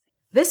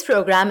This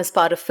program is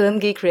part of Film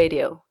Geek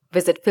Radio.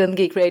 Visit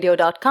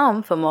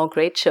filmgeekradio.com for more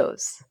great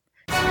shows.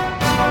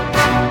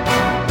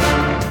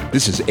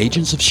 This is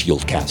Agents of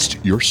S.H.I.E.L.D. Cast,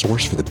 your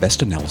source for the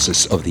best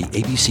analysis of the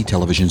ABC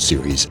television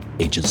series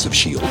Agents of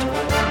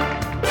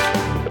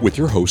S.H.I.E.L.D. With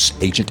your host,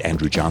 Agent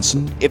Andrew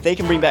Johnson. If they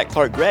can bring back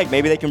Clark Gregg,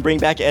 maybe they can bring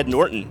back Ed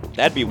Norton.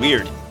 That'd be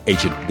weird.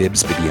 Agent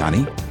Bibbs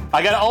Bibiani.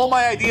 I got all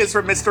my ideas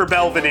from Mr.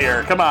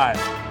 Belvedere. Come on.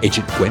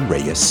 Agent Gwen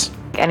Reyes.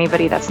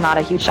 Anybody that's not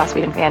a huge Joss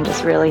Whedon fan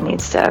just really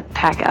needs to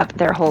pack up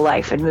their whole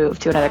life and move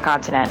to another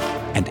continent.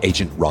 And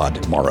Agent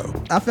Rod Morrow.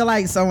 I feel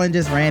like someone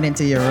just ran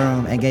into your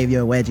room and gave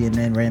you a wedgie and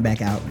then ran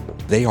back out.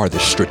 They are the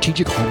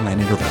Strategic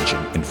Homeland Intervention,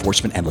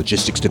 Enforcement and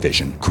Logistics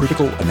Division,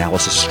 Critical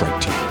Analysis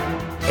Strike Team,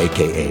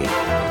 a.k.a.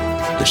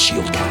 the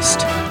S.H.I.E.L.D.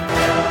 Cast.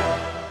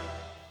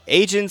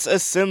 Agents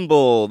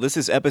Assemble! This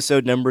is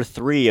episode number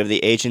 3 of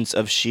the Agents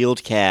of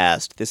S.H.I.E.L.D.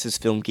 cast. This is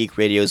Film Geek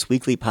Radio's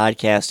weekly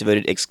podcast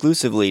devoted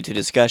exclusively to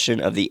discussion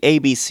of the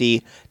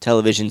ABC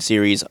television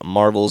series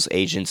Marvel's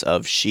Agents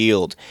of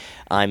S.H.I.E.L.D.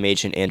 I'm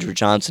Agent Andrew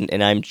Johnson,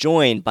 and I'm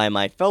joined by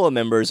my fellow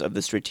members of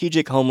the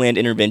Strategic Homeland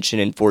Intervention,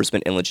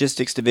 Enforcement and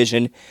Logistics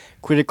Division,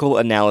 Critical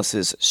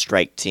Analysis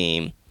Strike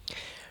Team.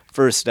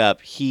 First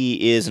up,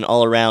 he is an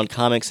all-around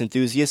comics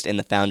enthusiast and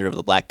the founder of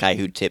the Black Guy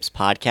Who Tips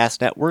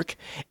podcast network,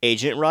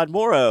 Agent Rod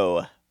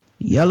Morrow.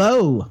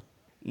 Yellow.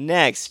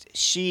 Next,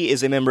 she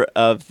is a member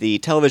of the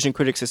Television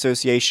Critics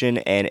Association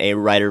and a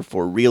writer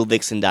for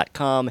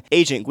RealVixen.com,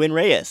 Agent Gwen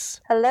Reyes.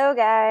 Hello,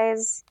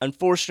 guys.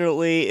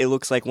 Unfortunately, it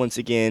looks like once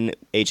again,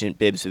 Agent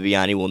Bibbs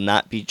Bibiani will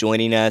not be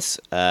joining us.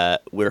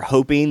 We're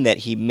hoping that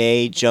he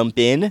may jump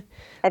in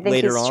I think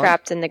later he's on.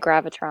 trapped in the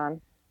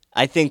Gravitron.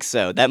 I think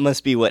so. That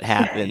must be what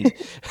happened.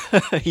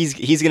 He's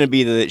going to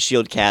be the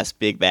S.H.I.E.L.D. cast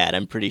big bad,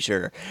 I'm pretty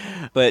sure.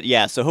 But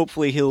yeah, so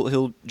hopefully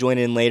he'll join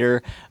in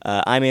later.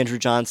 I'm Andrew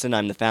Johnson.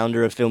 I'm the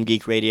founder of Film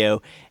Geek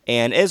Radio.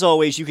 And as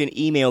always, you can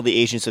email the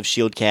Agents of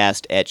S.H.I.E.L.D.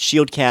 cast at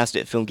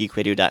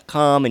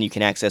shieldcast@filmgeekradio.com, and you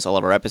can access all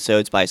of our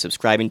episodes by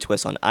subscribing to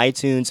us on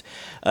iTunes.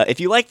 If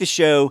you like the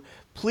show,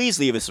 please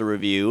leave us a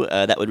review.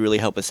 That would really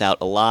help us out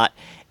a lot.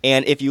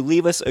 And if you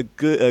leave us a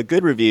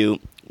good review,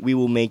 we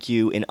will make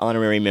you an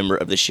honorary member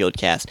of the S.H.I.E.L.D.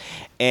 cast.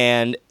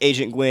 And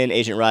Agent Gwen,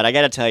 Agent Rod, I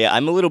gotta tell you,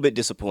 I'm a little bit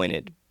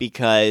disappointed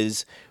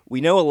because we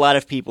know a lot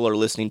of people are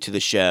listening to the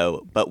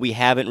show, but we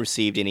haven't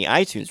received any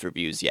iTunes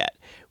reviews yet,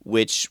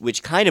 which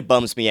kind of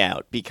bums me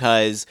out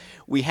because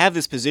we have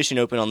this position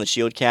open on the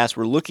S.H.I.E.L.D. cast.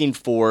 We're looking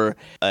for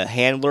a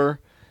handler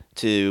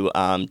to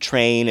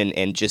train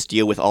and just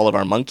deal with all of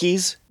our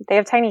monkeys. They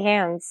have tiny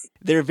hands.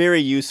 They're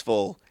very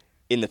useful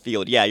in the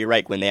field. Yeah, you're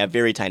right, Gwen. They have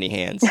very tiny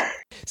hands.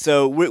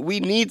 So we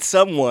need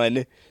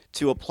someone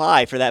to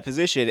apply for that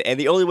position, and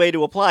the only way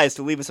to apply is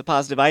to leave us a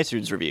positive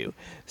iTunes review.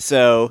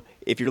 So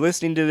if you're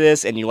listening to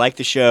this and you like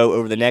the show,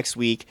 over the next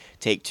week,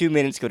 take 2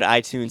 minutes, go to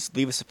iTunes,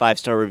 leave us a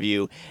 5-star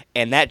review,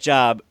 and that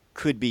job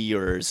could be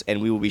yours,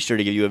 and we will be sure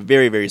to give you a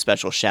very, very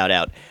special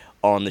shout-out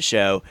on the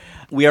show.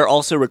 We are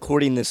also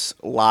recording this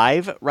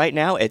live right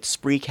now at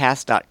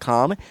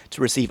Spreecast.com.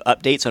 To receive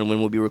updates on when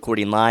we'll be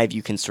recording live,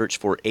 you can search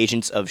for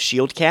Agents of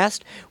S.H.I.E.L.D.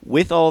 cast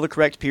with all the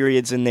correct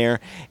periods in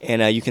there,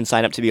 and you can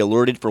sign up to be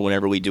alerted for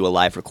whenever we do a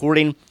live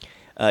recording.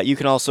 You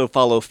can also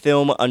follow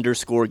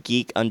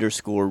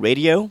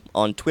film_geek_radio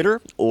on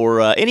Twitter,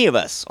 or any of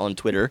us on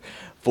Twitter,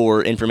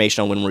 for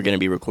information on when we're going to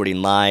be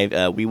recording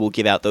live. We will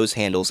give out those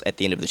handles at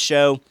the end of the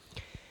show.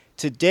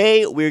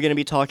 Today, we're going to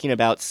be talking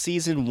about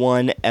Season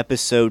 1,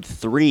 Episode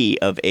 3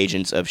 of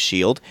Agents of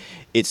S.H.I.E.L.D.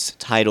 It's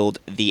titled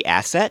The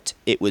Asset.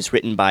 It was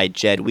written by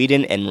Jed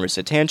Whedon and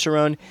Marissa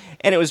Tancharoen,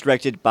 and it was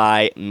directed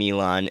by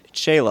Milan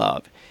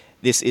Chalov.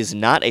 This is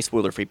not a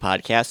spoiler-free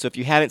podcast, so if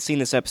you haven't seen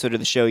this episode of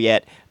the show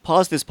yet,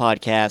 pause this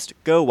podcast,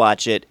 go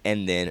watch it,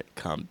 and then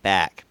come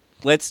back.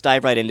 Let's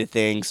dive right into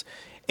things.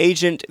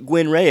 Agent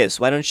Gwen Reyes,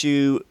 why don't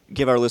you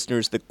give our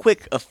listeners the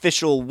quick,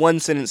 official,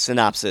 one-sentence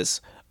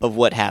synopsis of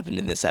what happened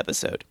in this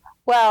episode?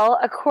 Well,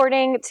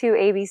 according to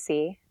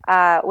ABC,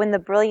 when the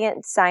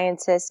brilliant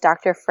scientist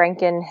Dr.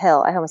 Franklin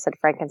Hill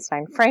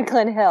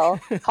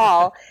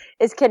Hall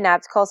is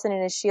kidnapped, Coulson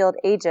and his S.H.I.E.L.D.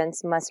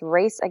 agents must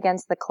race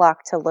against the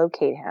clock to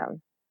locate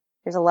him.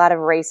 There's a lot of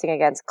racing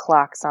against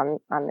clocks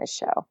on this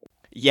show.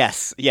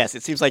 Yes,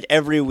 it seems like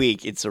every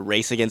week it's a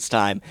race against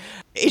time.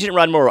 Agent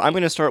Rod Morrow, I'm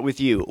going to start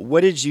with you.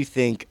 What did you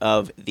think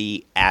of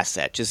The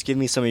Asset? Just give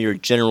me some of your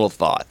general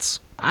thoughts.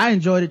 I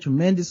enjoyed it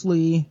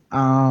tremendously.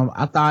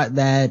 I thought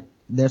that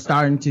they're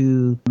starting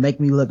to make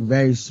me look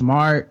very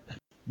smart,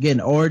 getting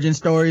origin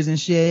stories and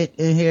shit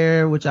in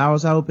here, which I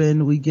was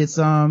hoping we get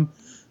some.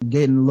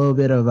 Getting a little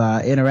bit of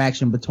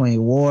interaction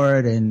between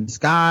Ward and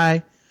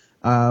Skye,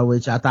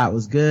 which I thought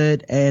was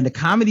good. And the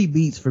comedy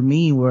beats for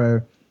me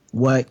were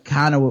what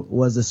kind of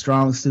was a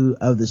strong suit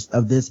of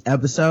this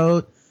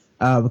episode,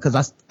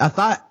 because I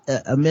thought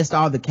amidst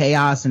all the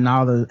chaos and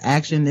all the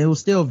action, it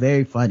was still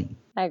very funny.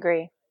 I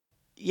agree.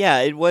 Yeah,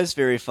 it was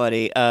very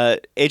funny.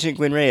 Agent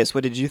Gwen Reyes,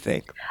 what did you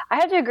think? I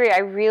have to agree.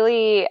 I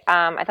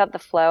thought the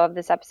flow of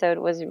this episode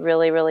was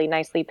really, really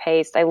nicely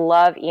paced. I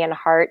love Ian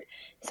Hart,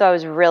 so I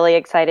was really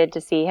excited to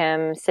see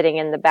him sitting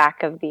in the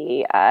back of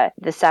the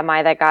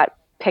semi that got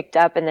picked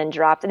up and then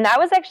dropped. And that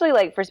was actually,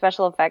 like, for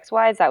special effects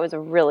wise, that was a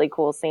really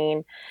cool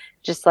scene.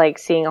 Just like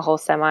seeing a whole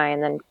semi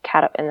and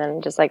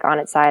then just like on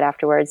its side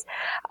afterwards.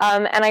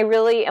 And I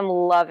really am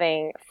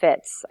loving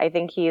Fitz. I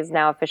think he is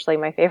now officially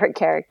my favorite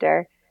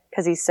character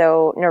because he's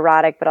so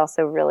neurotic but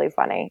also really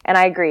funny. And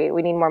I agree,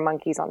 we need more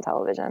monkeys on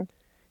television.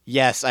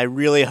 Yes, I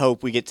really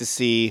hope we get to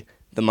see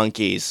the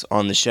monkeys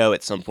on the show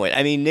at some point.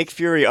 I mean, Nick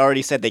Fury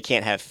already said they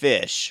can't have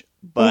fish,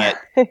 but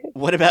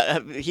what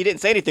about, he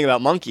didn't say anything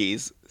about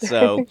monkeys,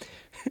 so...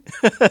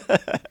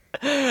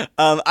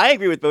 I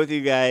agree with both of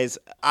you guys.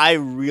 I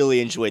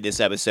really enjoyed this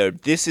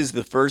episode. This is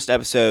the first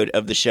episode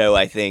of the show,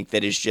 I think,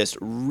 that is just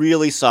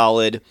really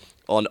solid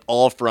on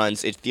all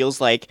fronts. It feels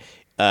like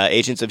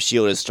Agents of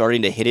S.H.I.E.L.D. is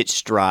starting to hit its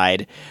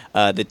stride.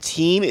 The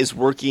team is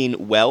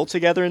working well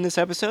together in this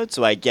episode,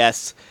 so I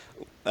guess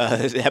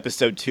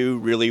episode 2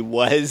 really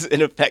was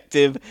an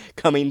effective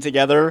coming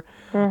together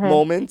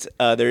moment.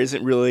 There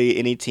isn't really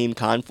any team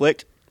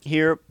conflict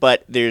here,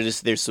 but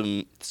there's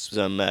some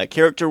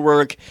character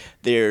work.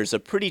 There's a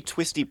pretty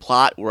twisty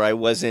plot where I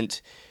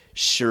wasn't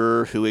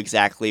sure who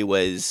exactly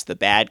was the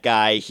bad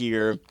guy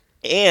here,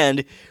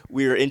 and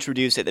we're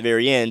introduced at the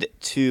very end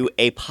to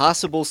a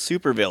possible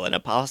supervillain,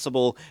 a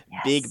possible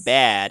big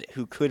bad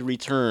who could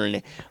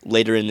return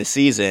later in the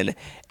season.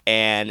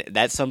 And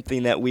that's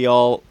something that we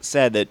all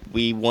said that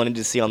we wanted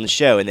to see on the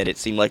show and that it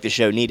seemed like the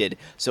show needed.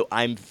 So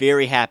I'm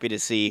very happy to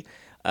see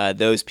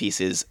those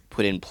pieces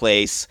put in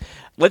place.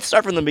 Let's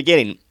start from the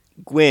beginning.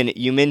 Gwen,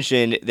 you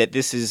mentioned that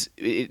this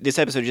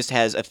episode just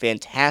has a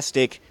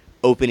fantastic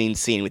opening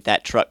scene with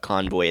that truck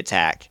convoy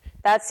attack.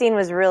 That scene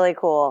was really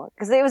cool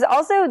because it was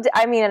also,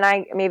 I mean,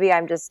 and maybe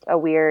I'm just a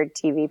weird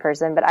TV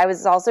person, but I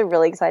was also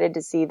really excited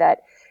to see that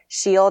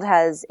S.H.I.E.L.D.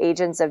 has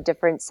agents of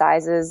different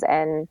sizes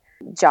and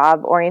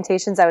job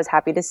orientations. I was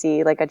happy to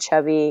see like a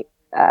chubby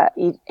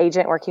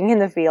agent working in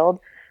the field.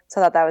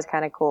 So I thought that was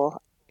kind of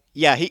cool.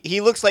 Yeah,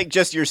 he looks like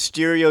just your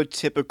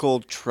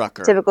stereotypical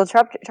trucker. Typical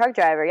truck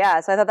driver, yeah.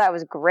 So I thought that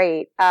was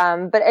great.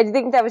 But I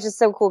think that was just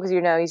so cool because,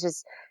 he's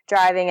just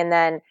driving and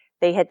then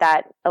they hit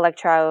that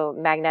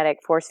electromagnetic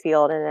force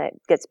field and it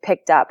gets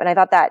picked up. And I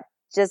thought that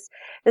just,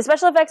 the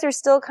special effects are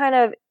still kind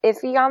of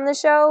iffy on the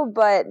show,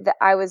 but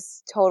I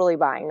was totally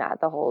buying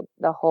that the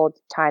whole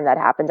time that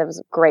happened. It was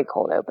a great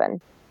cold open.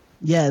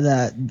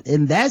 Yeah,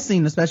 in that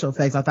scene, the special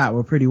effects I thought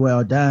were pretty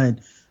well done.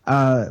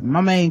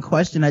 My main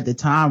question at the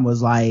time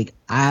was like,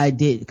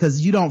 cause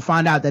you don't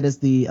find out that it's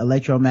the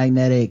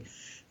electromagnetic,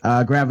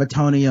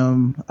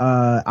 gravitonium,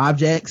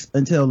 objects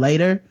until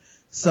later.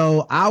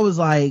 So I was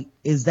like,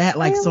 is that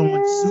like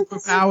someone's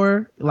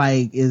superpower?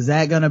 Like, is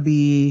that gonna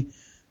be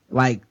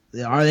like,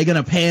 are they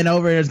gonna pan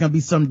over and there's gonna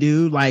be some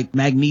dude like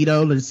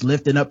Magneto just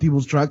lifting up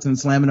people's trucks and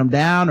slamming them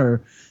down,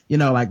 or,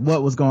 like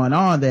what was going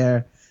on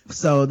there?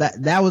 So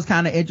that was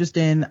kind of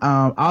interesting.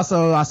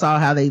 Also I saw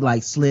how they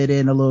like slid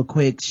in a little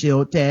quick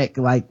S.H.I.E.L.D. tech,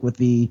 like with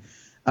the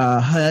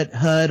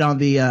HUD on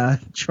the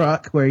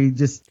truck where he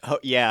just,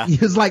 he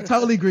was like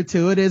totally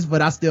gratuitous,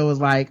 but I still was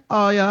like,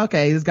 oh yeah,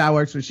 okay, this guy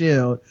works for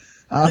S.H.I.E.L.D.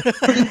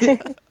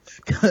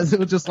 Cause it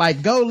was just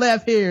like, go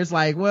left here. It's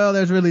like, well,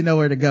 there's really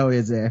nowhere to go,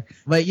 is there?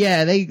 But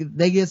yeah, they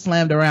get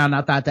slammed around.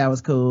 I thought that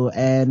was cool.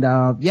 And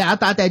I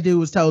thought that dude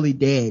was totally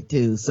dead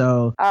too.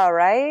 So all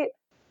right,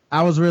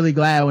 I was really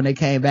glad when they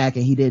came back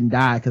and he didn't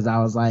die, because I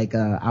was like,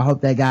 I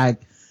hope that guy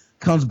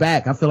comes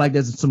back. I feel like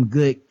there's some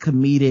good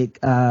comedic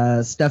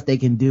stuff they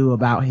can do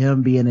about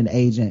him being an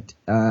agent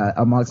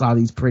amongst all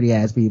these pretty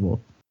ass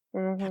people.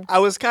 Mm-hmm. I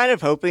was kind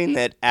of hoping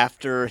that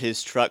after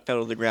his truck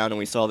fell to the ground and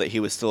we saw that he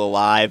was still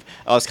alive,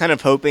 I was kind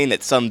of hoping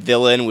that some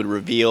villain would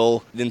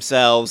reveal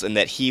themselves and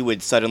that he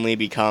would suddenly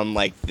become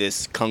like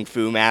this kung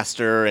fu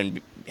master and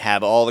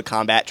have all the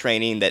combat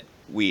training that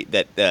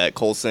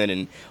Coulson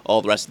and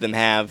all the rest of them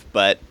have.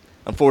 But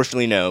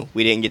unfortunately, no,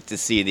 we didn't get to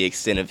see the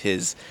extent of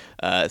his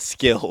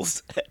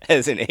skills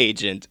as an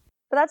agent.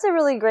 But that's a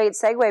really great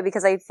segue,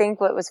 because I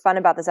think what was fun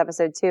about this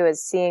episode too is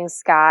seeing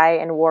Skye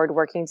and Ward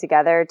working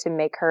together to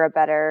make her a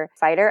better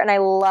fighter. And I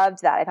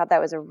loved that. I thought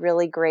that was a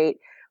really great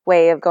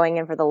way of going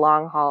in for the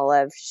long haul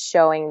of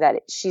showing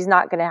that she's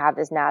not going to have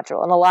this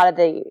natural. And a lot of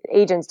the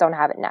agents don't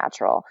have it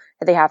natural,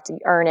 that they have to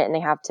earn it and they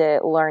have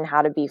to learn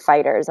how to be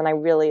fighters. And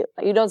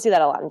you don't see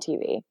that a lot on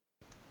TV.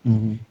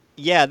 Mm-hmm.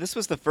 Yeah, this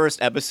was the first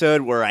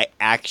episode where I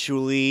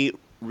actually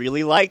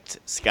really liked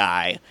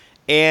Skye.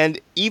 And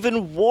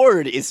even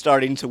Ward is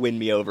starting to win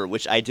me over,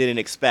 which I didn't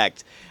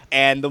expect.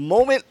 And the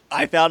moment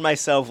I found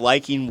myself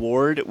liking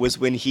Ward was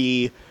when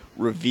he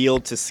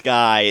revealed to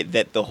Skye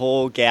that the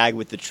whole gag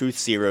with the truth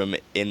serum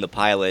in the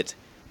pilot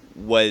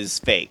was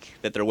fake,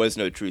 that there was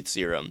no truth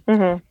serum.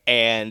 Mm-hmm.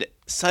 And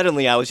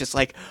suddenly I was just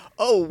like,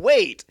 oh,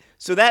 wait.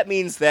 So that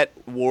means that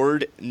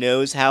Ward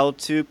knows how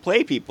to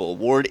play people.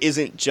 Ward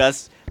isn't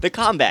just the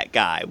combat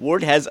guy.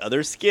 Ward has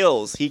other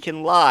skills. He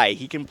can lie.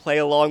 He can play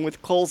along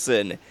with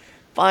Coulson.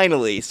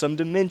 Finally, some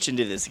dimension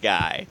to this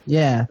guy.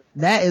 Yeah,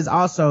 that is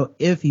also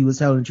if he was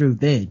telling the truth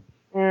then.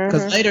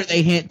 Because later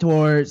they hint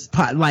towards,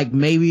 like,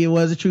 maybe it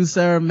was a truth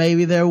serum,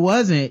 maybe there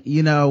wasn't,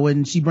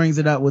 when she brings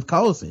it up with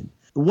Coulson.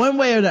 one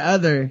way or the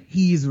other,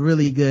 he's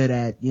really good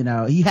at,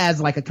 he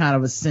has like a kind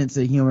of a sense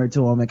of humor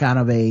to him and kind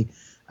of a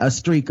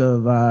streak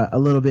of a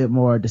little bit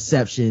more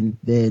deception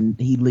than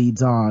he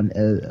leads on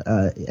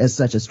as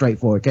such a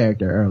straightforward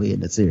character early in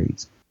the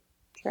series.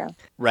 True.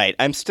 Right.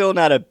 I'm still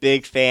not a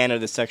big fan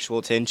of the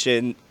sexual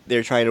tension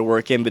they're trying to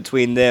work in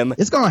between them.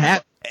 It's gonna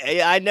happen.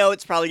 I know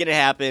it's probably going to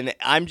happen.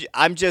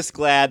 I'm just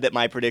glad that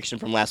my prediction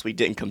from last week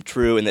didn't come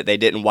true and that they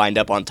didn't wind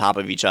up on top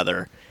of each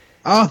other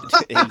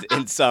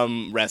in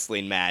some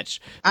wrestling match.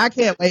 I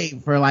can't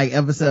wait for like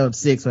episode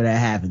 6 where that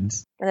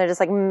happens. And they're just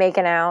like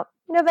making out.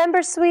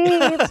 November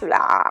sweeps.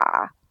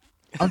 Blah.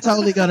 I'm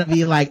totally gonna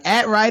be like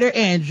at writer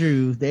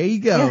Andrew. There you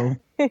go.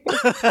 They'll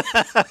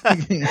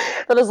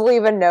just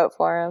leave a note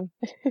for him.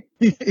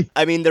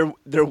 I mean,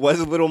 there was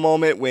a little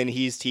moment when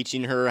he's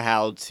teaching her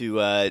how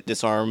to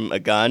disarm a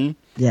gun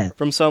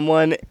from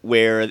someone,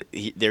 where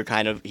he's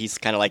kind of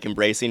like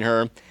embracing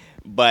her,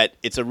 but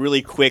it's a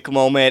really quick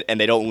moment and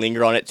they don't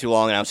linger on it too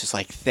long. And I was just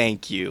like,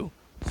 thank you,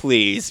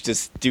 please,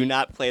 just do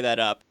not play that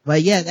up.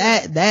 But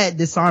yeah, that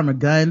disarm a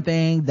gun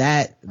thing,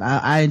 that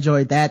I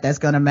enjoyed that. That's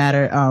gonna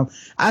matter.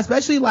 I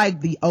especially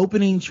like the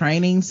opening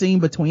training scene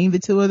between the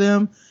two of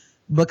them,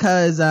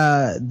 because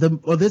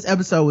this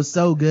episode was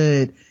so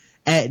good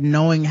at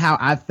knowing how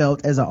I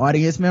felt as an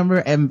audience member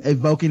and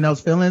evoking those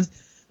feelings,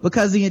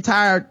 because the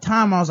entire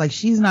time I was like,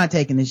 she's not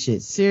taking this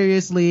shit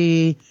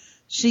seriously.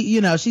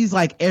 She's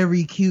like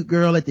every cute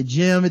girl at the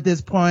gym at this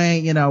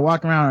point,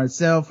 walking around on her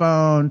cell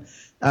phone,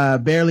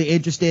 barely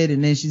interested,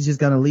 and then she's just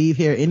gonna leave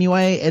here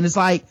anyway. And it's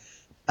like,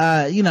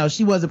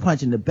 she wasn't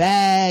punching the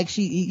bag.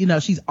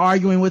 She's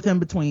arguing with him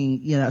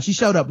between, she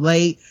showed up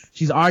late.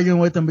 She's arguing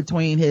with him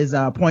between his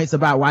points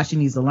about why she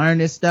needs to learn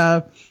this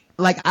stuff.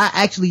 Like, I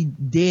actually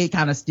did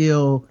kind of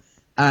still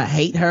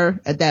hate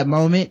her at that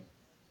moment.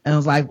 And I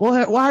was like,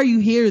 well, why are you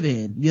here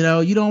then? You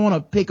don't want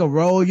to pick a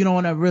role. You don't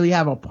want to really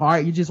have a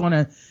part. You just want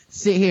to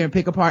sit here and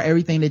pick apart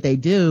everything that they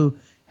do.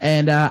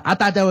 And I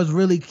thought that was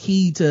really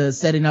key to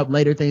setting up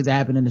later things that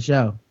happen in the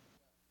show.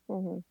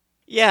 Mm-hmm.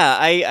 Yeah,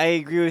 I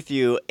agree with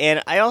you.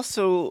 And I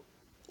also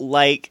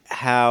like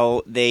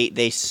how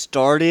they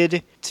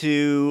started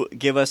to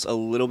give us a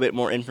little bit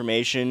more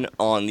information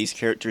on these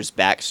characters'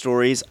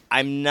 backstories.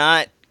 I'm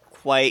not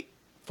quite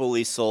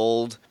fully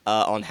sold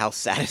on how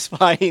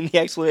satisfying the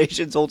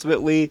explanations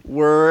ultimately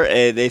were.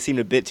 They seemed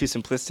a bit too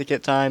simplistic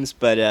at times,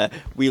 but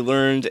we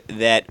learned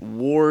that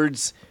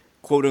Ward's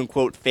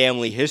quote-unquote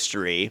family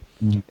history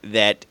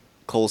that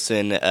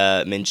Coulson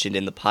mentioned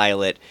in the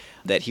pilot,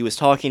 that he was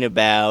talking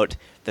about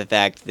the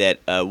fact that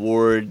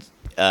Ward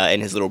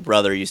and his little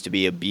brother used to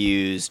be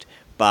abused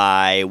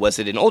by, was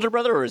it an older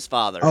brother or his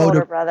father?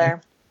 Older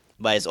brother.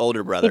 By his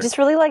older brother. He just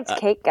really liked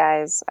cake,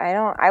 guys.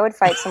 I would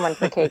fight someone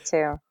for cake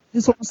too.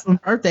 Just want some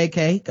birthday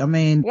cake. I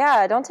mean,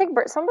 yeah, don't take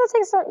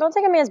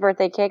a man's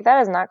birthday cake. That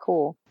is not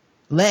cool.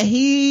 Let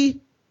he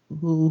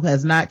who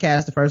has not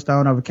cast the first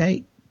stone over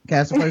cake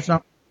cast the first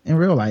stone in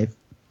real life.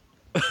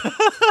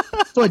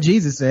 That's what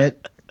Jesus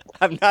said.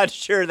 I'm not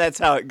sure that's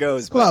how it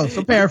goes. Close.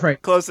 I'm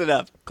paraphrasing. Close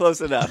enough.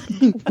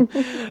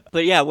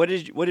 But yeah, what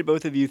did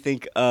both of you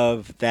think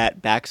of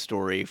that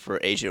backstory for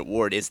Agent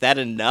Ward? Is that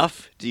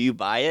enough? Do you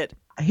buy it?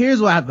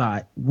 Here's what I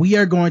thought. We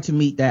are going to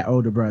meet that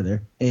older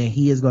brother, and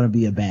he is going to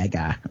be a bad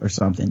guy or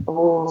something.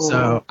 Ooh.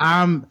 So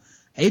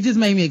it just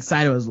made me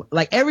excited. It was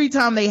like every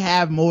time they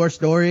have more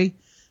story,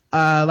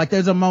 like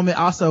there's a moment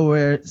also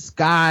where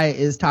Skye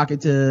is talking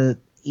to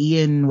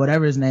Ian,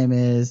 whatever his name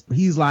is.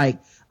 He's like,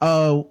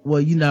 oh,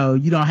 well, you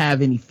don't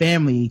have any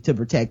family to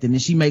protect. And then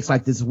she makes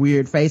like this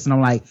weird face, and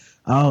I'm like,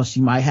 oh,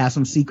 she might have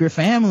some secret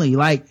family.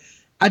 Like,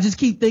 I just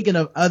keep thinking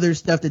of other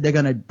stuff that they're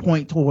going to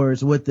point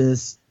towards with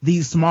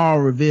these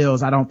small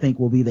reveals. I don't think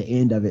will be the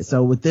end of it.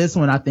 So with this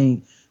one, I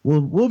think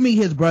we'll meet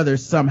his brother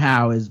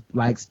somehow as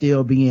like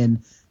still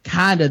being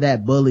kind of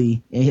that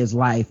bully in his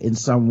life in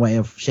some way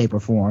of shape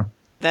or form.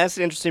 That's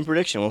an interesting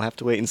prediction. We'll have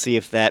to wait and see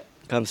if that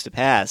comes to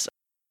pass.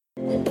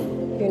 You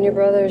and your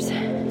brothers,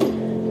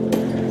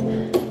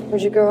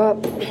 where'd you grow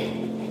up?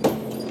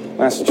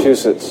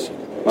 Massachusetts,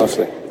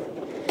 mostly.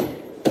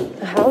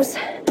 A house?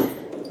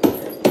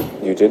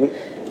 You didn't?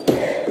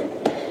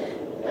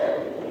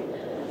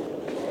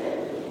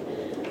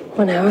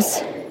 One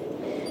house.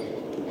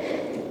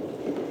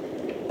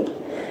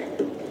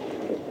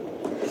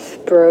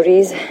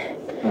 Brody's. I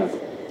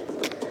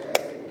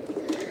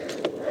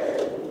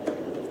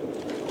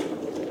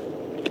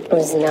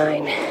was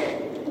 9.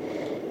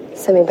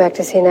 Sent me back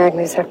to St.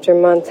 Agnes after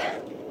a month.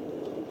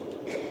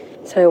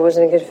 Said I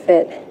wasn't a good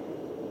fit.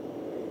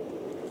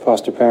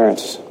 Foster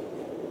parents.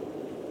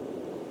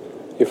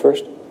 You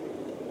first?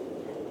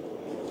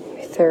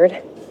 You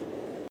third.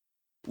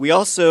 We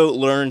also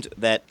learned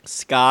that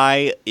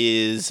Skye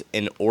is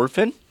an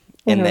orphan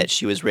and that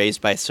she was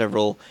raised by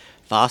several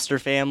foster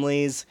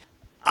families.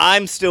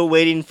 I'm still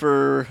waiting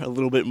for a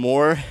little bit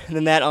more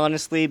than that,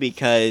 honestly,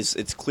 because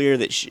it's clear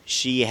that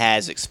she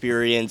has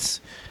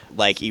experience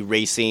like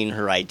erasing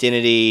her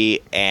identity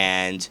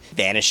and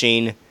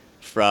vanishing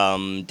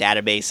from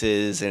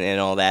databases and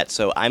all that.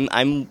 So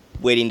I'm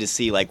waiting to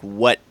see like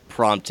what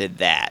prompted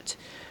that.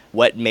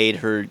 What made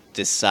her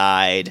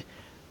decide,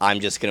 I'm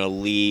just going to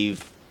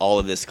leave all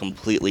of this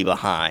completely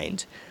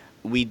behind?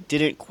 We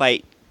didn't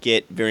quite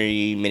get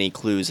very many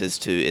clues as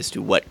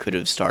to what could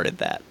have started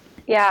that.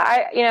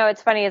 Yeah,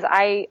 it's funny is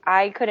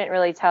I couldn't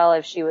really tell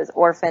if she was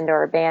orphaned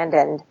or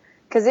abandoned,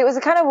 because it was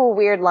a kind of a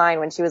weird line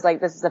when she was like,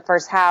 this is the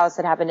first house,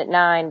 it happened at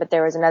 9, but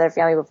there was another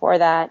family before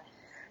that.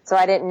 So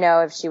I didn't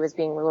know if she was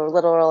being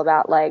literal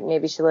about, like,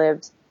 maybe she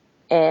lived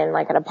in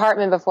like an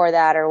apartment before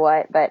that or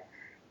what,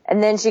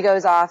 and then she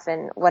goes off,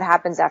 and what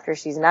happens after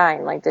she's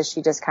 9? Like, does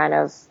she just kind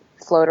of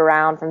float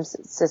around from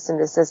system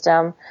to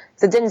system?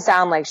 So it didn't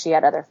sound like she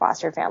had other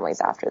foster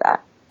families after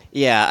that.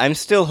 Yeah, I'm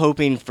still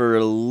hoping for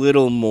a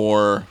little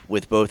more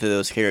with both of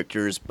those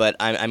characters, but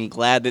I'm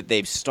glad that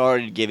they've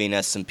started giving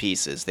us some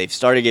pieces. They've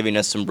started giving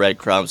us some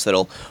breadcrumbs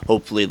that'll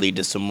hopefully lead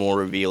to some more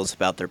reveals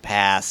about their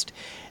past,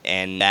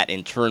 and that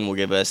in turn will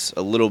give us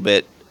a little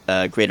bit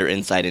greater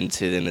insight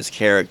into them as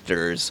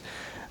characters.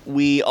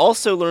 We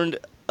also learned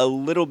a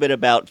little bit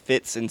about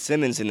Fitz and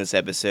Simmons in this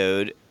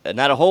episode.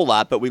 Not a whole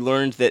lot, but we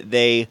learned that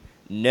they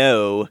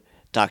know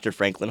Dr.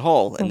 Franklin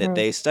Hall and that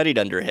they studied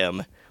under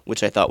him,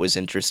 which I thought was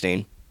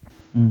interesting.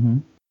 Mm-hmm.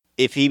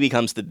 If he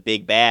becomes the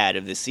big bad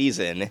of the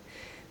season,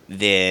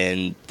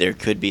 then there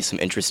could be some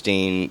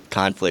interesting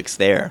conflicts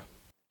there.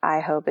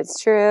 I hope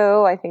it's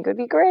true. I think it would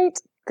be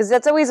great. Because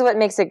that's always what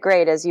makes it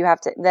great, is you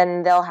have to,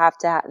 then they'll have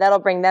to, that'll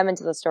bring them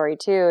into the story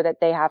too, that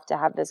they have to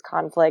have this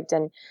conflict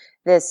and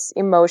this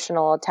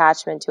emotional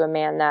attachment to a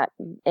man that,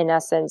 in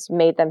essence,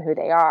 made them who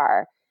they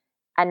are.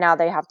 And now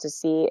they have to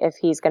see if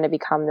he's going to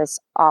become this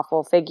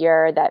awful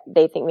figure that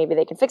they think maybe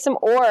they can fix him,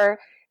 or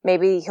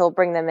maybe he'll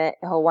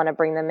want to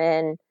bring them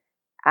in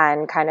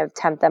and kind of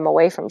tempt them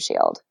away from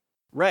S.H.I.E.L.D.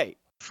 Right.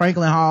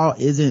 Franklin Hall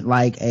isn't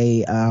like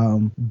a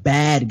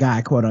bad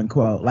guy, quote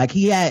unquote. Like,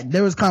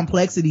 there was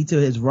complexity to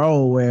his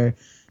role where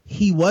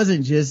he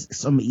wasn't just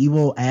some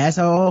evil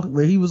asshole,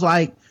 where he was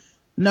like,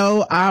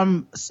 no,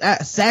 I'm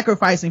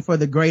sacrificing for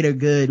the greater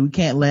good. We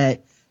can't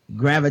let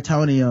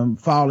Gravitonium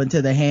fall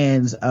into the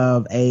hands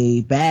of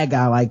a bad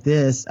guy like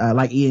this,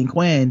 like Ian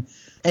Quinn.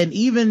 And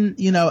even,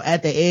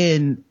 at the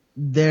end,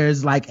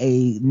 there's like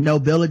a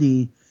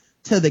nobility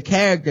to the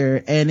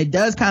character, and it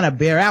does kind of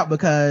bear out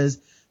because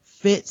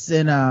Fitz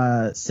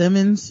and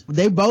Simmons,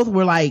 they both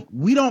were like,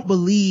 we don't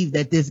believe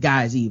that this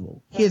guy's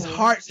evil. His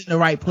heart's in the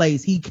right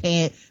place.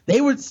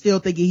 They were still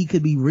thinking he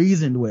could be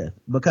reasoned with,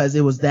 because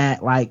it was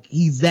that, like,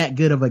 he's that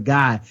good of a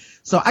guy.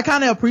 So I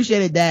kind of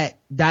appreciated that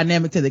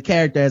dynamic to the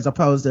character, as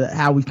opposed to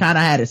how we've kind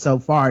of had it so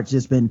far. It's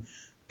just been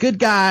good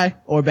guy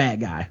or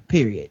bad guy,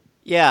 period.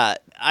 Yeah,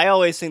 I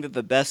always think that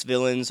the best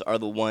villains are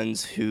the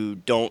ones who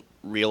don't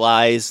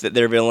realize that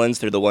they're villains.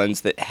 They're the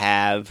ones that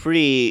have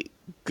pretty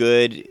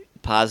good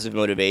positive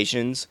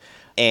motivations.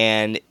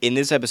 And in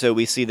this episode,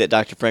 we see that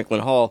Dr. Franklin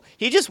Hall,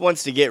 he just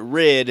wants to get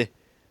rid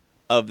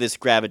of this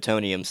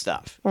Gravitonium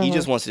stuff. He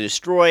just wants to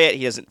destroy it.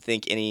 He doesn't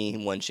think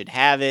anyone should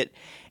have it.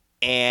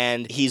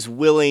 And he's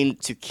willing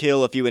to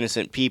kill a few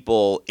innocent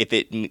people if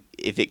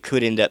it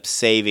could end up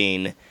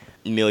saving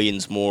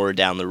millions more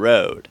down the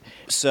road.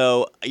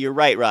 So you're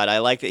right, Rod. I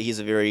like that he's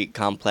a very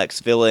complex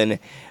villain.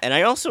 And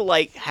I also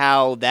like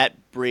how that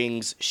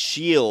brings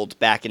S.H.I.E.L.D.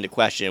 back into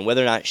question,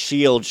 whether or not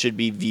S.H.I.E.L.D. should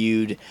be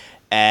viewed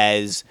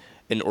as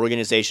an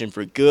organization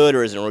for good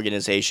or as an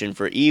organization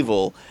for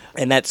evil.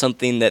 And that's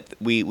something that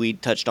we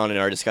touched on in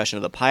our discussion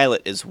of the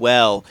pilot as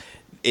well.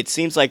 It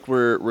seems like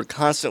we're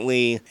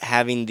constantly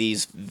having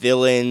these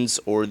villains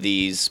or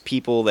these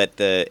people that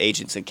the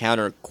agents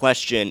encounter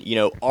question,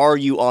 are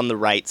you on the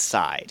right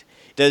side?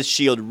 Does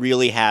S.H.I.E.L.D.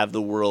 really have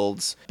the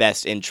world's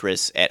best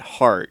interests at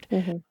heart?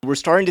 Mm-hmm. We're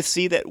starting to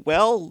see that,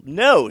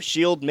 no,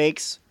 S.H.I.E.L.D.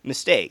 makes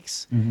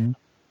mistakes. Mm-hmm.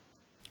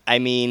 I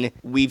mean,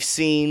 we've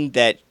seen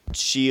that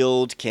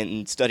S.H.I.E.L.D.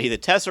 can study the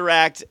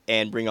Tesseract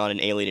and bring on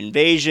an alien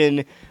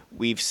invasion.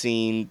 We've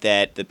seen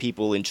that the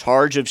people in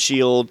charge of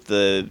S.H.I.E.L.D.,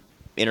 the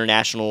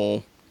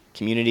international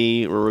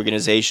community or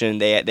organization,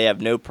 they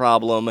have no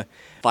problem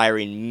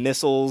firing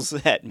missiles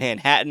at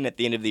Manhattan at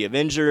the end of the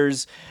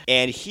Avengers.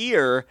 And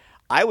here,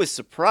 I was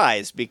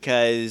surprised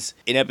because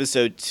in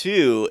episode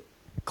 2,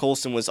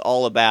 Coulson was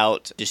all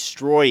about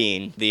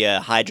destroying the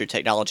Hydra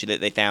technology that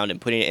they found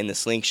and putting it in the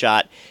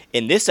slingshot.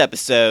 In this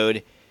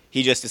episode,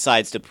 he just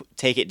decides to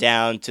take it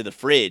down to the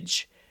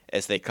fridge,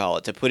 as they call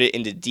it, to put it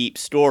into deep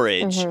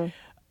storage. Mm-hmm.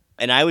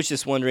 And I was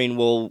just wondering,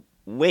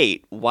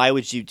 wait, why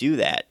would you do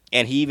that?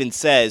 And he even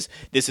says,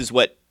 this is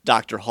what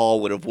Dr.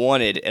 Hall would have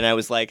wanted. And I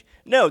was like,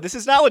 no, this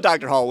is not what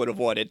Dr. Hall would have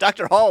wanted.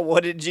 Dr. Hall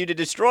wanted you to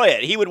destroy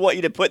it. He would want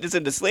you to put this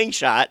into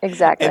slingshot and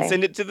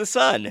send it to the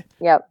sun.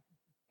 Yep,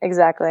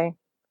 exactly.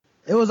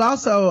 It was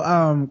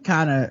also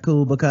kind of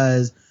cool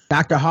because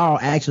Dr. Hall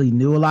actually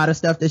knew a lot of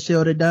stuff that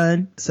S.H.I.E.L.D. had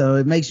done. So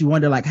it makes you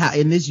wonder, like, how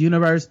in this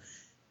universe,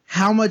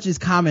 how much is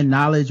common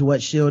knowledge what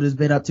S.H.I.E.L.D. has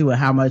been up to and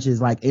how much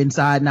is like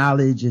inside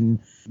knowledge, and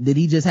did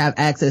he just have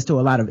access to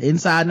a lot of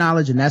inside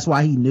knowledge and that's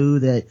why he knew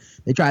that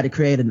they tried to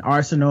create an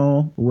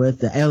arsenal with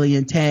the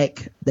alien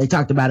tech they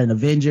talked about in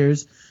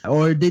Avengers,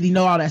 or did he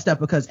know all that stuff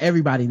because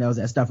everybody knows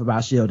that stuff about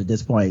S.H.I.E.L.D. at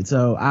this point?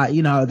 So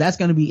that's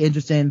going to be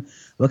interesting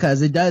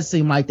because it does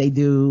seem like they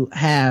do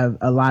have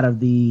a lot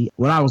of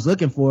what I was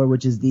looking for,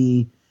 which is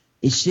is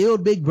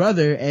S.H.I.E.L.D. big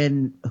brother,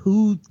 and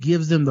who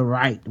gives them the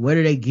right? Where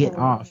do they get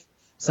off,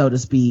 so to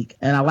speak?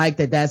 And I like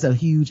that that's a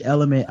huge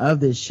element of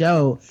this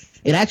show.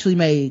 It actually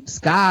made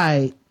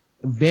Skye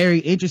very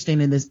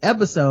interesting in this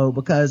episode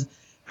because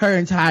her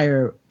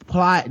entire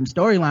plot and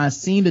storyline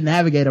seem to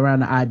navigate around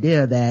the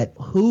idea that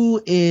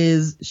who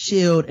is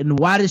S.H.I.E.L.D. and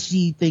why does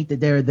she think that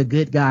they're the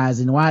good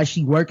guys, and why is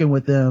she working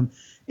with them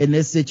in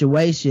this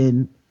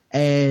situation,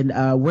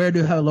 and where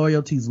do her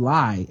loyalties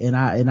lie? And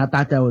I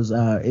thought that was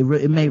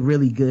it made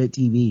really good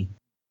TV.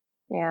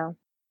 Yeah.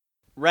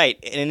 Right.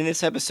 And in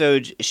this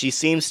episode, she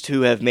seems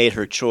to have made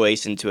her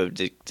choice and to have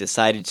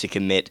decided to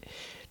commit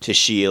to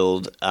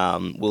S.H.I.E.L.D.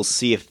 We'll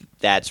see if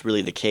that's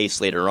really the case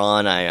later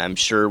on. I'm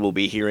sure we'll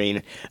be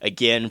hearing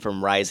again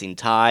from Rising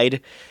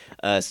Tide,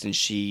 since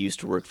she used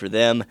to work for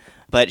them.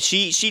 But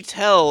she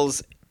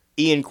tells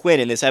Ian Quinn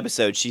in this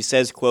episode, she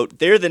says, quote,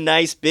 "They're the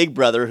nice big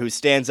brother who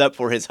stands up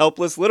for his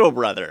helpless little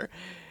brother."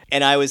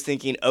 And I was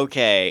thinking,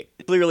 okay,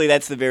 clearly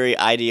that's the very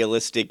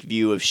idealistic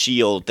view of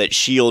S.H.I.E.L.D. that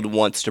S.H.I.E.L.D.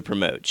 wants to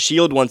promote.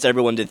 S.H.I.E.L.D. wants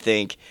everyone to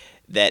think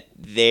that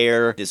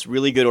they're this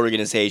really good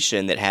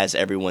organization that has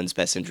everyone's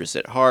best interest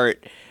at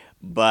heart.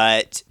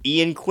 But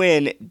Ian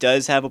Quinn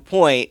does have a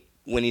point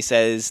when he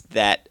says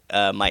that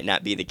might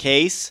not be the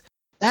case.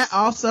 That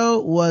also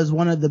was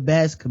one of the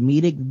best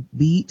comedic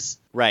beats.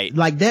 Right.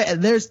 Like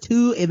there's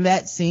two in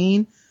that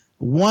scene.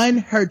 One,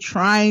 her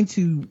trying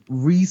to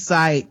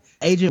recite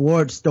Agent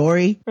Ward's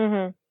story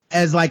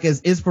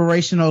as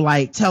inspirational,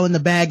 like telling the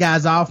bad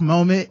guys off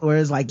moment,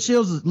 whereas like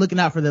S.H.I.E.L.D.'s looking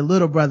out for their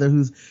little brother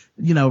who's,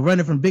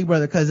 running from Big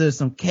Brother because there's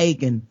some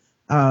cake and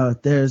and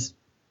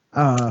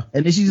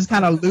then she just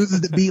kind of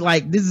loses the beat,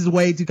 like this is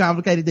way too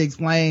complicated to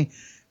explain,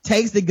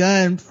 takes the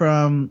gun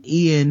from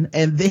Ian,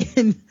 and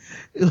then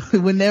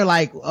when they're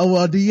like, oh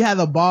well, do you have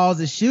the balls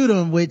to shoot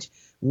him, which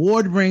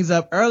Ward brings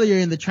up earlier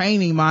in the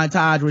training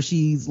montage where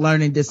she's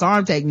learning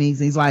disarm techniques,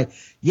 and he's like,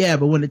 yeah,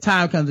 but when the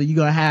time comes, are you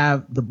gonna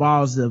have the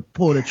balls to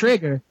pull the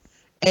trigger?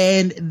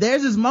 And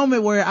there's this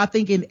moment where I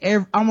think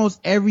in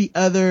almost every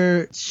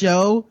other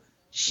show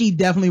she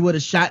definitely would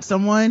have shot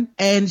someone,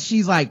 and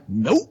she's like,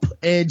 nope,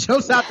 and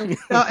jumps out the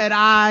window, and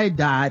I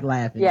died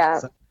laughing. Yeah.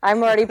 So.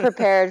 I'm already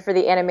prepared for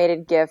the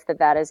animated GIF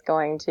that is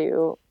going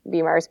to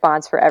be my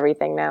response for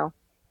everything now.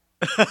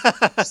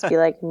 Just be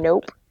like,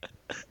 nope.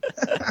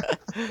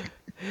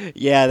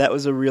 Yeah, that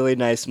was a really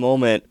nice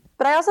moment.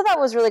 But I also thought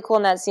what was really cool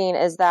in that scene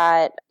is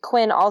that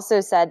Quinn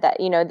also said that,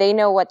 they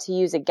know what to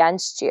use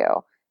against you.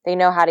 They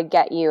know how to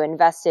get you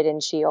invested in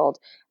S.H.I.E.L.D.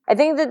 I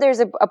think that there's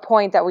a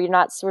point that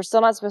we're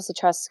still not supposed to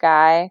trust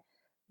Skye,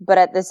 but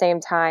at the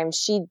same time,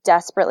 she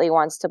desperately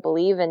wants to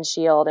believe in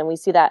S.H.I.E.L.D. And we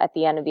see that at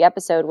the end of the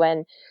episode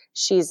when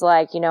she's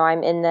like,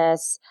 I'm in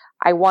this.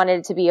 I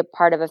wanted to be a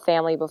part of a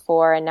family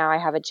before, and now I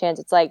have a chance.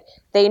 It's like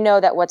they know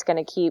that what's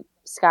going to keep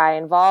Skye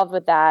involved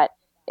with that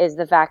is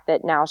the fact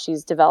that now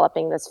she's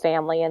developing this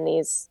family and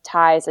these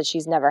ties that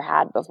she's never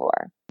had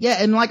before. Yeah,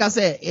 and like I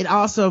said, it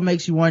also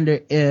makes you wonder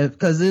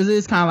because it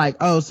is kind of like,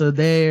 oh, so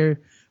they're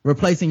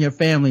replacing your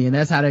family and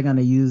that's how they're going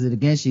to use it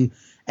against you.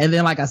 And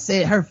then, like I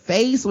said, her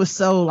face was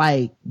so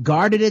like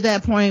guarded at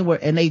that point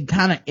and they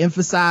kind of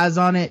emphasize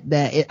on it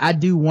that I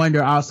do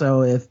wonder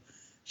also if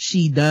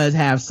she does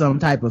have some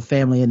type of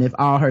family and if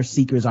all her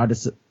secrets are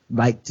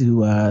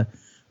to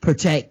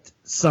protect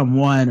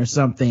someone or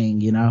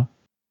something,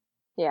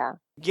 Yeah.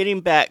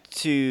 Getting back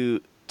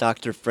to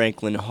Dr.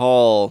 Franklin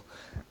Hall,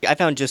 I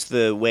found just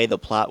the way the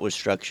plot was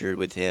structured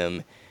with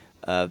him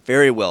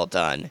very well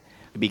done.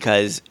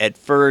 Because at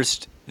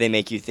first, they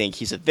make you think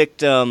he's a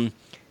victim.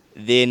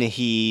 Then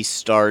he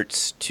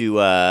starts to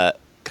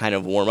kind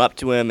of warm up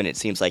to him, and it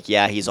seems like,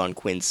 yeah, he's on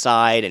Quinn's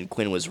side, and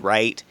Quinn was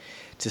right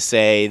to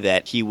say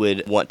that he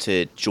would want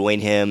to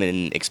join him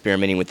in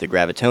experimenting with the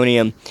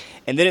gravitonium.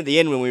 And then at the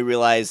end, when we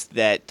realized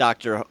that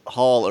Dr.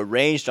 Hall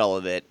arranged all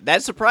of it,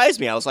 that surprised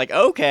me. I was like,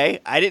 okay,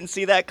 I didn't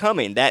see that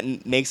coming.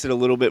 That makes it a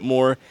little bit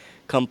more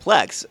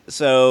complex.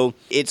 So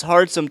it's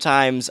hard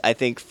sometimes, I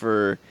think,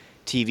 for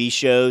TV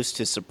shows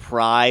to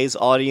surprise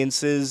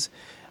audiences,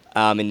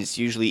 and it's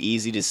usually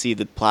easy to see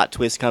the plot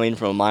twist coming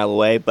from a mile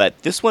away, but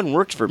this one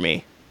worked for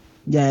me.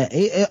 Yeah,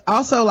 it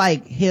also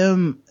like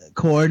him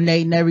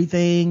coordinating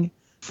everything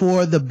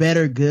for the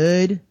better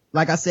good.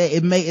 Like I said,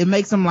 it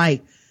makes him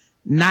like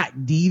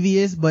not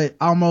devious, but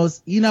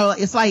almost,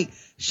 it's like,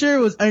 sure,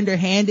 it was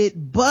underhanded,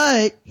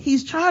 but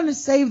he's trying to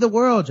save the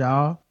world,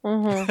 y'all.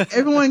 Mm-hmm.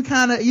 Everyone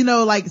kind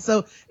of,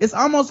 so it's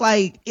almost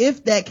like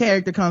if that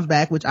character comes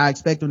back, which I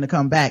expect him to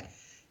come back,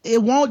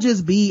 it won't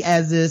just be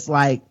as this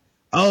like,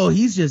 oh,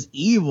 he's just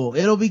evil.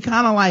 It'll be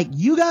kind of like,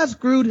 you guys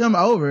screwed him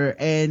over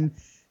and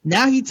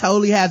now he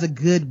totally has a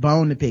good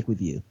bone to pick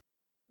with you.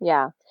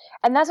 Yeah.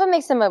 And that's what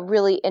makes him a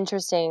really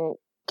interesting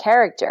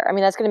character. I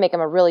mean, that's going to make him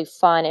a really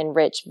fun and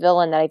rich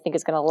villain that I think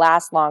is going to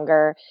last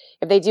longer.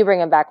 If they do bring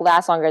him back,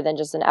 last longer than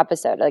just an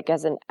episode, like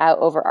as an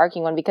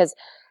overarching one, because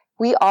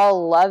we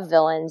all love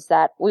villains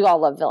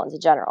in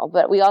general,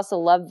 but we also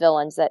love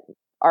villains that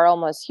are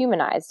almost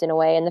humanized in a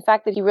way. And the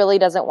fact that he really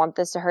doesn't want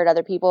this to hurt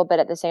other people, but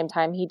at the same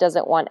time, he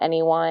doesn't want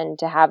anyone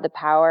to have the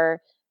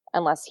power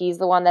unless he's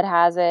the one that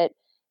has it.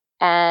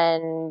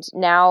 And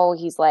now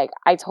he's like,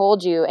 I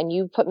told you, and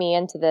you put me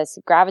into this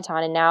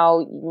graviton, and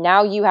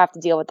now you have to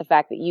deal with the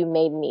fact that you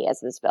made me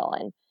as this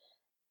villain.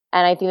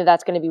 And I think that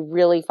that's going to be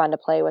really fun to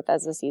play with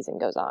as the season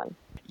goes on.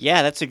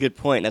 Yeah, that's a good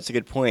point.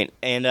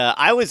 And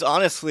I was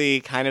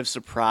honestly kind of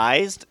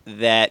surprised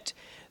that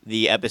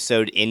the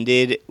episode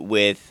ended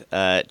with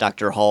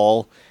Dr.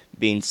 Hall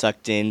being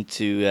sucked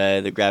into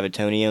the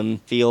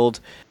gravitonium field.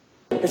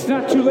 It's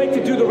not too late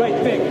to do the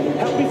right thing.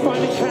 Help me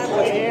find a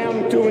catalyst. I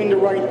am doing the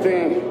right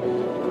thing.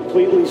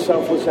 Completely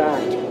selfless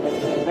act.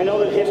 I know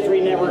that history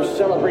never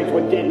celebrates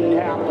what didn't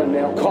happen.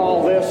 They'll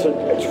call this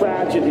a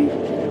tragedy.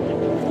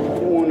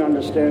 They won't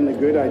understand the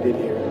good I did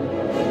here.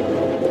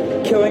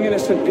 Killing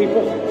innocent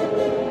people.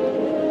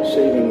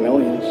 Saving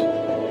millions.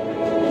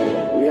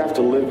 We have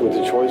to live with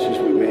the choices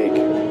we make.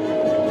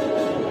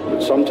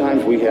 But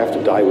sometimes we have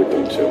to die with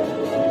them too.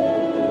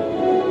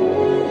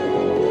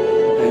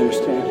 I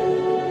understand.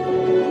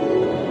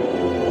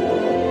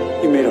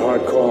 You made a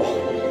hard call.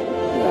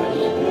 Yes.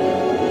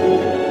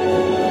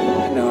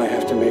 Now I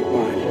have to make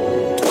mine.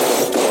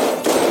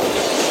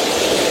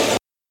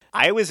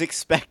 I was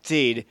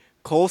expecting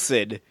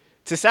Coulson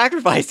to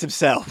sacrifice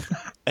himself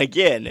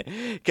again,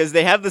 because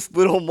they have this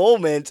little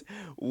moment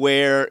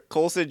where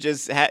Coulson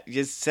just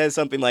says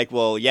something like,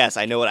 well, yes,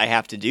 I know what I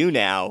have to do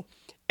now.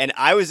 And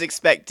I was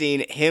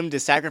expecting him to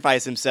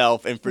sacrifice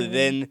himself and for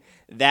then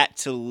that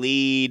to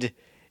lead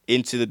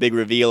into the big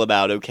reveal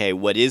about, okay,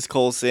 what is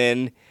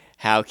Coulson?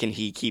 How can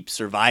he keep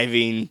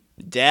surviving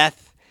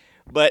death?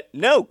 But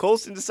no,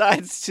 Coulson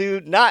decides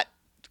to not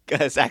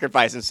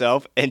sacrifice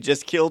himself and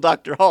just kill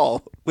Dr.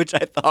 Hall, which I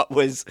thought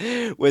was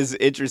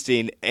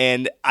interesting.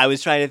 And I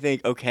was trying to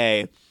think,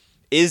 okay,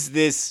 is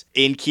this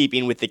in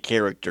keeping with the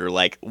character?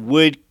 Like,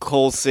 would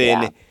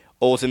Coulson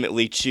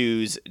ultimately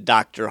choose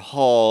Dr.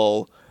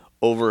 Hall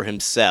over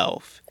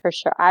himself? For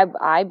sure.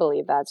 I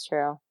believe that's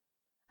true.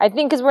 I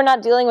think because we're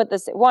not dealing with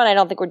this. One, I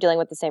don't think we're dealing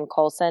with the same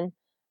Coulson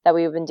that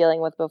we've been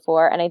dealing with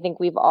before. And I think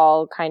we've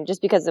all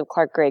just because of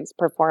Clark Gregg's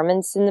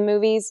performance in the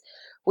movies,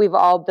 we've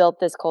all built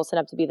this Coulson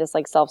up to be this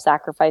like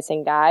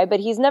self-sacrificing guy,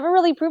 but he's never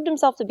really proved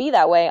himself to be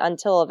that way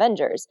until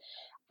Avengers.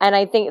 And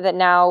I think that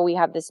now we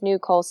have this new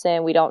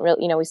Coulson. We don't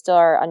really, we still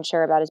are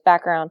unsure about his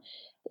background.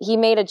 He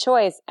made a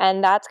choice,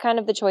 and that's kind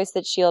of the choice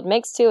that S.H.I.E.L.D.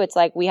 makes too. It's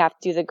like we have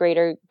to do the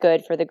greater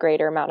good for the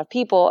greater amount of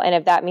people. And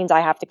if that means I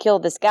have to kill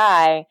this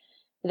guy,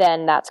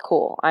 then that's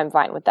cool. I'm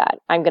fine with that.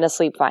 I'm going to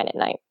sleep fine at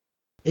night.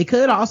 It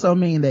could also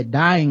mean that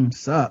dying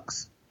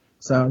sucks.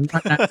 So you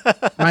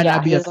might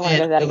not be a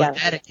fan of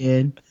that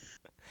again.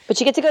 But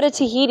you get to go to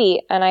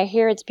Tahiti, and I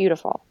hear it's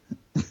beautiful.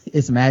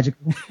 It's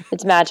magical.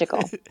 It's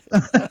magical.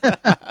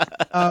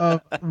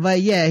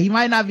 But yeah, he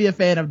might not be a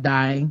fan of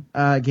dying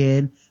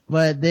again.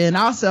 But then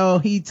also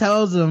he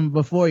tells him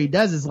before he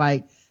does, it's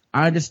like,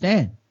 I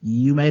understand.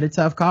 You made a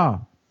tough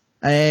call.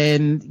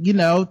 And,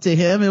 to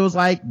him, it was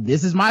like,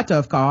 this is my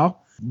tough call.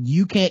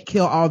 You can't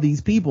kill all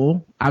these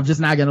people. I'm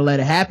just not going to let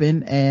it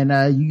happen. And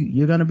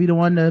you're going to be the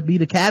one to be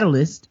the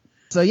catalyst.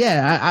 So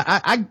yeah,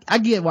 I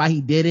get why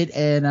he did it.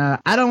 And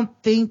I don't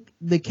think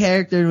the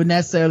character would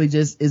necessarily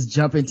just is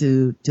jumping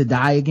to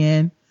die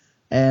again.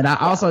 And I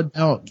also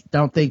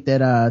don't think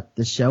that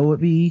the show would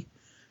be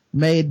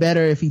made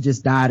better if he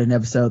just died in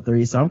episode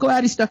 3. So I'm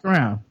glad he stuck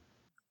around.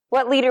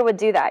 What leader would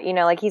do that?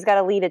 Like he's got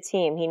to lead a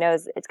team. He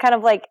knows it's kind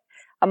of like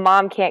a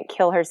mom can't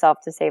kill herself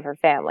to save her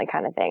family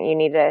kind of thing.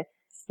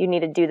 You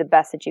need to do the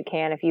best that you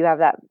can. If you have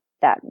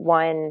that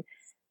one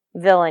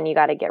villain, you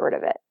got to get rid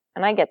of it.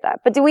 And I get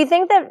that. But do you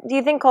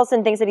think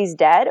Coulson thinks that he's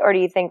dead? Or do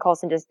you think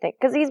Coulson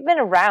because he's been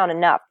around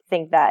enough to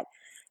think that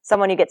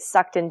someone who gets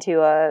sucked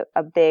into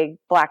a big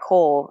black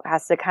hole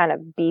has to kind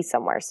of be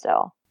somewhere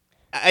still?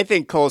 I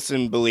think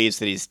Coulson believes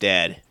that he's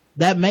dead.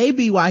 That may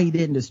be why he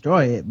didn't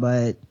destroy it,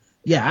 but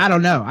yeah, I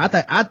don't know.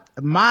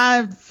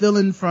 My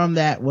feeling from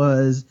that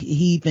was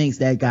he thinks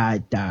that guy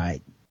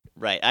died.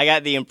 Right. I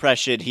got the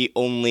impression he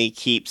only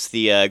keeps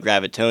the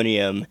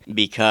gravitonium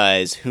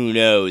because who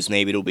knows,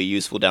 maybe it'll be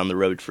useful down the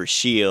road for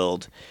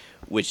S.H.I.E.L.D.,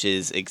 which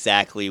is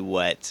exactly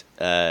what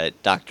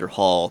Dr.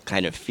 Hall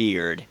kind of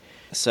feared.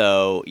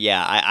 So,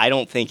 yeah, I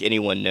don't think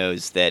anyone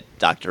knows that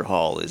Dr.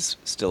 Hall is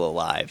still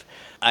alive.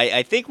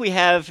 I think we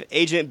have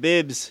Agent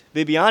Bibbs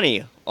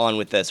Bibiani on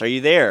with us. Are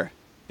you there,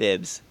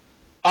 Bibbs?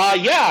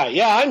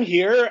 Yeah, I'm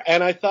here,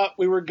 and I thought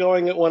we were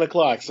going at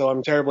 1:00, so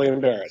I'm terribly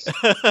embarrassed.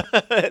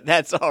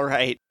 That's all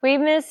right. We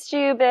missed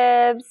you,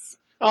 Bibbs.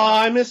 Oh,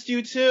 I missed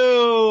you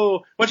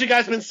too. What you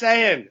guys been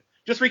saying?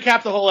 Just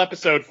recap the whole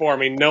episode for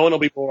me. No one will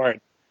be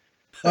bored.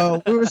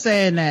 Oh, we were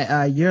saying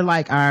that you're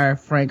like our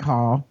Frank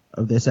Hall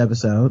of this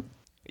episode.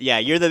 Yeah,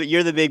 you're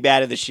the big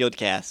bad of the Shield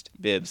cast,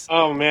 Bibbs.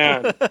 Oh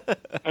man,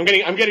 I'm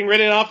getting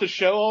written off the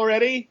show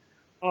already.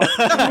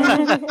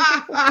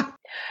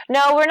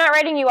 No, we're not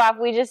writing you off.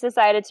 We just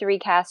decided to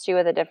recast you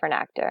with a different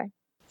actor.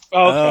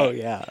 Okay. Oh,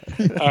 yeah.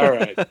 All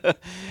right.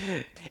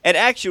 And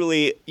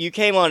actually, you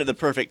came on at the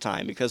perfect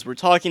time because we're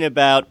talking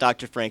about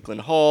Dr. Franklin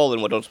Hall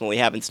and what ultimately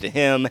happens to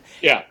him.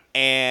 Yeah.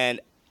 And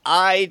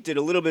I did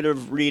a little bit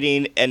of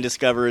reading and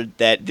discovered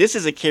that this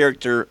is a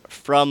character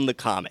from the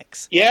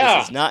comics. Yeah.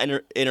 This is not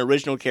an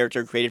original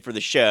character created for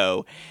the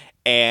show.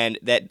 And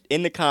that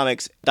in the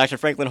comics, Dr.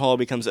 Franklin Hall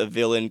becomes a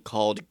villain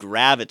called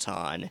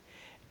Graviton.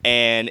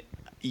 And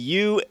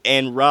you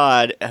and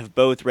Rod have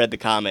both read the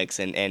comics,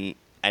 and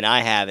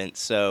I haven't.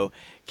 So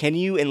can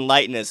you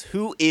enlighten us?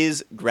 Who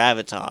is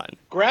Graviton?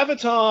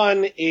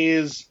 Graviton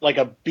is like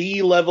a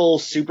B-level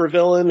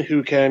supervillain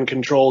who can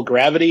control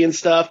gravity and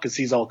stuff because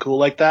he's all cool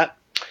like that.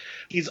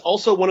 He's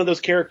also one of those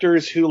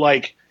characters who,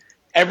 like,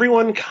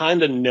 everyone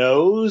kind of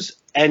knows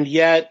and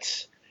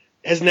yet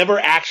has never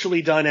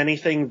actually done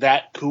anything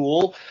that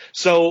cool.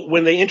 So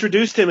when they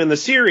introduced him in the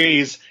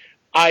series,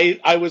 I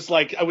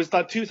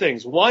thought two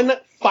things. One,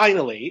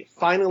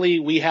 finally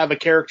we have a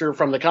character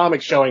from the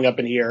comics showing up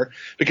in here,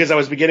 because I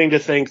was beginning to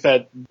think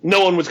that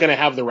no one was going to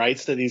have the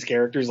rights to these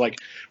characters. Like,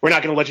 we're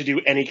not going to let you do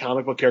any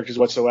comic book characters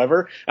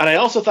whatsoever. And I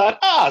also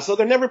thought, so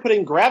they're never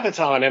putting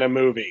Graviton in a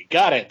movie.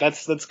 Got it.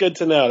 That's good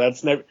to know.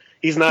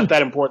 He's not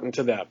that important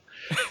to them.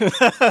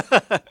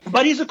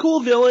 But he's a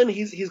cool villain.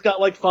 He's got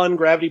like fun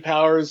gravity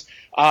powers.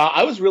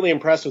 I was really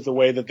impressed with the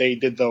way that they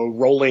did the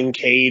rolling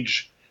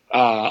cage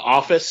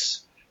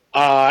office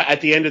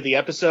at the end of the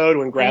episode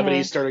when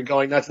gravity started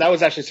going nuts. That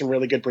was actually some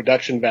really good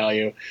production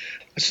value.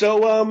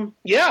 So,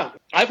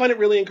 I find it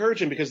really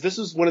encouraging because this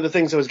is one of the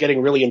things I was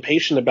getting really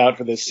impatient about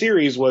for this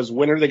series was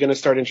when are they going to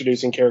start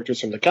introducing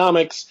characters from the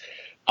comics?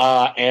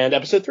 And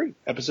episode 3.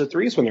 Episode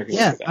 3 is when they're going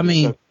to do that. I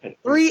mean,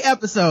 3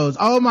 episodes.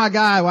 Oh my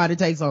God, why'd it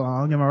take so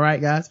long? Am I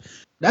right, guys?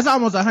 That's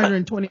almost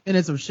 120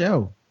 minutes of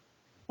show.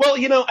 Well,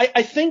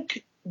 I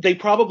think they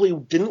probably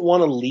didn't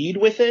want to lead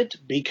with it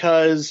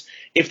because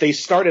if they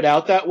started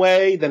out that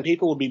way, then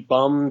people would be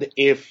bummed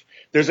if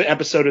there's an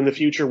episode in the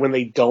future when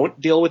they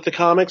don't deal with the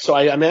comics. So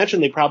I imagine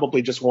they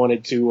probably just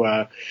wanted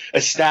to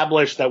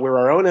establish that we're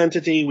our own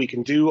entity. We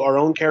can do our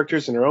own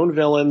characters and our own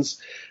villains,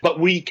 but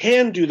we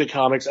can do the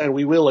comics and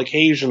we will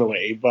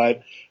occasionally,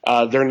 but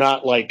they're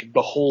not like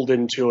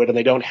beholden to it and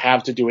they don't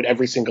have to do it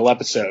every single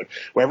episode.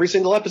 Where every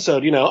single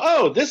episode,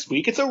 this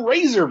week it's a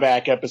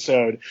Razorback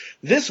episode.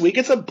 This week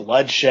it's a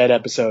Bloodshed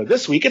episode.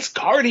 This week it's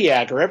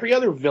Cardiac or every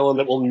other villain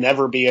that will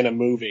never be in a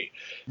movie.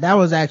 That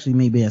was actually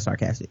me being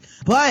sarcastic.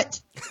 But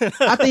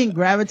I think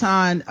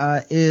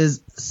Graviton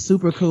is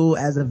super cool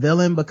as a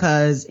villain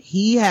because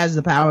he has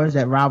the powers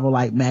that rival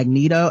like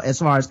Magneto as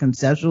far as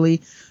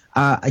conceptually.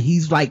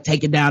 He's like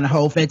taken down the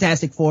whole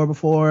Fantastic Four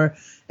before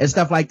and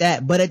stuff like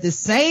that. But at the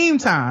same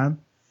time,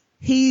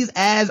 he's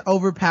as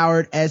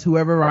overpowered as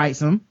whoever writes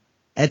him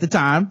at the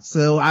time.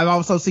 So I've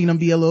also seen him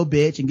be a little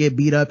bitch and get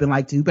beat up in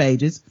like 2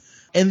 pages.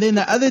 And then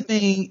the other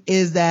thing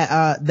is that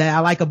I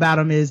like about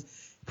him is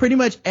pretty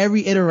much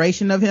every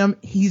iteration of him,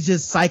 he's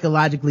just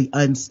psychologically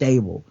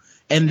unstable.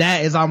 And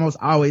that is almost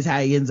always how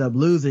he ends up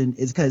losing,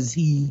 is because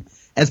he,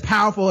 as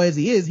powerful as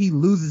he is, he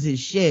loses his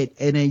shit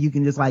and then you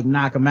can just like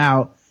knock him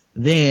out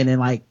then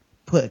and like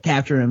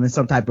capture him in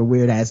some type of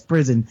weird ass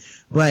prison.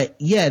 But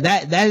yeah,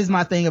 that is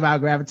my thing about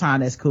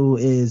Graviton that's cool,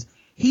 is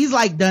he's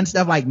like done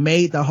stuff like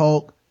made the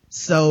Hulk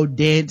so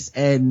dense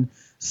and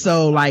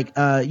so like,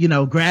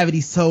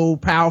 gravity's so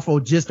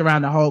powerful just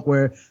around the Hulk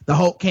where the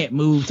Hulk can't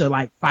move to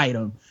like fight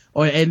him,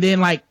 and then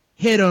like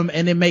hit him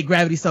and then make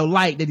gravity so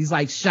light that he's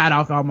like shot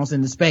off almost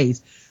into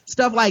space.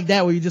 Stuff like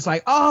that where you're just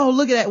like, oh,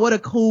 look at that. What a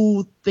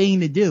cool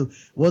thing to do.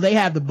 Will they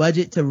have the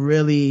budget to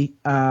really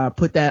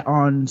put that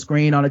on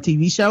screen on a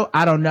TV show?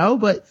 I don't know,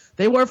 but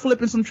they were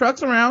flipping some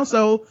trucks around.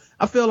 So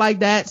I feel like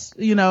that's,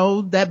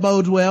 that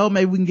bodes well.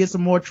 Maybe we can get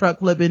some more truck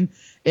flipping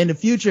in the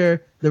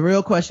future. The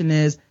real question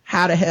is,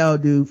 how the hell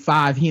do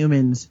 5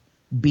 humans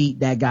beat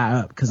that guy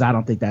up? Because I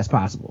don't think that's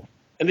possible.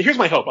 And here's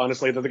my hope,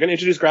 honestly, that they're going to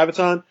introduce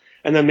Graviton,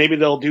 and then maybe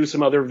they'll do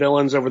some other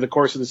villains over the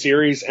course of the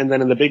series, and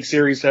then in the big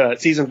series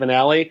season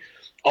finale,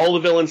 all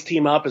the villains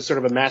team up as sort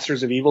of a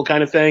Masters of Evil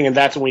kind of thing, and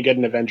that's when we get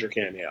an Avenger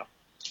cameo.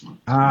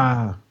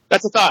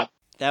 That's a thought.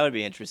 That would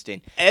be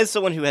interesting. As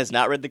someone who has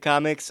not read the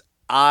comics,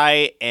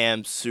 I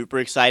am super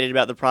excited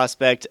about the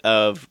prospect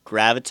of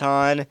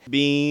Graviton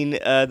being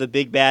the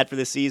big bad for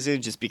the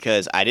season, just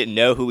because I didn't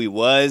know who he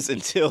was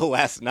until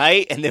last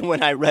night. And then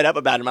when I read up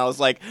about him, I was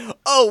like,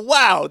 oh,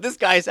 wow, this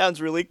guy sounds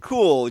really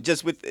cool.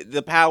 Just with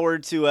the power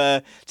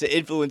to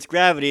influence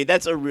gravity,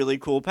 that's a really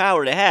cool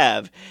power to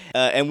have.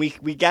 And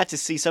we got to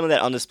see some of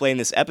that on display in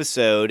this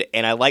episode.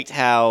 And I liked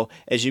how,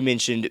 as you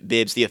mentioned,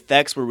 Bibbs, the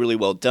effects were really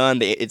well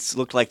done. It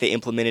looked like they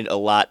implemented a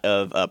lot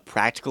of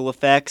practical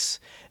effects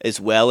as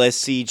well as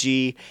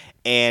CG,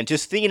 and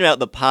just thinking about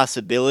the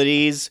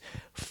possibilities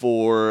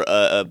for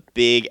a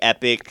big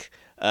epic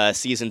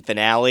season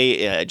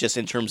finale, just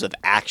in terms of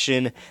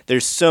action.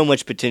 There's so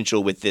much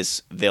potential with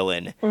this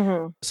villain.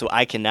 Mm-hmm. So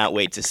I cannot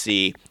wait to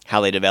see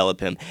how they develop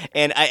him.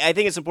 And I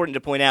think it's important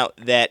to point out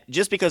that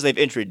just because they've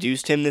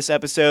introduced him this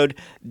episode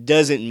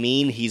doesn't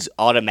mean he's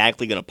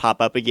automatically going to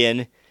pop up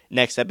again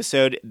next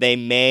episode. They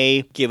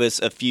may give us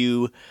a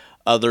few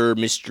other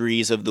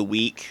mysteries of the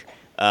week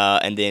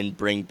and then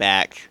bring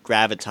back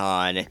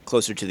Graviton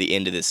closer to the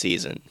end of the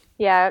season.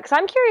 Yeah, because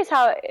I'm curious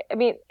how, I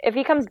mean, if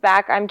he comes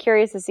back, I'm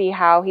curious to see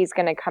how he's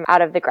going to come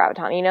out of the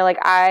Graviton. You know, like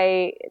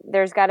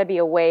there's got to be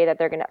a way that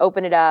they're going to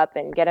open it up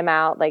and get him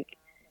out. Like,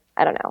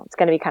 I don't know. It's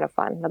going to be kind of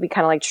fun. It'll be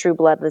kind of like True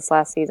Blood this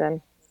last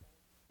season.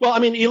 Well, I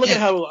mean, you look at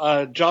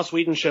how Joss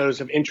Whedon shows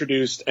have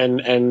introduced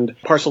and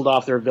parceled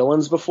off their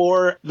villains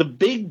before. The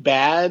big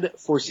bad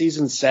for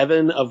season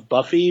 7 of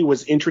Buffy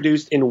was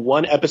introduced in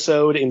one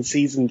episode in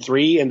season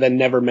 3 and then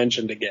never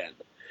mentioned again.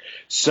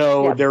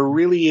 So there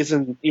really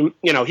isn't, you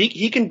know,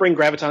 he can bring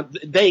Graviton,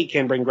 they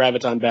can bring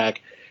Graviton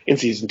back in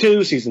season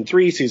 2, season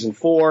 3, season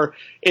 4.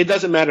 It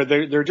doesn't matter.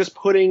 They're just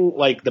putting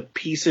like the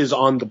pieces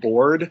on the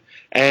board,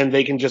 and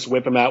they can just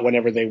whip them out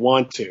whenever they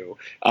want to.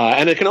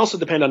 And it can also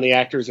depend on the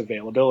actor's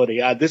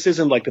availability. This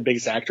isn't like the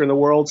biggest actor in the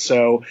world,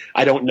 so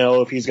I don't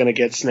know if he's going to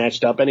get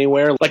snatched up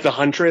anywhere. Like the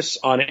Huntress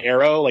on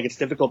Arrow, like it's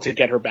difficult to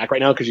get her back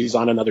right now because she's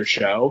on another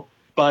show.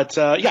 But,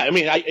 yeah, I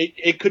mean,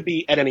 it could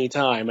be at any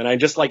time, and I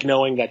just like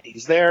knowing that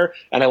he's there,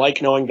 and I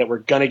like knowing that we're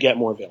gonna get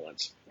more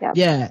villains.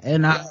 Yeah,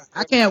 and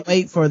I can't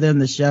wait for them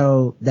to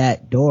show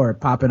that door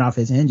popping off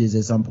his hinges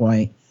at some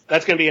point.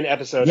 That's gonna be an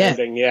episode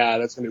ending, yeah,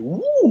 that's gonna be,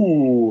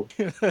 woo!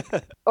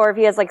 Or if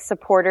he has, like,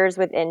 supporters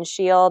within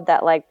S.H.I.E.L.D.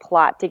 that, like,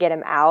 plot to get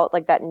him out,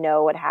 like, that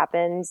know what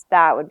happens,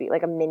 that would be,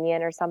 like, a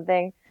minion or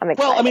something. I'm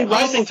excited. Well, I mean,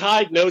 Rising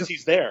Tide knows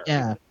he's there.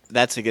 Yeah.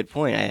 That's a good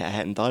point. I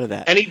hadn't thought of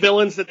that. Any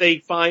villains that they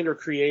find or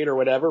create or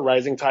whatever,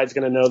 Rising Tide's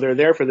going to know they're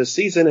there for this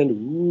season, and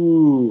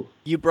ooh.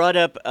 You brought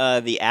up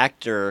the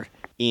actor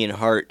Ian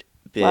Hart,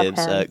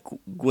 Bibbs.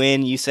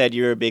 Gwen, you said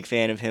you're a big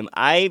fan of him.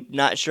 I'm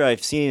not sure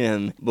I've seen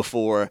him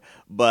before,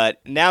 but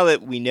now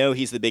that we know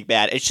he's the big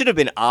bad, it should have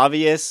been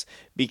obvious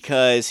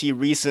because he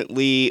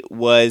recently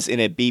was in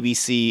a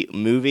BBC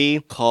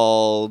movie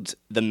called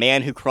The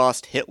Man Who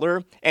Crossed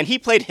Hitler, and he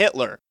played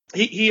Hitler.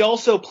 He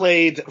also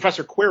played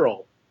Professor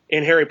Quirrell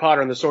in Harry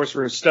Potter and the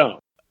Sorcerer's Stone.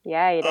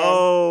 Yeah, he did.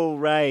 Oh,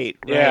 right.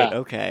 Yeah.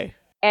 Okay.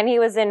 And he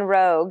was in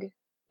Rogue,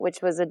 which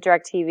was a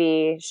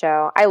DirecTV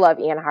show. I love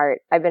Ian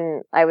Hart.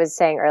 I was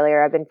saying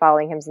earlier, I've been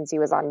following him since he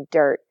was on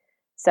Dirt.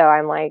 So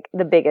I'm like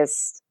the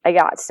biggest. I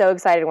got so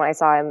excited when I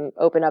saw him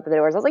open up the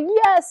doors. I was like,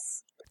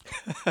 yes!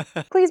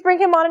 Please bring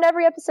him on in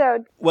every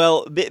episode.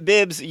 Well,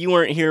 Bibbs, you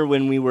weren't here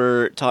when we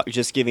were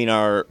just giving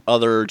our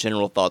other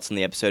general thoughts on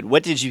the episode.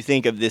 What did you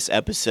think of this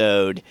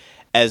episode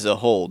as a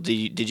whole?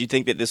 Did you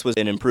think that this was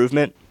an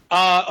improvement?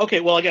 Okay,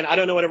 well, again, I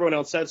don't know what everyone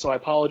else said, so I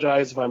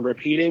apologize if I'm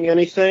repeating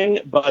anything,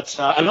 but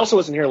I also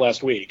wasn't here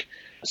last week.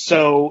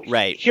 So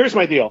Here's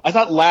my deal. I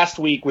thought last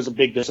week was a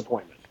big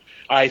disappointment.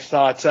 I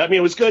thought,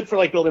 it was good for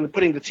like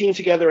putting the team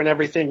together and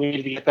everything. We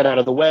needed to get that out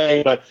of the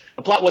way, but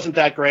the plot wasn't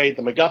that great.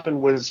 The MacGuffin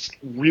was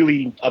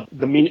really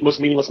the most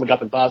meaningless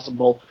MacGuffin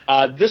possible.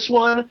 This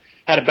one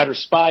had a better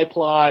spy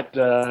plot,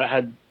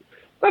 had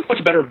not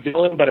much better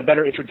villain, but a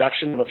better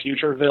introduction of a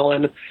future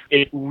villain.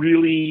 It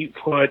really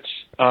put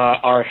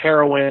our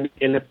heroine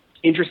in an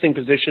interesting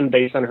position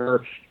based on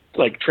her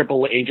like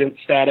triple agent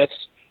status.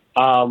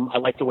 I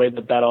like the way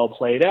that all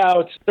played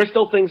out. There's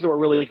still things that were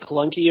really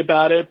clunky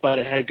about it, but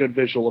it had good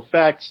visual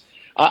effects.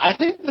 I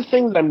think the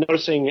thing that I'm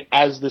noticing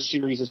as the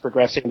series is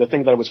progressing, the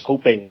thing that I was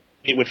hoping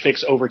it would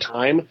fix over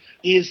time,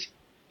 is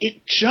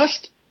it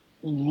just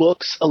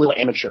looks a little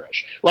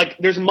amateurish. Like,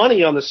 there's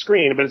money on the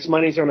screen, but it's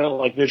money thrown at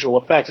like visual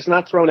effects. It's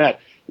not thrown at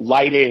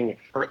lighting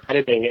or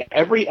editing.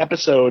 Every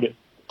episode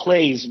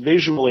plays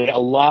visually a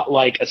lot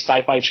like a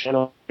Sci-Fi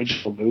Channel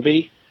original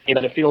movie. And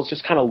it feels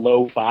just kind of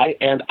lo-fi,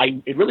 and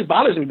it really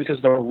bothers me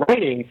because the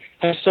writing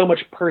has so much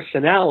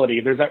personality.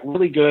 There's that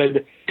really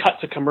good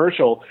cut to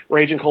commercial where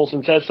Agent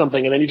Coulson says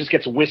something, and then he just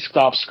gets whisked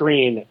off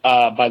screen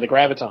by the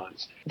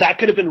Gravitons. That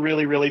could have been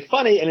really, really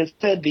funny, and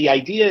instead the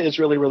idea is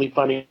really, really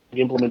funny.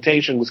 The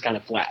implementation was kind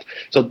of flat.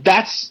 So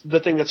that's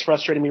the thing that's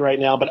frustrating me right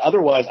now, but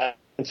otherwise I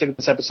consider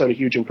this episode a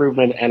huge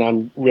improvement, and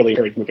I'm really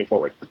encouraged moving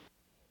forward.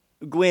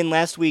 Gwen,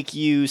 last week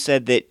you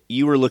said that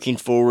you were looking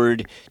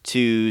forward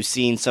to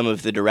seeing some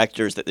of the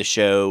directors that the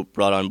show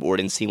brought on board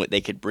and seeing what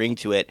they could bring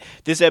to it.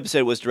 This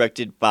episode was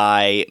directed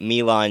by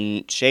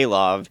Milan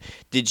Shailov.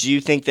 Did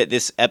you think that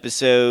this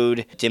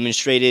episode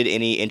demonstrated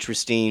any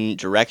interesting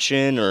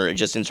direction, or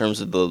just in terms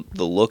of the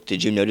look,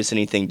 did you notice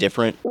anything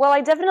different? Well,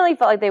 I definitely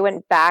felt like they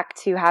went back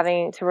to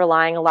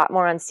relying a lot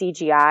more on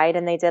CGI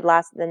than they did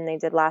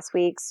last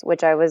week's,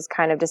 which I was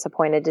kind of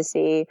disappointed to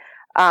see.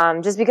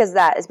 Just because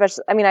that,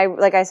 especially,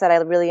 like I said, I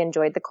really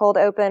enjoyed the cold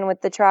open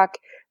with the truck,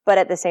 but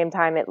at the same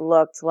time, it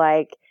looked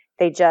like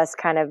they just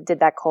kind of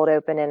did that cold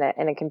open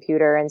in a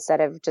computer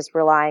instead of just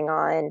relying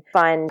on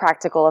fun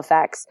practical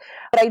effects.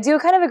 But I do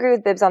kind of agree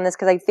with Bibbs on this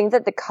because I think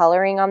that the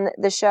coloring on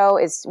the show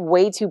is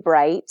way too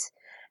bright.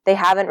 They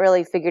haven't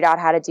really figured out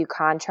how to do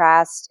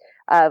contrast.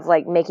 of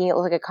like making it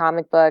look like a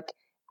comic book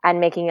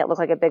and making it look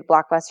like a big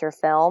blockbuster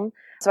film.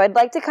 So I'd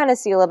like to kind of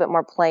see a little bit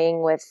more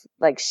playing with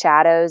like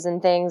shadows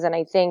and things. And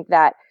I think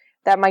that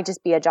might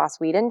just be a Joss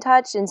Whedon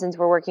touch. And since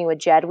we're working with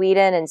Jed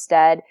Whedon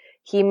instead,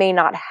 he may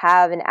not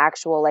have an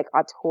actual like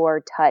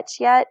auteur touch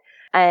yet.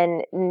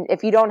 And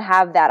if you don't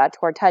have that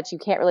auteur touch, you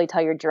can't really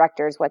tell your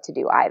directors what to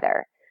do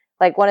either.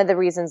 Like one of the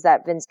reasons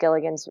that Vince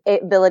Gilligan's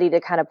ability to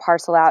kind of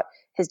parcel out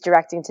his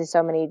directing to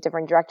so many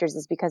different directors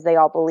is because they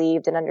all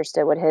believed and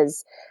understood what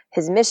his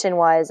mission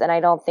was. And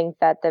I don't think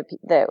that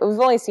we've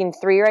only seen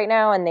 3 right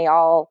now, and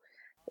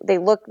they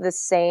look the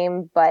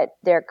same, but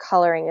their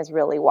coloring is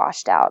really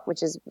washed out,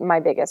 which is my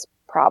biggest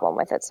problem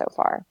with it so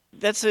far.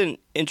 That's an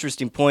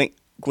interesting point,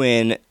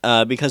 Gwen,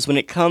 because when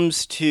it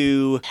comes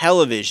to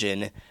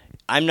television,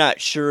 I'm not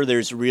sure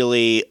there's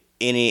really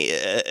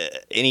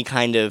any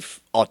kind of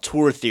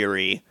auteur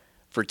theory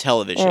for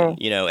television,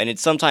 and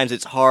sometimes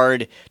it's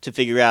hard to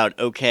figure out,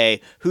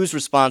 okay, who's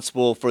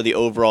responsible for the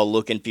overall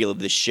look and feel of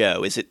the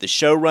show? Is it the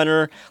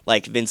showrunner,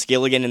 like Vince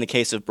Gilligan in the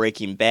case of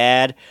Breaking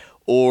Bad,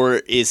 or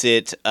is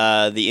it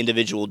the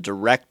individual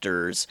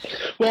directors?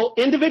 Well,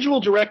 individual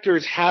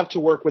directors have to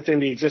work within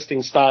the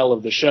existing style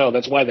of the show.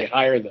 That's why they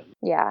hire them.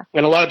 Yeah.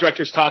 And a lot of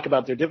directors talk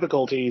about their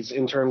difficulties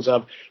in terms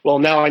of, well,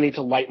 now I need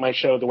to light my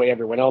show the way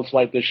everyone else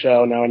light the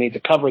show. Now I need to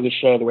cover the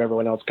show the way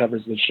everyone else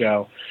covers the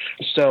show.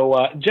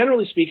 So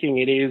generally speaking,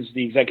 it is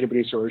the executive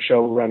producer or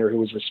showrunner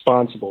who is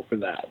responsible for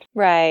that.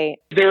 Right.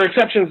 There are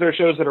exceptions. There are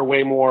shows that are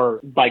way more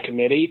by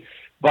committee.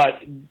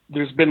 But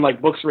there's been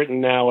like books written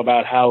now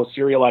about how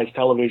serialized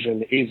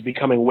television is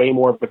becoming way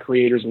more of a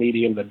creator's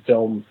medium than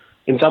film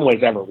in some ways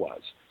ever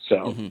was.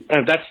 So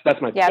and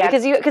that's my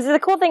because the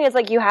cool thing is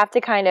like you have to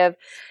kind of,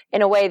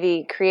 in a way,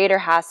 the creator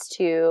has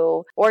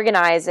to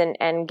organize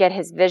and get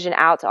his vision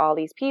out to all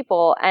these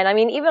people. And I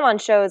mean, even on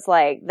shows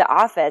like The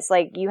Office,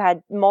 like you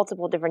had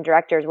multiple different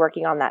directors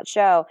working on that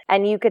show,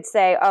 and you could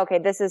say, okay,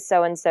 this is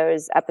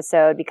so-and-so's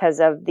episode because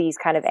of these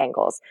kind of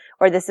angles,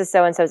 or this is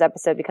so-and-so's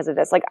episode because of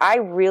this. Like I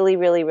really,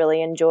 really,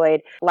 really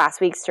enjoyed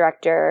last week's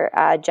director,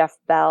 Jeff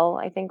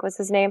Bell, I think was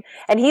his name.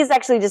 And he's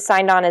actually just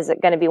signed on as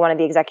going to be one of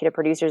the executive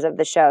producers of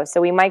the show.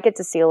 So we might get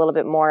to see a little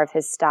bit more of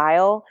his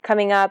style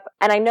coming up.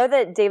 And I know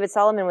that David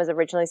Solomon was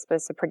originally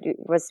supposed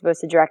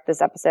to direct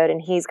this episode,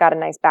 and he's got a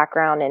nice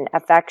background in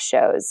FX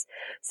shows.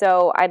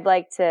 So I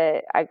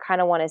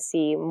kind of want to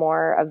see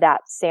more of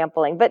that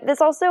sampling. But this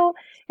also,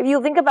 if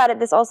you think about it,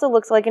 this also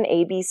looks like an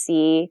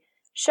ABC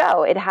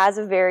show. It has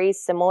a very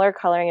similar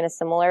coloring and a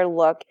similar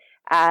look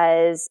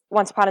as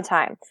Once Upon a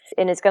Time.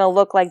 And it's going to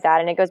look like that.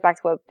 And it goes back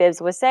to what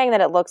Bibbs was saying,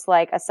 that it looks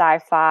like a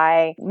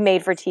sci-fi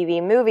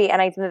made-for-TV movie. And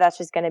I think that's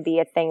just going to be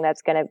a thing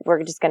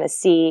we're just going to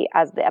see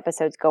as the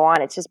episodes go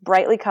on. It's just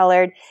brightly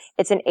colored.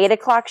 It's an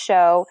 8:00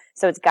 show,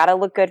 so it's got to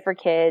look good for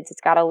kids.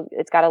 It's got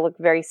to look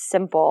very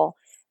simple.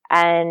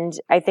 And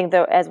I think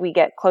that as we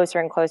get closer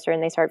and closer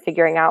and they start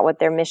figuring out what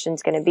their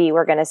mission's going to be,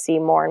 we're going to see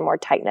more and more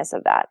tightness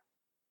of that.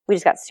 We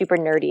just got super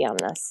nerdy on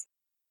this.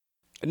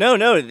 No,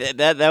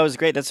 that was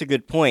great. That's a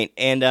good point.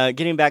 And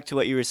getting back to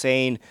what you were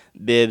saying,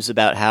 Bibbs,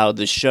 about how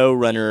the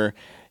showrunner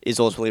is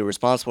ultimately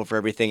responsible for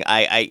everything,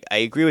 I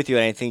agree with you,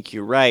 and I think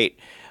you're right.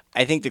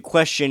 I think the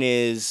question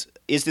is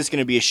this going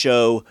to be a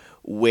show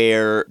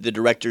where the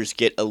directors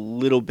get a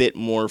little bit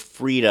more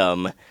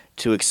freedom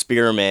to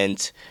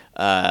experiment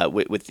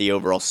with the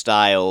overall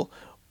style,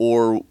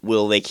 or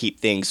will they keep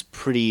things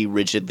pretty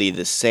rigidly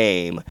the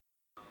same?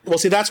 Well,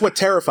 see, that's what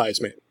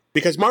terrifies me,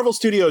 because Marvel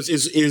Studios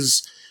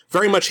is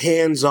very much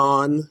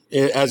hands-on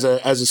as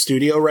a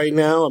studio right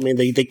now. I mean,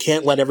 they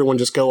can't let everyone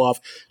just go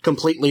off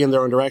completely in their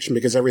own direction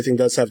because everything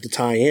does have to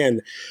tie in.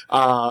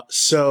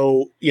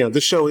 So,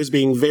 this show is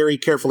being very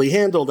carefully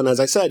handled. And as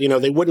I said,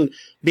 they wouldn't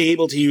be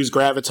able to use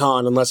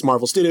Graviton unless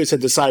Marvel Studios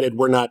had decided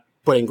we're not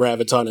putting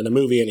Graviton in a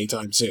movie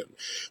anytime soon.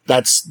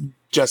 That's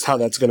just how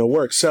that's going to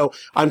work. So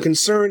I'm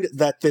concerned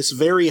that this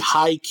very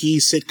high-key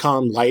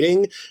sitcom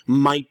lighting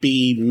might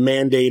be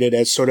mandated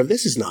as sort of,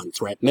 this is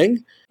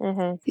non-threatening.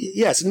 Mm-hmm.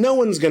 Yes, no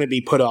one's going to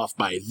be put off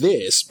by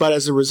this, but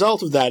as a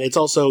result of that, it's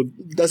also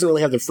doesn't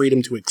really have the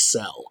freedom to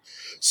excel.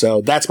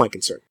 So that's my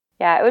concern.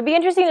 Yeah, it would be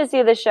interesting to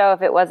see the show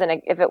if it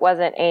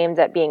wasn't aimed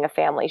at being a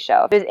family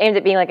show. If it was aimed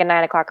at being like a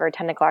 9:00 or a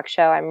 10:00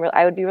 show,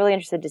 I would be really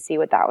interested to see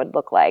what that would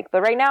look like.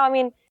 But right now, I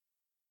mean,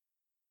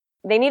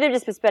 they need to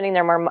just be spending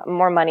their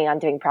more money on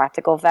doing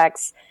practical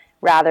effects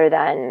rather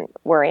than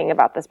worrying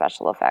about the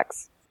special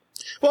effects.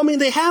 Well, I mean,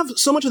 they have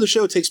so much of the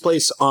show takes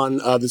place on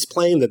this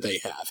plane that they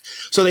have.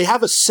 So they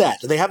have a set.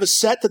 They have a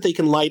set that they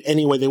can light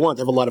any way they want.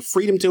 They have a lot of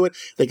freedom to it.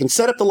 They can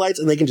set up the lights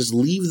and they can just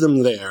leave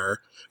them there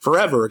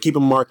forever or keep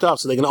them marked off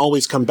so they can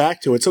always come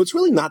back to it. So it's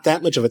really not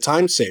that much of a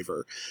time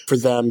saver for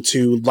them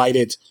to light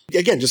it,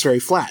 again, just very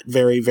flat,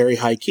 very, very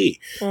high key.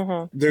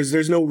 Mm-hmm.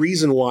 There's no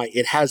reason why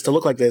it has to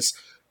look like this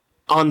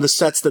on the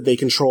sets that they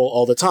control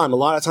all the time. A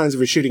lot of times if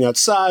you're shooting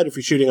outside, if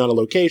you're shooting on a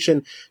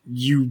location,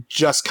 you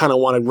just kind of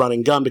want to run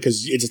and gun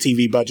because it's a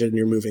TV budget and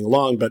you're moving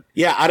along. But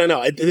yeah, I don't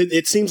know.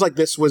 It seems like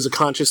this was a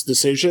conscious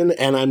decision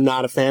and I'm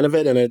not a fan of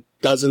it, and it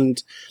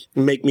doesn't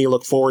make me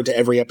look forward to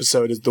every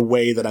episode the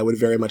way that I would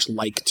very much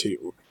like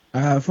to.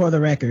 For the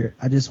record,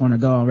 I just want to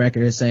go on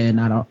record as saying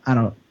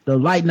the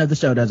lighting of the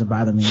show doesn't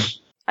bother me.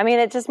 I mean,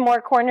 it's just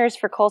more corners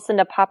for Coulson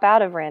to pop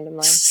out of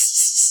randomly.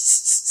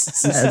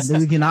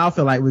 We can all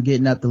feel like we're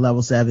getting up to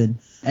level 7.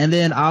 And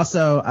then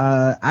also,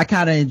 I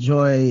kind of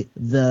enjoy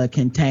the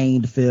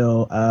contained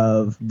feel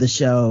of the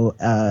show,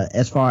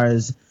 as far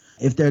as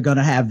if they're going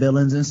to have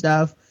villains and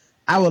stuff.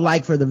 I would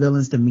like for the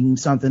villains to mean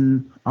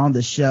something on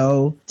the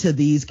show to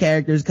these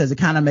characters, because it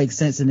kind of makes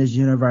sense in this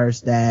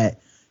universe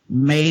that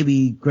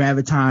maybe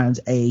Graviton's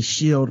a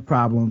S.H.I.E.L.D.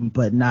 problem,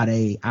 but not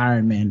a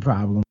Iron Man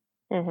problem.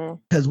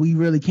 Because we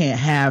really can't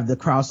have the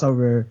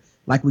crossover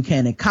like we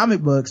can in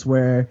comic books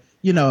where,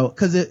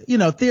 because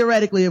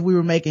theoretically, if we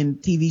were making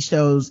TV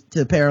shows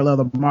to parallel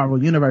the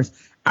Marvel universe,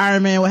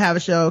 Iron Man would have a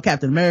show,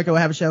 Captain America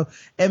would have a show,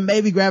 and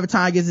maybe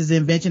Graviton gets his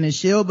invention in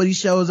S.H.I.E.L.D., but he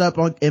shows up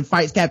and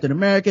fights Captain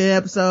America in an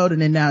episode,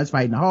 and then now he's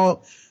fighting the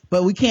Hulk.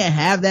 But we can't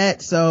have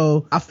that,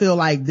 so I feel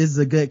like this is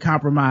a good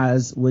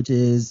compromise, which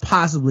is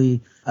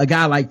possibly a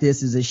guy like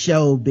this is a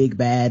show big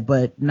bad,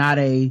 but not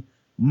a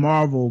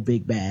Marvel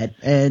big bad.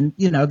 And,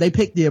 they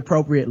picked the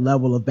appropriate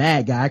level of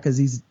bad guy because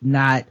he's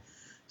not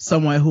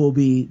someone who will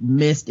be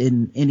missed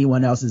in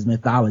anyone else's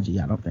mythology,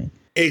 I don't think.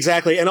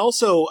 Exactly. And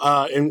also,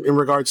 in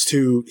regards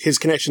to his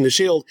connection to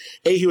S.H.I.E.L.D.,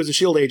 A, he was a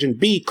S.H.I.E.L.D. agent.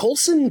 B,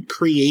 Coulson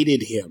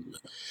created him.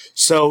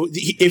 So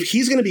if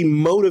he's going to be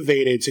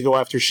motivated to go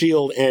after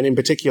S.H.I.E.L.D. and in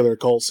particular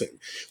Coulson.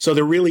 So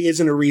there really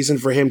isn't a reason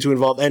for him to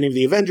involve any of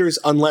the Avengers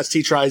unless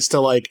he tries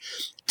to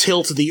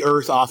tilt the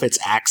Earth off its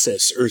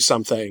axis or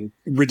something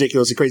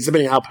ridiculously crazy,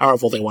 depending on how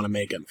powerful they want to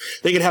make him.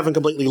 They could have him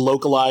completely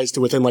localized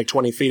to within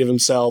 20 feet of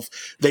himself.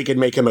 They could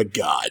make him a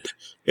god.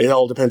 It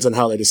all depends on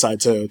how they decide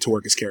to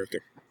work his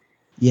character.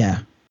 Yeah.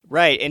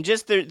 Right, and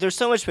just there's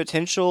so much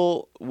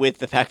potential with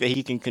the fact that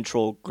he can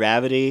control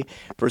gravity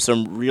for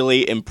some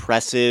really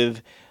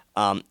impressive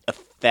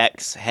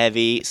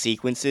effects-heavy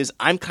sequences.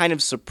 I'm kind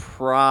of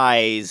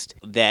surprised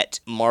that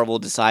Marvel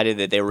decided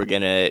that they were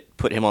going to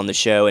put him on the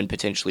show and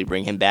potentially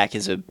bring him back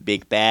as a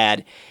big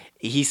bad.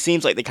 He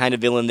seems like the kind of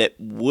villain that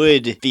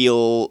would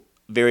feel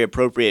very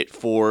appropriate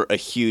for a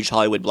huge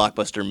Hollywood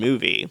blockbuster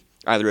movie,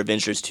 either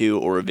Avengers 2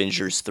 or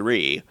Avengers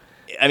 3.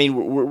 I mean,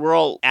 we're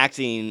all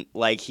acting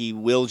like he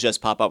will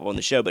just pop up on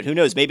the show, but who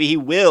knows? Maybe he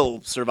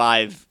will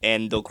survive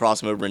and they'll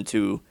cross him over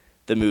into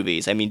the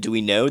movies. I mean, do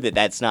we know that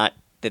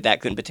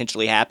that couldn't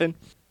potentially happen?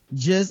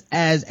 Just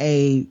as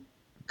a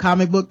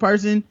comic book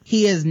person,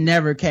 he has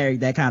never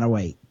carried that kind of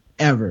weight.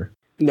 Ever.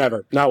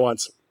 Never. Not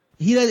once.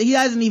 He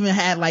hasn't even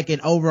had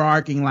an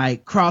overarching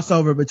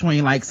crossover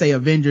between say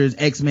Avengers,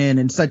 X-Men,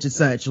 and such,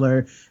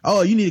 or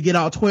you need to get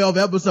all 12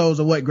 episodes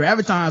of what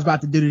Graviton's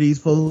about to do to these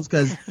fools,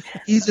 because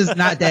he's just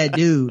not that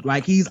dude.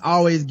 He's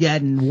always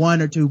getting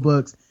 1 or 2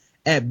 books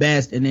at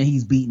best, and then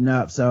he's beaten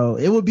up. So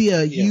it would be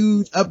a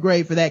huge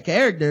upgrade for that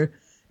character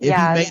if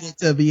he made it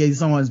to be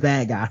someone's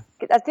bad guy.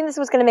 I think this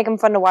was going to make him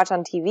fun to watch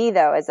on TV,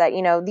 though, is that,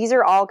 these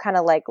are all kind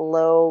of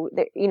low,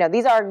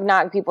 these are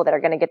not people that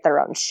are going to get their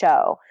own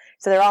show.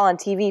 So they're all on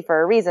TV for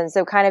a reason.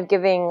 So kind of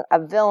giving a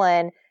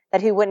villain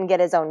that he wouldn't get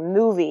his own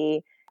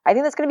movie, I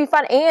think that's going to be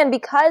fun. And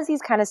because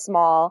he's kind of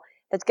small,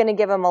 that's going to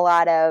give him a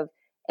lot of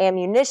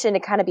ammunition to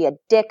kind of be a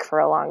dick for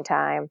a long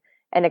time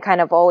and to kind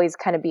of always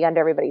kind of be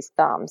under everybody's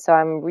thumb. So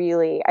I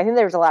think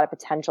there's a lot of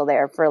potential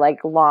there for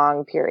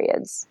long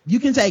periods. You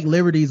can take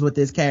liberties with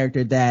this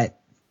character that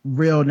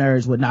real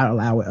nerds would not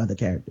allow with other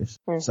characters.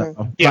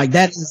 So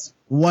that is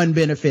one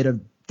benefit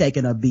of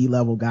taking a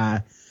B-level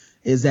guy,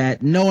 is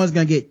that no one's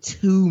gonna get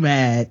too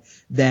mad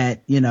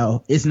that,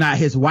 it's not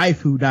his wife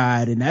who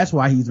died and that's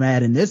why he's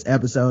mad in this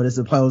episode, as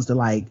opposed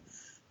to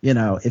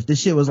if this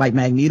shit was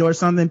Magneto or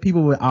something,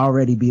 people would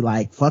already be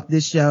fuck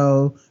this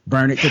show,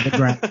 burn it to the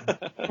ground.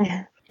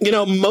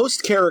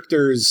 Most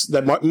characters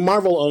that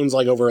Marvel owns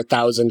over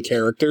 1,000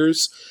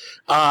 characters.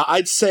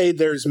 I'd say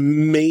there's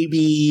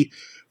maybe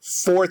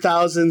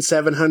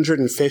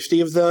 4,750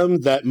 of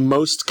them that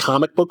most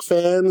comic book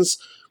fans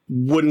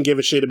wouldn't give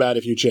a shit about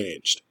if you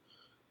changed.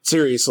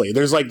 Seriously,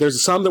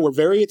 there's some that we're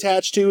very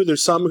attached to.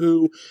 There's some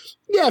who,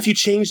 if you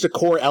change the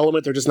core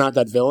element, they're just not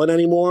that villain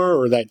anymore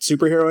or that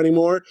superhero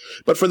anymore.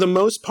 But for the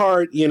most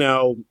part,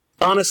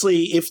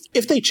 honestly,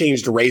 if they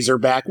changed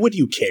Razorback, would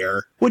you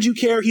care? Would you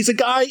care? He's a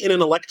guy in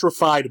an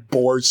electrified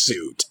boar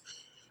suit.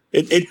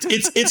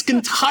 It's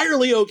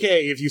entirely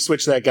okay if you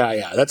switch that guy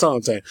out. That's all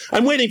I'm saying.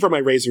 I'm waiting for my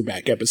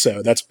Razorback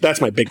episode.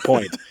 That's my big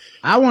point.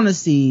 I want to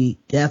see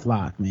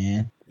Deathlock,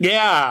 man.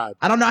 Yeah.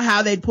 I don't know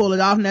how they'd pull it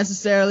off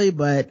necessarily,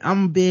 but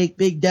I'm a big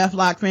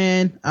Deathlock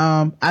fan.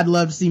 I'd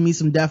love to see me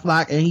some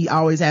Deathlock, and he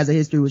always has a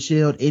history with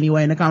S.H.I.E.L.D.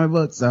 anyway in the comic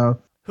book, so.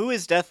 Who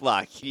is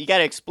Deathlock? You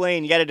gotta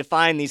explain, you gotta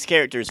define these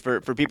characters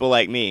for people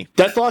like me.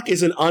 Deathlock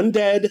is an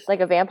undead. Like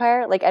a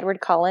vampire? Like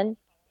Edward Cullen?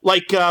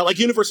 Like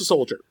Universal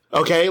Soldier.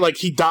 Okay, like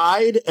he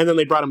died, and then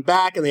they brought him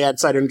back, and they had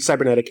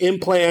cybernetic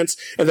implants,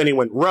 and then he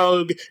went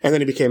rogue, and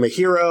then he became a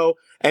hero,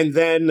 and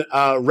then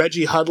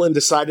Reggie Hudlin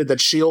decided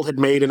that S.H.I.E.L.D. had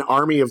made an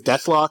army of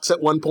Deathlocks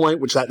at one point,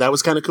 which that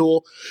was kind of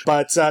cool.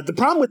 But the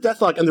problem with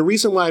Deathlock, and the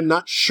reason why I'm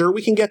not sure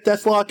we can get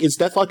Deathlock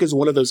is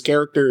one of those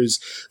characters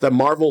that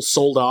Marvel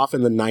sold off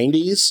in the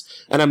 90s,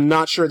 and I'm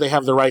not sure they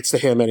have the rights to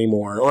him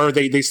anymore, or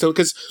they still,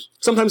 because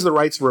sometimes the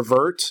rights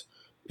revert.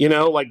 You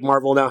know, like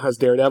Marvel now has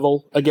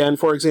Daredevil again,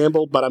 for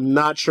example, but I'm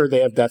not sure they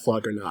have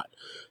Deathlock or not.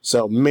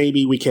 So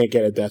maybe we can't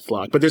get a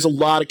Deathlock. But there's a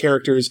lot of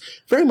characters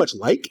very much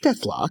like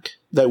Deathlock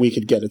that we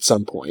could get at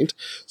some point.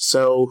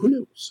 So who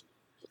knows?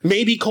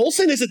 Maybe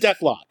Coulson is a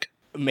Deathlock.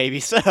 Maybe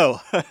so.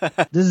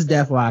 This is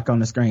Deathlock on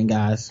the screen,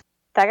 guys.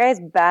 That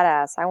guy's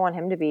badass. I want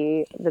him to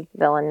be the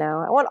villain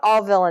now. I want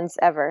all villains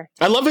ever.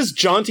 I love his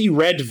jaunty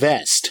red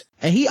vest.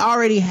 And he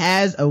already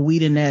has a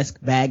Whedon-esque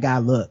bad guy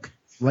look.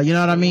 Like, you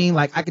know what I mean?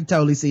 Like, I can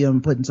totally see him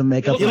putting some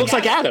makeup on. He looks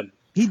like Adam.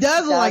 He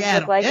does look like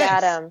Adam.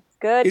 Adam.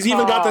 Good He's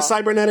even got the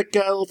cybernetic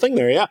little thing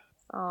there, yeah.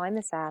 Oh, I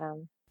miss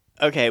Adam.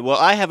 Okay, well,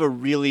 I have a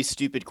really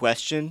stupid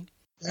question.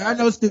 There are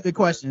no stupid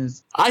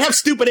questions. I have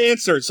stupid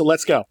answers, so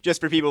let's go. Just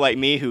for people like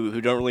me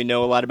who don't really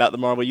know a lot about the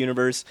Marvel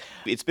Universe,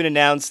 it's been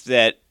announced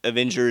that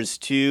Avengers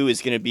 2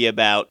 is going to be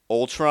about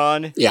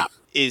Ultron. Yeah.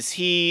 Is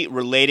he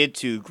related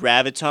to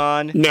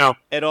Graviton? No.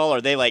 At all?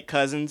 Are they like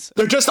cousins?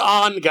 They're just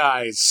on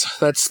guys.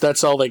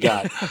 That's all they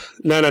got.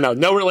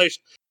 No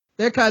relation.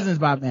 They're cousins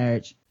by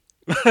marriage.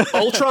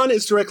 Ultron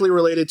is directly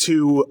related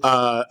to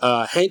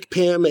Hank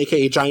Pym,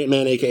 aka Giant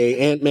Man, aka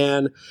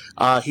Ant-Man.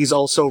 He's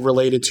also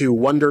related to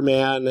Wonder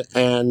Man,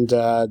 and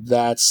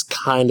that's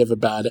kind of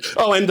about it.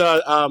 Oh, and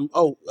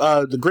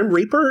the Grim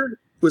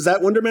Reaper, was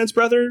that Wonder Man's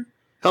brother?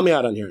 Help me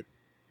out on here.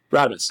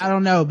 Rodimus. I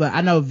don't know, but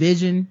I know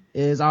Vision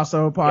is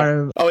also a part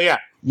of... Oh, yeah.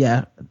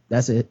 Yeah,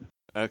 that's it.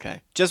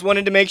 Okay. Just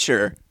wanted to make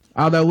sure.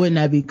 Although, wouldn't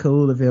that be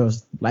cool if it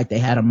was like they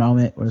had a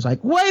moment where it's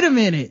like, wait a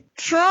minute,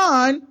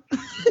 Tron?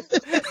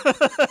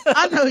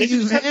 I know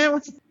you,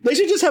 man. They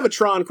should just have a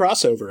Tron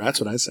crossover. That's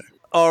what I say.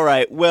 All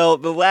right. Well,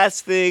 the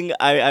last thing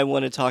I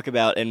want to talk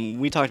about, and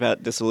we talked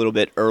about this a little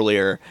bit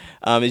earlier,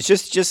 is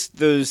just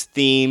those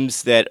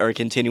themes that are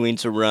continuing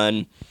to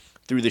run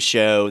through the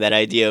show, that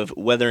idea of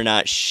whether or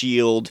not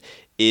S.H.I.E.L.D.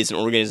 is an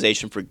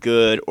organization for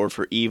good or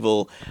for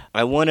evil.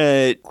 I want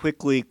to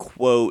quickly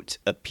quote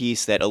a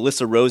piece that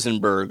Alyssa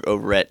Rosenberg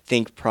over at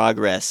Think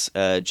Progress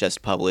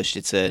just published.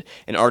 It's an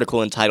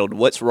article entitled,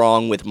 "What's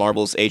Wrong with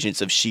Marvel's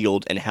Agents of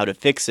S.H.I.E.L.D. and How to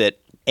Fix It?"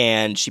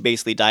 And she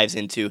basically dives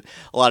into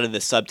a lot of the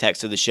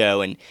subtext of the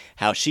show and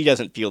how she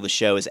doesn't feel the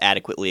show is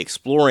adequately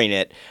exploring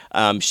it.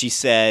 She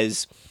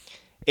says,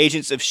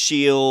 Agents of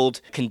S.H.I.E.L.D.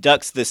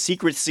 conducts the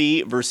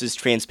secrecy versus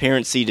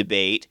transparency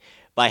debate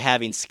by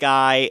having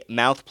Skye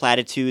mouth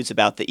platitudes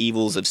about the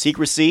evils of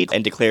secrecy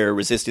and declare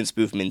resistance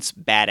movements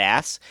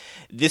badass.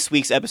 This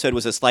week's episode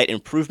was a slight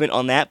improvement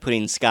on that,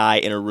 putting Skye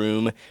in a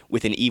room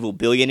with an evil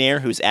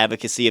billionaire whose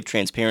advocacy of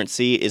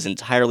transparency is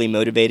entirely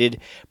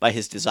motivated by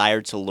his desire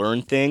to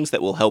learn things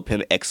that will help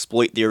him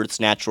exploit the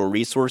Earth's natural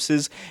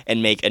resources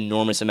and make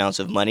enormous amounts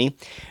of money.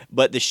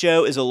 But the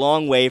show is a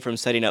long way from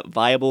setting up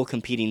viable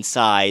competing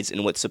sides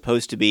in what's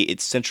supposed to be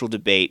its central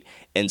debate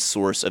and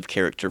source of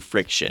character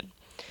friction.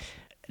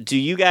 Do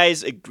you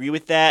guys agree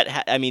with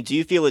that? I mean, do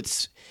you feel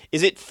is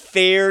it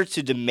fair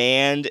to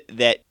demand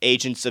that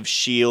Agents of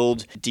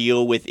S.H.I.E.L.D.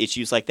 deal with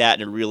issues like that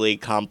in a really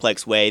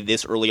complex way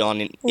this early on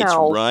in its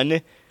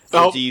run?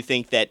 Or do you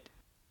think that,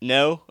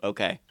 no?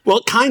 Okay.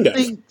 Well, kind of.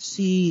 I think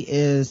she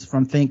is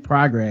from Think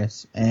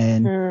Progress,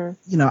 and,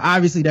 you know,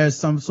 obviously there's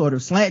some sort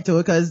of slant to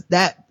it because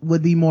that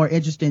would be more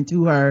interesting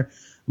to her,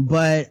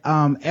 but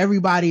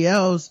everybody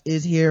else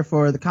is here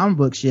for the comic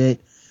book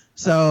shit.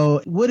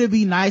 So would it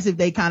be nice if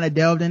they kind of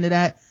delved into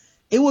that?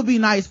 It would be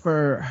nice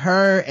for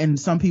her and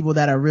some people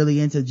that are really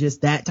into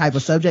just that type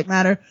of subject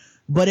matter,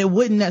 but it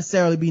wouldn't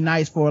necessarily be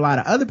nice for a lot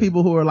of other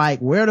people who are like,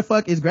 where the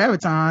fuck is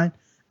Graviton?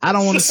 I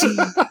don't want to see,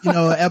 you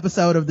know, an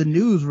episode of The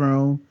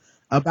Newsroom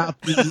about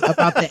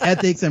the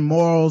ethics and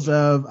morals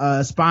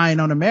of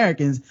spying on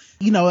Americans.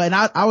 You know, and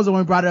I was the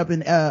one who brought it up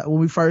in when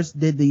we first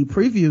did the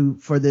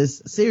preview for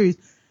this series.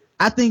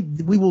 I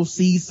think we will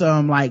see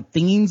some like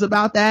themes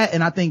about that,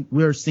 and I think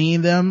we're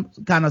seeing them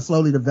kind of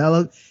slowly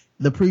develop.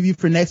 The preview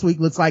for next week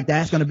looks like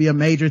that's going to be a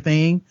major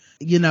thing.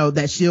 You know,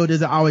 that S.H.I.E.L.D.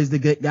 isn't always the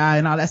good guy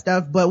and all that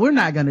stuff, but we're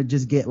not going to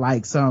just get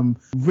like some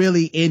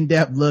really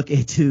in-depth look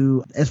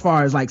into as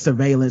far as like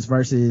surveillance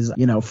versus,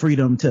 you know,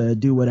 freedom to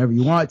do whatever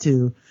you want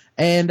to.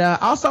 And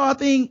also I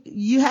think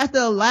you have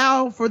to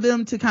allow for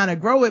them to kind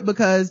of grow it,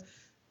 because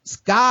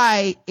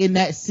Skye in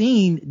that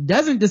scene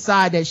doesn't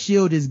decide that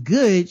S.H.I.E.L.D. is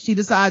good. She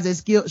decides that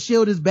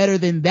S.H.I.E.L.D. is better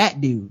than that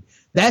dude.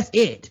 That's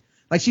it.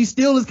 Like, she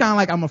still is kind of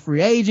like, I'm a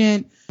free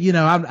agent, you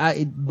know,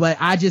 but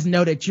I just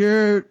know that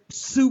you're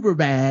super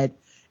bad,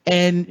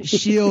 and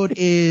S.H.I.E.L.D.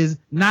 is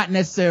not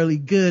necessarily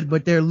good,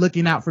 but they're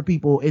looking out for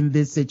people in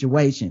this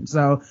situation.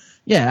 So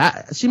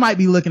yeah, she might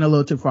be looking a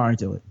little too far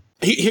into it.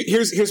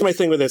 Here's my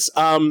thing with this.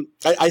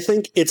 I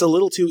think it's a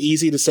little too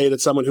easy to say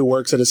that someone who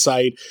works at a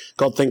site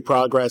called Think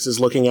Progress is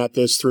looking at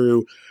this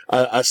through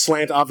a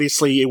slant.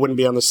 Obviously, it wouldn't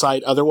be on the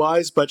site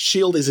otherwise, but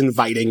S.H.I.E.L.D. is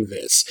inviting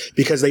this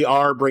because they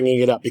are bringing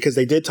it up, because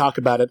they did talk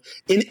about it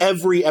in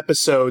every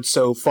episode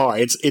so far.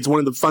 It's one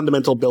of the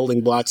fundamental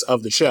building blocks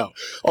of the show.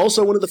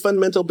 Also, one of the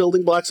fundamental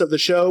building blocks of the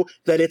show,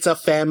 that it's a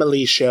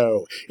family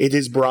show. It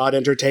is broad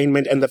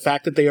entertainment, and the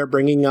fact that they are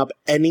bringing up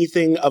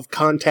anything of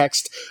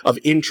context, of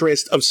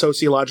interest, of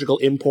sociological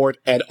import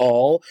at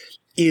all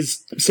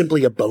is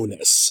simply a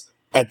bonus.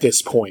 At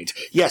this point.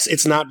 Yes,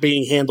 it's not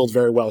being handled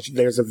very well.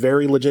 There's a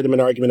very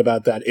legitimate argument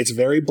about that. It's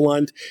very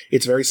blunt.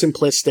 It's very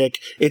simplistic.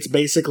 It's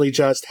basically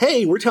just,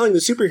 hey, we're telling the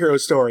superhero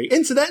story.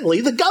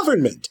 Incidentally, the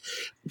government.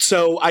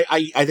 So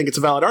I think it's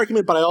a valid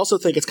argument, but I also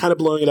think it's kind of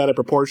blowing it out of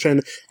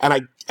proportion.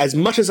 And as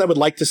much as I would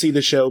like to see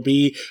the show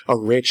be a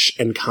rich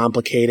and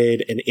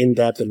complicated and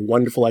in-depth and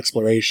wonderful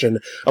exploration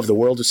of the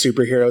world of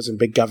superheroes and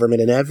big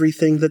government and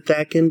everything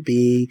that can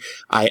be,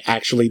 I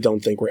actually don't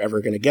think we're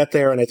ever going to get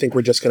there. And I think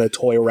we're just going to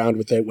toy around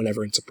with it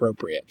whenever it's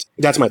appropriate.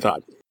 That's my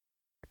thought.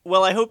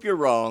 Well, I hope you're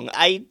wrong.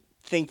 I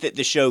think that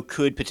the show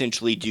could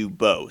potentially do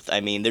both. I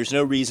mean, there's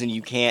no reason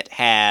you can't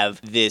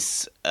have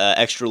this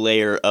extra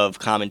layer of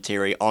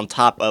commentary on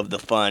top of the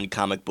fun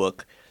comic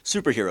book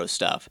superhero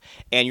stuff.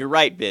 And you're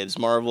right, Bibbs.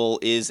 Marvel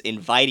is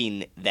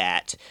inviting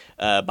that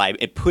by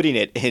putting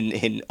it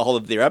in all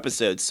of their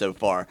episodes so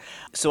far.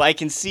 So I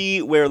can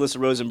see where Alyssa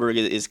Rosenberg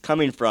is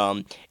coming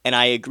from, and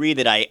I agree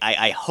that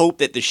I hope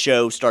that the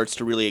show starts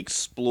to really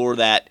explore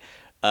that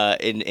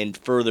in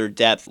further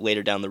depth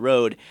later down the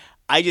road.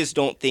 I just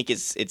don't think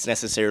it's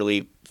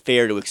necessarily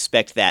fair to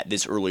expect that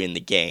this early in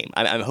the game.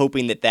 I'm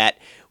hoping that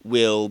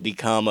will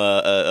become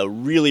a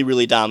really,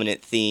 really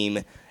dominant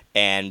theme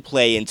and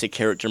play into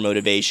character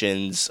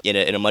motivations in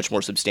a much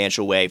more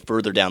substantial way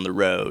further down the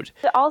road.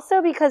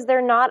 Also, because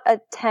they're not a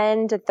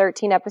 10 to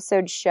 13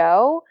 episode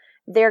show,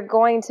 they're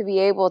going to be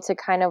able to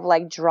kind of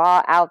like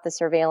draw out the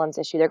surveillance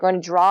issue. They're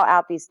going to draw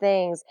out these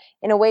things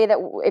in a way that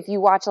if you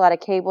watch a lot of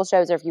cable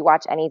shows or if you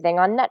watch anything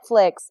on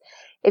Netflix,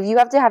 if you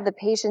have to have the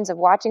patience of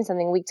watching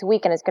something week to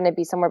week and it's going to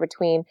be somewhere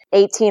between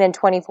 18 and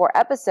 24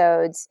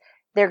 episodes,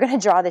 they're going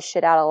to draw this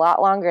shit out a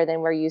lot longer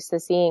than we're used to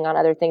seeing on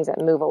other things that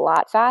move a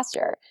lot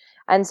faster.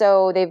 And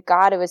so they've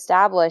got to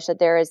establish that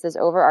there is this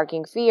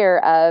overarching fear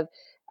of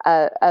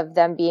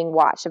them being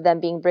watched, of them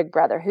being Big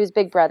Brother. Who's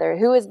Big Brother?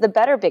 Who is the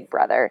better Big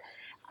Brother?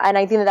 And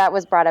I think that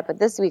was brought up at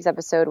this week's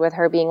episode with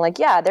her being like,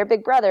 yeah, they're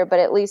Big Brother, but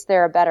at least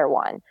they're a better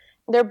one.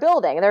 They're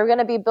building. They're going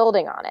to be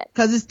building on it.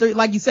 Because it's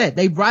like you said,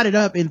 they brought it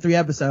up in 3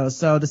 episodes.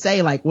 So to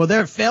say like, well,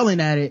 they're failing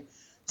at it,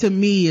 to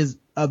me is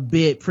a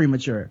bit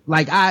premature.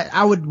 Like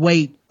I would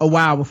wait a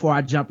while before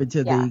I jump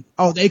into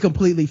they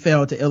completely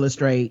failed to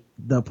illustrate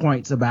the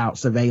points about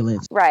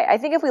surveillance. Right. I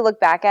think if we look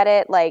back at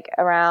it like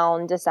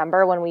around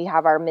December when we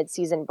have our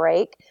mid-season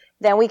break,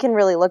 then we can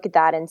really look at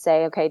that and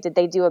say, okay, did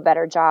they do a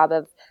better job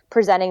of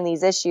presenting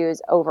these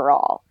issues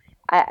overall?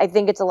 I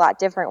think it's a lot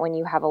different when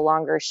you have a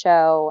longer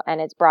show and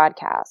it's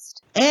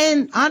broadcast.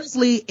 And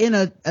honestly, in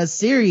a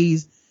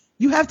series,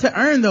 you have to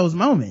earn those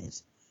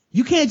moments.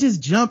 You can't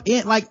just jump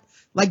in.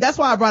 Like that's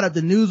why I brought up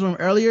the newsroom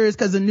earlier, is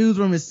because the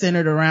newsroom is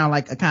centered around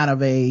like a kind of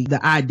the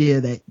idea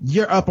that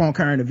you're up on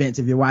current events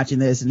if you're watching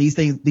this, and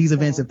these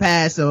events have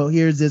passed. So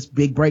here's this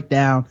big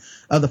breakdown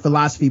of the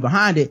philosophy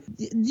behind it.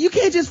 You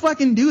can't just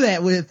fucking do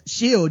that with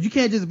S.H.I.E.L.D. You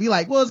can't just be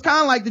like, well, it's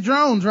kind of like the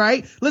drones,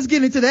 right? Let's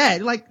get into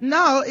that. Like,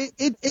 no,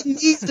 it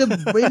needs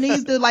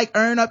to like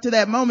earn up to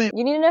that moment.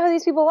 You need to know who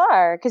these people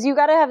are, because you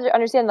got to have to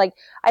understand, like,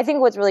 I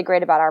think what's really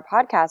great about our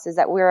podcast is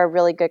that we're a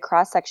really good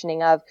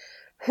cross-sectioning of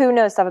who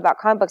knows stuff about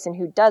comic books and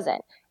who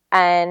doesn't.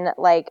 And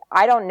like,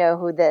 I don't know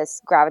who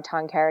this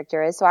Graviton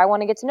character is, so I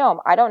want to get to know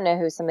him. I don't know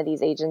who some of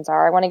these agents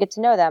are. I want to get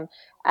to know them.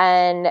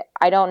 And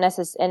I don't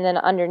necessarily, and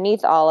then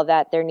underneath all of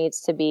that, there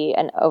needs to be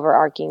an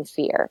overarching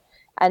fear.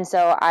 And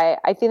so I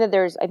think that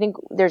there's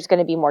going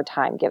to be more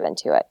time given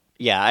to it.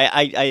 Yeah,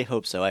 I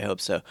hope so. I hope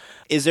so.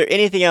 Is there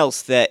anything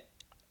else that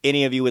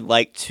any of you would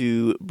like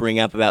to bring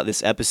up about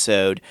this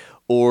episode?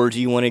 Or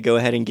do you want to go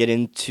ahead and get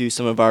into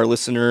some of our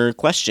listener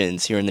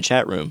questions here in the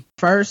chat room?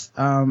 First,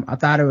 I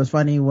thought it was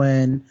funny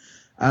when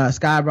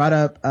Sky brought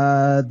up,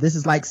 this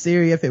is like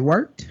Siri if it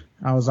worked.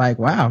 I was like,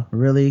 wow,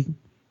 really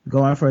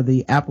going for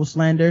the Apple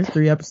slander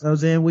 3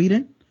 episodes in,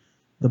 Whedon?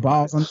 The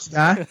balls on the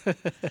Sky.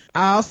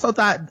 I also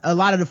thought a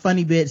lot of the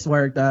funny bits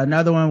worked.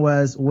 Another one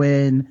was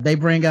when they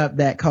bring up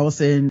that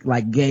Coulson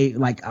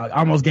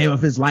almost gave up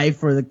his life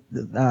for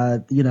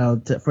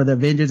the for the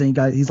Avengers, and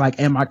he's like,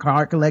 and my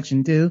card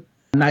collection too.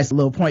 Nice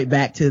little point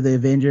back to the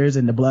Avengers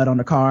and the blood on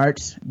the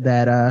cards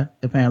that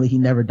apparently he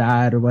never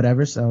died or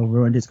whatever, so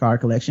ruined his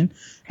card collection.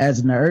 As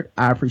a nerd,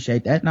 I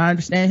appreciate that, and I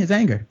understand his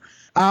anger.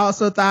 I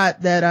also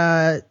thought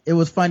that it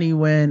was funny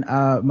when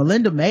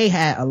Melinda May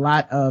had a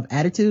lot of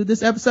attitude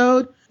this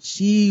episode.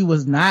 She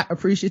was not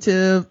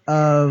appreciative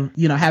of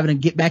having to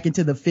get back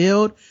into the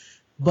field,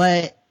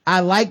 but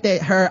I like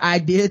that her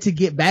idea to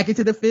get back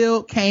into the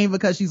field came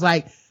because she's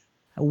like,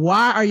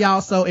 why are y'all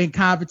so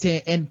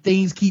incompetent and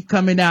things keep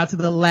coming out to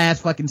the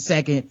last fucking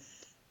second?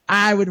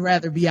 I would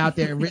rather be out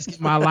there risking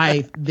my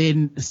life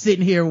than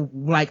sitting here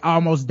like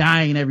almost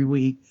dying every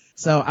week.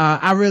 So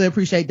I really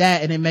appreciate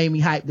that, and it made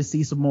me hyped to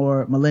see some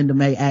more Melinda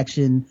May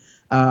action,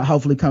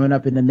 hopefully coming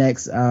up in the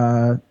next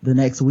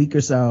week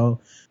or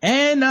so.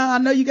 And I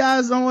know you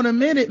guys don't want to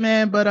admit it,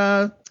 man,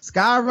 but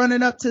Sky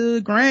running up to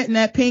Grant in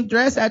that pink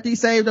dress after he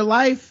saved her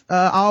life,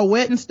 all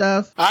wet and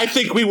stuff. I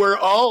think we were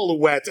all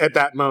wet at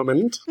that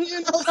moment.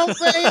 You know what I'm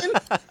saying?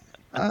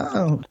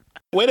 Oh.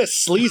 Way to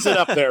sleaze it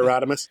up there,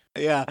 Rodimus.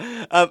 Yeah.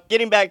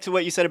 Getting back to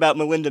what you said about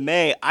Melinda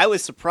May, I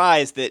was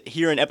surprised that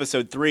here in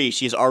episode 3,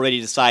 she's already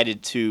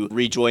decided to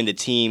rejoin the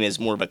team as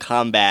more of a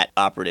combat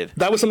operative.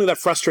 That was something that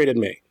frustrated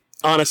me,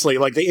 honestly.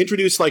 Like, they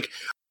introduced, like,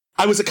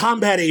 I was a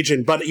combat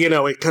agent, but, you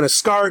know, it kind of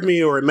scarred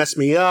me, or it messed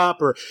me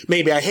up, or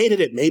maybe I hated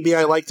it, maybe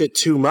I liked it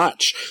too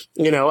much,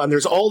 you know, and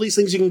there's all these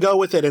things you can go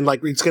with it, and, like,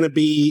 it's going to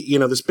be, you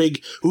know, this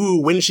big,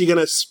 when's she going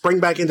to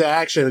spring back into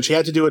action? And she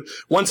had to do it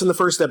once in the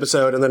first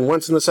episode, and then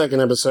once in the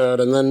second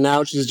episode, and then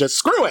now she's just,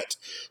 screw it!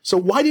 So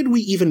why did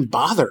we even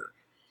bother?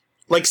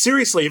 Like,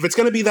 seriously, if it's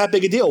going to be that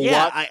big a deal,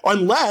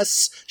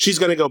 unless she's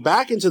going to go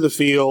back into the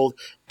field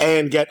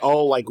and get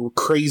all, like,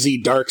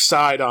 crazy dark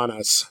side on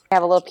us.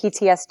 Have a little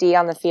PTSD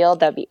on the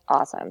field, that'd be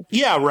awesome.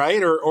 Yeah,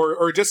 right?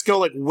 Or just go,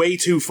 like, way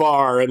too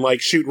far and,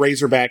 like, shoot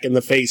Razorback in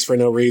the face for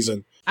no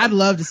reason. I'd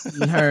love to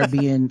see her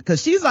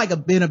because she's, like,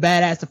 been a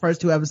badass the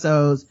first 2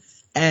 episodes,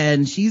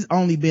 and she's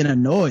only been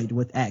annoyed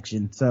with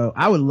action. So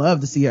I would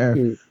love to see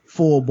her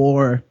full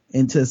bore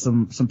into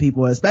some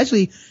people,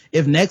 especially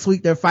if next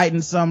week they're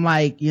fighting some,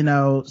 like, you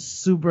know,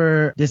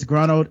 super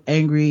disgruntled,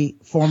 angry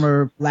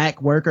former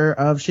black worker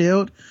of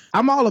S.H.I.E.L.D.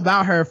 I'm all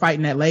about her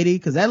fighting that lady,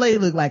 because that lady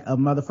looked like a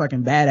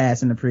motherfucking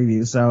badass in the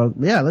preview. So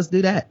yeah, let's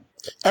do that.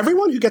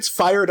 Everyone who gets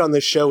fired on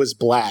this show is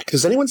black.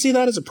 Does anyone see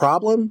that as a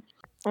problem?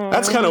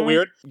 That's kind of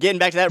weird. Getting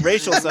back to that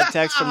racial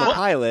subtext from the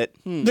pilot.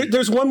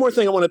 There's one more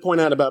thing I want to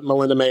point out about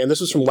Melinda May, and this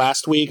was from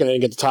last week, and I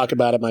didn't get to talk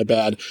about it, my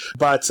bad.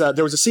 But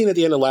there was a scene at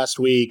the end of last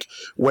week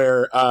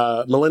where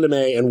Melinda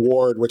May and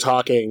Ward were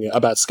talking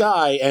about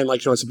Sky, and,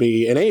 like, she wants to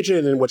be an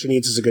agent, and what she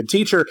needs is a good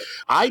teacher.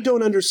 I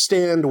don't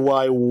understand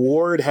why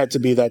Ward had to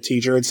be that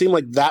teacher. It seemed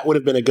like that would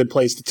have been a good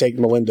place to take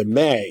Melinda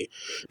May,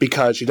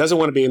 because she doesn't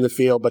want to be in the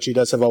field, but she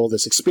does have all of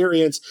this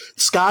experience.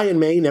 Sky and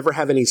May never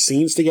have any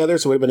scenes together,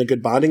 so it would have been a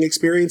good bonding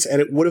experience, and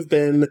it would have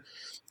been,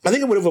 I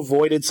think it would have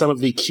avoided some of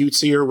the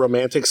cutesier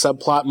romantic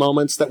subplot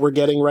moments that we're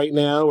getting right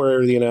now,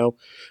 where, you know,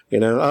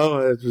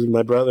 oh,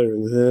 my brother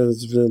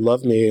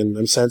loved me and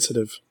I'm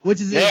sensitive. Which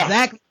is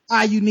exactly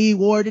why you need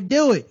Ward to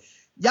do it.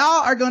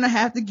 Y'all are going to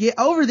have to get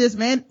over this,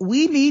 man.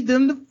 We need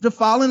them to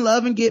fall in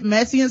love and get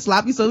messy and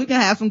sloppy so we can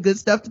have some good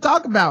stuff to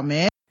talk about,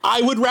 man.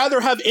 I would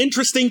rather have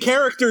interesting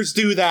characters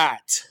do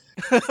that.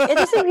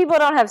 Interesting people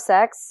don't have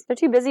sex. They're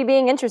too busy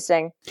being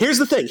interesting. Here's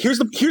the thing. Here's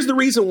the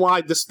reason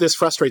why this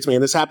frustrates me,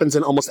 and this happens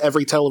in almost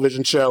every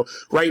television show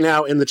right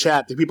now in the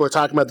chat. The people are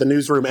talking about the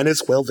Newsroom, and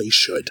as well they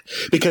should.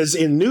 Because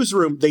in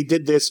Newsroom, they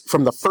did this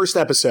from the first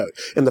episode.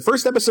 In the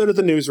first episode of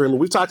the Newsroom,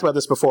 we've talked about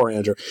this before,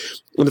 Andrew.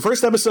 In the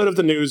first episode of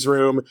the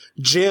Newsroom,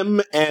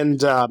 Jim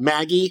and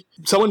Maggie,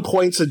 someone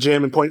points to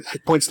Jim and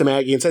points to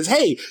Maggie and says,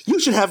 hey, you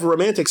should have a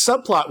romantic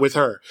subplot with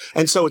her.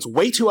 And so it's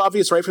way too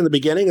obvious right from the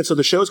beginning, and so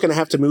the show's going to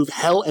have to move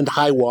hell and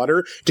high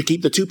water to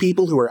keep the two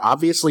people who are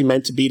obviously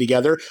meant to be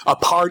together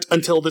apart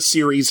until the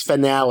series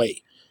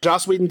finale.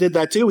 Joss Whedon did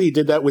that too. He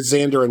did that with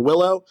Xander and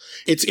Willow.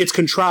 It's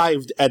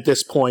contrived at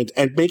this point,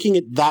 and making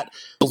it that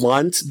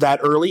blunt that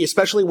early,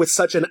 especially with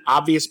such an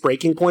obvious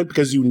breaking point,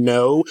 because you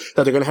know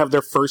that they're going to have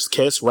their first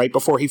kiss right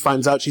before he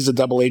finds out she's a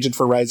double agent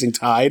for Rising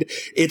Tide.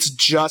 It's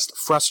just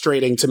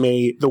frustrating to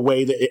me the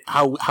way that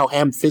how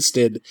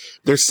ham-fisted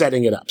they're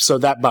setting it up. So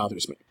that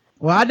bothers me.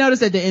 Well, I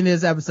noticed at the end of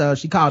this episode,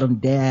 she called him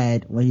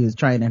dad when he was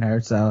training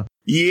her, so.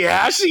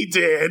 Yeah, she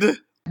did.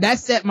 That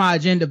set my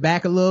agenda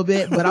back a little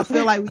bit, but I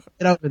feel like we can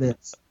get over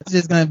this. It's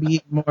just going to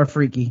be more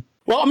freaky.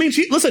 Well, I mean,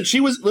 she was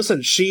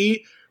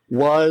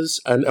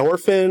an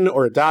orphan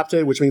or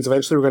adopted, which means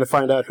eventually we're going to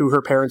find out who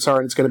her parents are,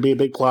 and it's going to be a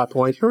big plot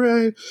point.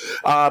 Hooray.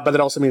 But it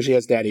also means she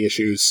has daddy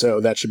issues,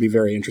 so that should be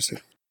very interesting.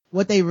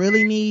 What they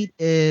really need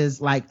is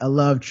like a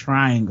love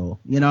triangle.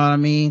 You know what I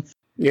mean?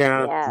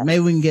 Yeah. Yes. Maybe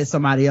we can get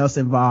somebody else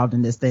involved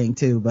in this thing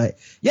too. But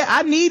yeah,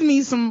 I need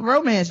me some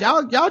romance.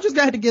 Y'all just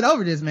got to get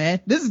over this, man.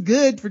 This is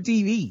good for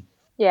TV.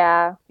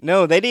 Yeah.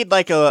 No, they need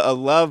like a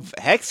love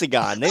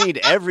hexagon. They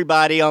need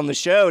everybody on the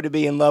show to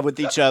be in love with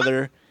each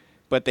other,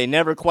 but they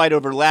never quite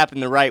overlap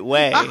in the right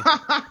way.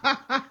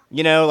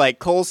 You know, like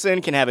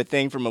Coulson can have a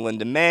thing for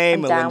Melinda May.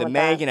 Melinda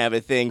May can have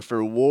a thing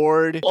for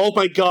Ward. Oh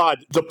my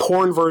God. The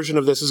porn version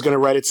of this is going to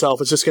write itself.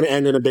 It's just going to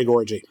end in a big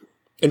orgy.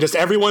 And just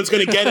everyone's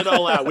going to get it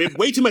all out. We have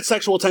way too much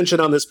sexual tension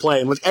on this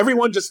plane. Let's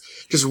everyone just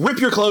rip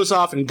your clothes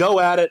off and go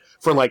at it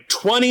for like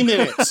 20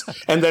 minutes.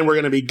 And then we're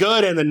going to be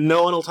good, and then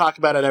no one will talk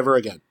about it ever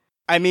again.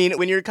 I mean,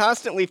 when you're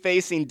constantly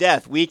facing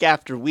death week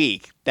after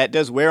week, that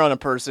does wear on a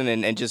person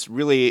and just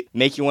really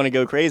make you want to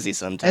go crazy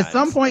sometimes. At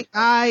some point,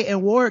 I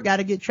and Ward got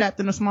to get trapped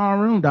in a small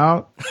room,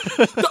 dog.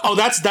 Oh,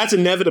 that's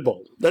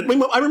inevitable. I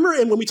remember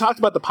when we talked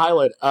about the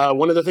pilot,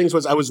 one of the things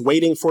was I was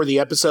waiting for the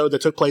episode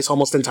that took place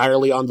almost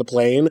entirely on the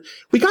plane.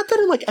 We got that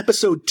in like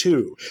episode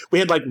 2. We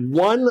had like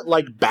one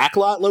like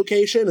backlot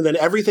location, and then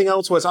everything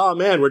else was, oh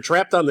man, we're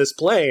trapped on this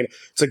plane.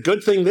 It's a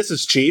good thing this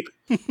is cheap.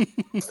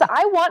 So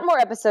I want more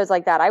episodes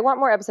like that. I want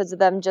more episodes of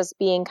them just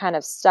being kind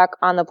of stuck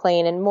on the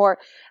plane and more.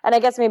 And I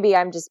guess maybe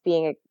I'm just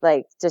being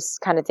like,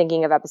 just kind of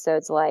thinking of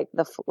episodes like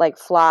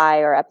Fly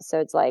or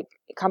episodes like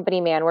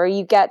Company Man, where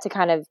you get to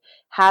kind of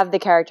have the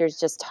characters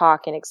just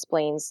talk and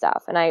explain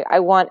stuff. And I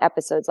want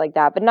episodes like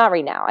that, but not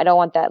right now. I don't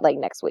want that like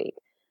next week.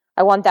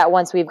 I want that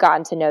once we've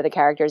gotten to know the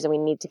characters and we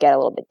need to get a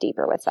little bit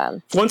deeper with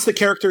them. Once the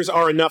characters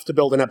are enough to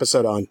build an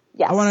episode on.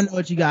 Yes. I want to know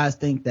what you guys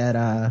think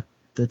that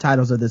the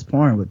titles of this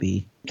porn would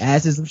be.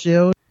 Asses of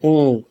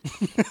S.H.I.E.L.D.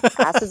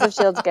 Asses of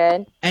S.H.I.E.L.D.'s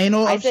good.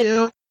 Anal of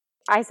S.H.I.E.L.D.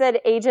 I said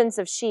Agents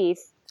of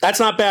S.H.I.E.L.D. That's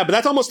not bad, but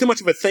that's almost too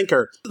much of a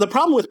thinker. The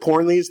problem with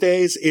porn these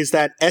days is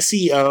that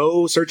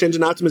SEO, search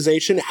engine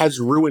optimization, has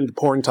ruined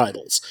porn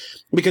titles.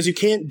 Because you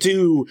can't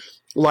do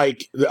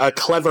like a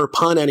clever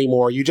pun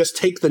anymore. You just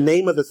take the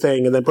name of the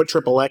thing and then put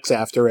XXX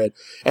after it,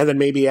 and then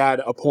maybe add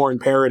a porn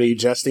parody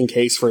just in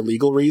case for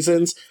legal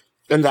reasons.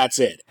 And that's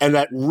it. And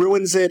that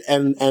ruins it,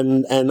 and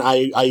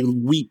I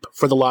weep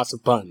for the loss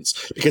of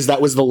puns, because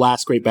that was the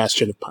last great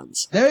bastion of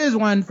puns. There is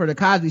one for The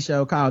Cosby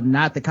Show called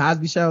Not The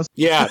Cosby Show.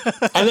 Yeah.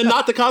 And then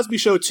Not The Cosby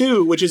Show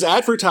 2, which is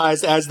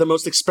advertised as the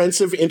most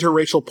expensive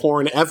interracial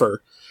porn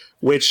ever,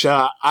 which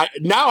now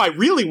I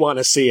really want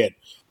to see it.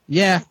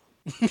 Yeah.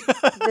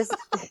 This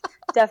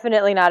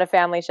definitely not a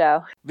family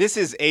show. This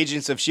is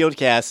Agents of S.H.I.E.L.D.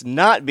 cast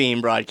not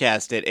being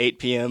broadcast at 8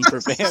 p.m. for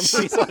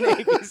families on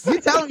ABC. You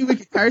telling me we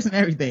can curse and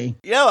everything?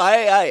 No,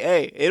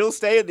 hey, it'll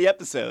stay in the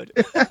episode.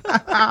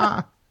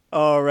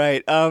 All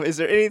right. Is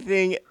there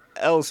anything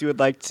else you would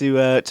like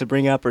to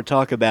bring up or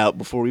talk about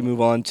before we move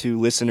on to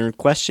listener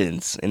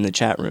questions in the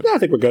chat room? Yeah, I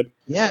think we're good.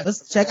 Yeah,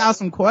 let's check out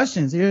some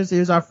questions.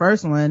 Here's our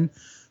first one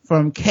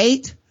from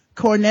Kate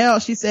Cornell.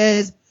 She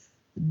says,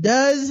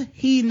 does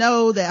he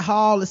know that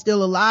Hall is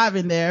still alive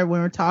in there when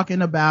we're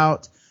talking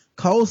about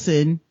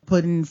Coulson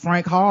putting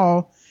Frank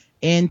Hall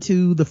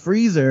into the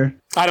freezer?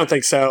 I don't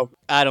think so.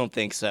 I don't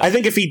think so. I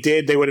think if he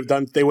did, they would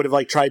have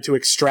like tried to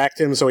extract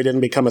him so he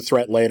didn't become a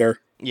threat later.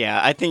 Yeah,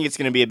 I think it's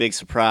going to be a big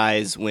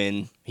surprise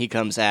when he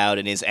comes out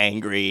and is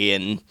angry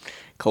and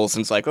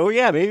Coulson's like, oh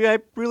yeah, maybe I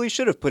really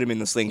should have put him in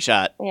the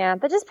slingshot. Yeah,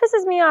 that just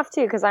pisses me off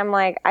too, because I'm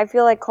like, I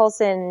feel like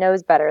Coulson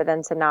knows better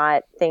than to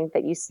not think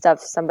that you stuff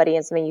somebody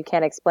in something you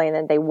can't explain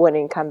and they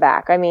wouldn't come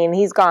back. I mean,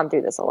 he's gone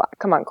through this a lot.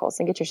 Come on,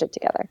 Coulson, get your shit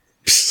together.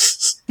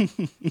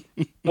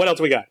 What else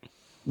we got?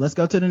 Let's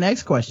go to the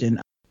next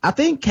question. I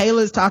think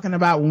Kayla's talking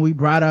about when we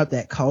brought up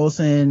that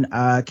Coulson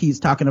keeps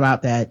talking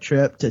about that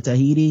trip to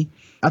Tahiti.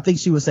 I think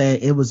she was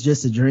saying it was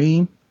just a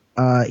dream.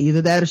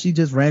 Either that or she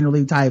just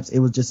randomly types it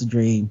was just a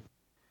dream.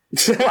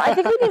 Well, I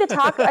think we need to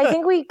talk. I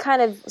think we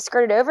kind of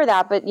skirted over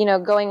that, but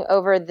going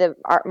over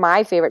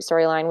my favorite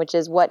storyline, which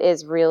is what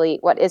is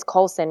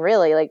Coulson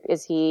really? Like,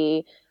 is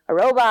he a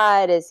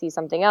robot? Is he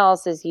something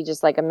else? Is he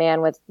just like a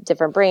man with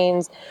different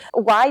brains?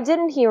 Why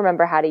didn't he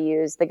remember how to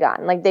use the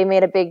gun? Like, they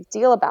made a big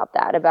deal about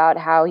that, about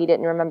how he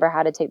didn't remember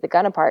how to take the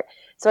gun apart.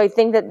 So I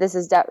think that this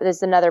is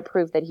another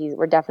proof that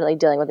we're definitely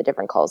dealing with a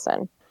different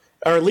Coulson.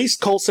 Or at least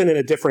Coulson in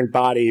a different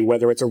body,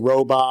 whether it's a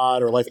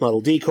robot or life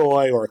model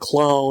decoy or a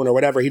clone or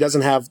whatever. He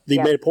doesn't have the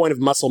made a point of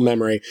muscle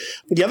memory.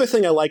 The other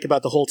thing I like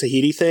about the whole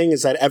Tahiti thing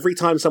is that every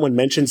time someone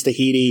mentions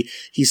Tahiti,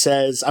 he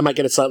says, I might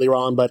get it slightly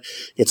wrong, but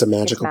it's a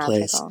magical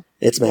place.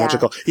 It's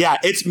magical. Yeah,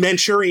 it's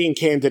Manchurian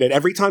Candidate.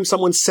 Every time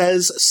someone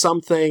says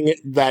something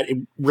that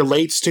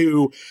relates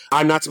to,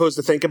 I'm not supposed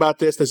to think about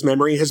this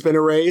memory has been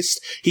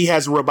erased, he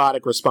has a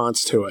robotic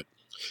response to it.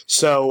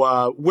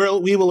 So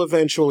we will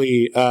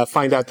eventually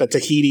find out that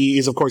Tahiti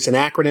is, of course, an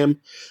acronym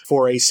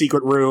for a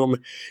secret room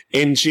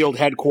in S.H.I.E.L.D.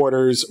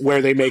 headquarters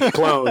where they make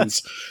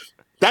clones.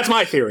 That's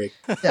my theory.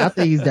 Yeah, I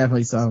think he's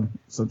definitely some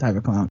type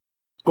of clone.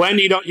 Gwen,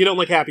 you don't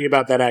look happy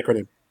about that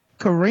acronym.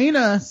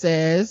 Karina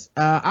says,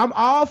 I'm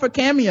all for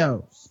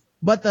cameos,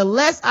 but the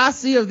less I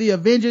see of the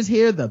Avengers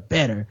here, the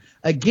better.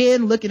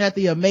 Again, looking at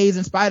the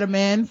Amazing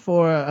Spider-Man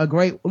for a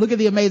great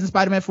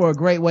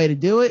way to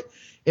do it.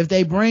 If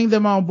they bring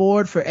them on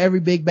board for every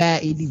big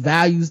bad, it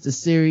devalues the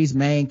series'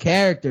 main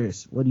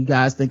characters. What do you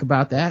guys think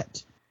about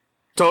that?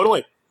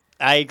 Totally.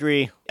 I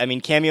agree. I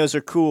mean, cameos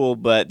are cool,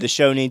 but the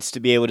show needs to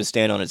be able to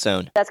stand on its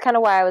own. That's kind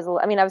of why I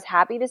was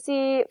happy to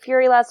see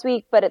Fury last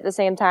week, but at the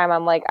same time,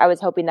 I'm like, I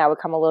was hoping that would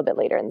come a little bit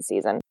later in the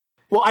season.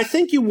 Well, I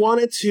think you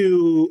wanted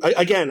to,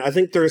 again, I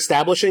think they're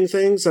establishing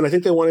things, and I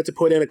think they wanted to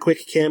put in a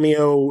quick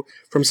cameo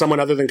from someone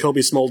other than Kobe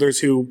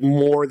Smulders, who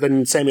more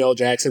than Samuel L.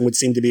 Jackson would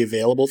seem to be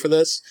available for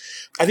this.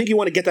 I think you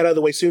want to get that out of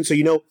the way soon, so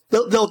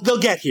they'll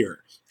get here.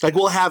 Like,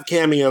 we'll have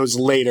cameos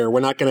later. We're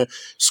not going to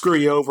screw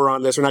you over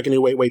on this. We're not going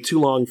to wait too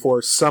long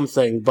for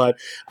something. But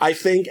I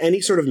think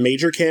any sort of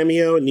major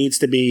cameo needs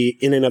to be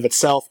in and of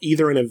itself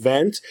either an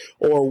event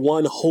or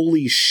one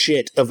holy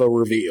shit of a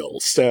reveal.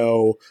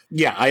 So,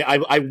 yeah,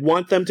 I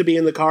want them to be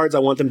in the cards. I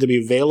want them to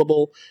be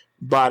available.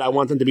 But I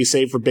want them to be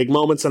saved for big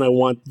moments, and I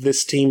want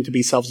this team to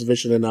be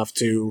self-sufficient enough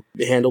to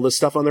handle this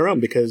stuff on their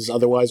own, because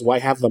otherwise, why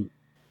have them?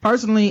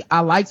 Personally, I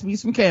like me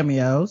some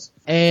cameos,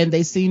 and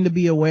they seem to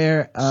be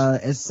aware,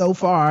 as so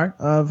far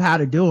of how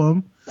to do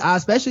them. I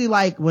especially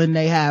like when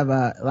they have,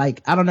 I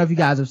don't know if you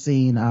guys have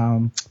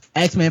seen,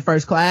 X-Men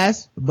First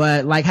Class,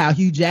 but like how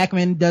Hugh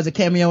Jackman does a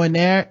cameo in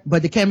there,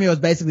 but the cameo is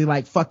basically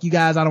like, fuck you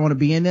guys, I don't want to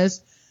be in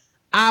this.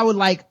 I would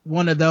like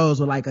one of those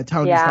with like a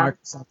Tony Stark or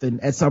something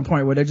at some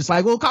point where they're just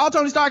like, well, call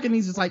Tony Stark, and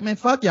he's just like, man,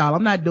 fuck y'all,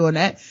 I'm not doing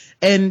that.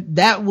 And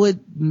that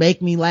would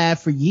make me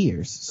laugh for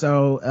years.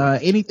 So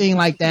anything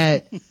like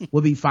that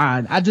would be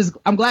fine.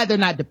 I'm glad they're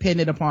not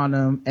dependent upon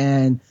them,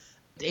 and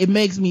it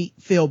makes me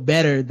feel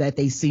better that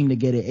they seem to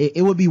get it.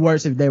 It would be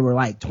worse if there were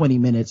like 20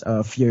 minutes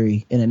of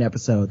Fury in an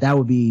episode. That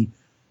would be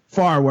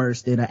far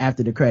worse than an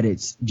after the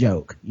credits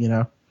joke, you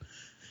know?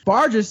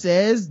 Barger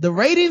says, the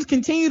ratings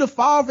continue to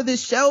fall for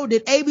this show.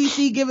 Did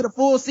ABC give it a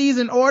full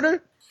season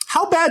order?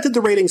 How bad did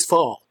the ratings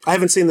fall? I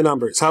haven't seen the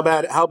numbers. How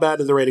bad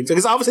did the ratings?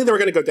 Because obviously they were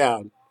going to go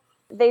down.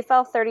 They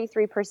fell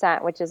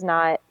 33%, which is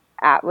not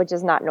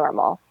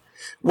normal.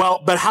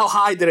 Well, but how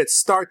high did it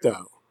start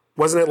though?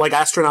 Wasn't it like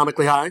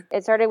astronomically high?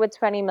 It started with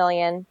 20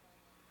 million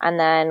and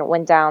then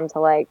went down to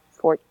like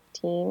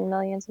 14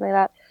 million, something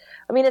like that.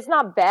 I mean, it's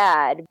not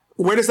bad.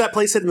 Where does that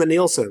place it in the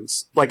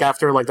Nielsen's? Like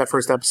after like that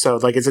first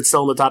episode? Like, is it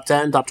still in the top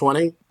 10, top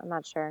 20? I'm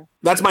not sure.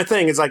 That's my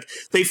thing. It's like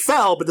they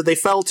fell, but they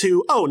fell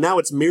to, now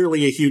it's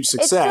merely a huge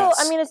success.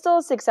 It's still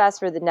a success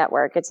for the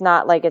network. It's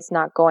not like it's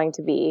not going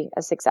to be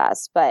a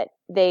success, but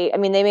they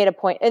made a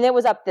point, and it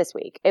was up this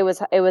week. It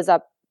was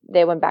up.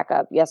 They went back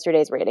up.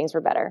 Yesterday's ratings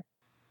were better.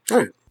 All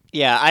right.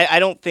 Yeah, I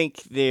don't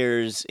think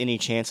there's any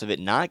chance of it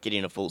not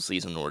getting a full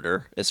season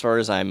order, as far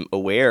as I'm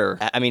aware.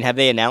 I mean, have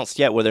they announced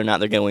yet whether or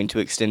not they're going to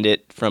extend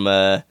it from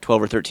a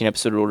 12 or 13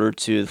 episode order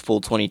to the full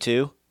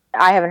 22?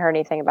 I haven't heard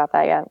anything about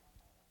that yet.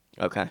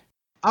 Okay.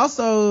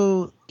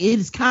 Also,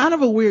 it's kind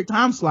of a weird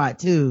time slot,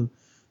 too.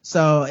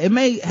 So it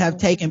may have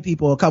taken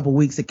people a couple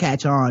weeks to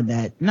catch on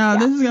that,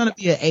 this is going to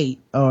be an 8,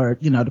 or,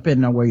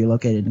 depending on where you're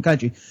located in the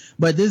country.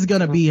 But this is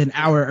going to be an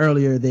hour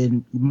earlier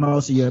than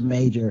most of your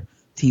major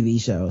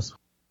TV shows.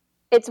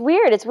 It's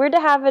weird. It's weird to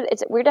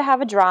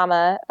have a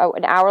drama,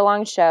 an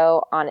hour-long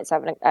show on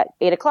at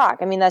 8 o'clock.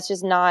 I mean, that's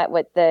just not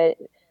what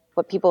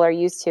people are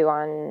used to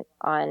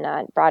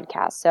on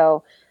broadcast.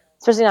 So,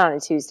 especially not on a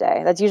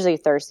Tuesday. That's usually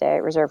Thursday,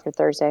 reserved for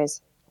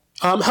Thursdays.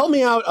 Help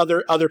me out,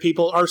 other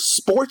people. Are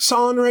sports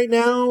on right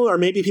now? Or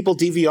maybe people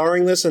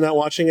DVRing this and not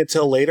watching it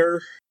till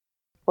later?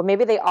 Well,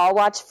 maybe they all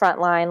watched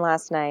Frontline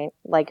last night,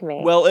 like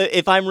me. Well,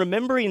 if I'm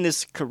remembering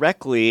this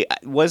correctly,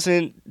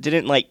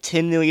 didn't like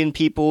 10 million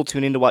people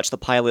tune in to watch the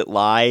pilot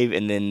live,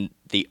 and then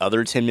the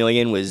other 10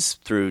 million was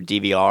through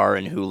DVR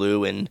and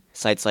Hulu and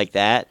sites like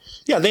that?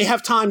 Yeah, they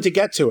have time to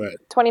get to it.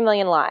 20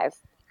 million live.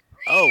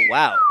 Oh,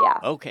 wow. Yeah.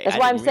 Okay. That's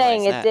why I'm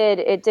saying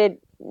it did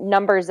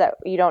numbers that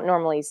you don't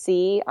normally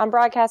see on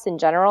broadcast in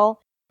general.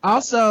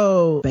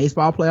 Also,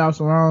 baseball playoffs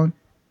are on,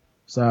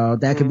 so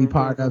that could be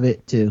part of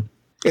it too.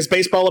 Is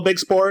baseball a big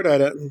sport?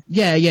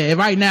 Yeah.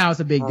 Right now it's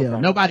a big deal.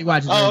 Nobody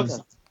watches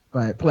it,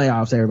 but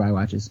playoffs everybody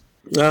watches.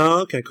 Oh,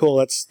 okay, cool.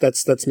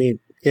 That's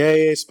neat.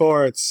 Yay,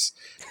 sports.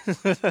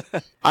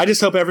 I just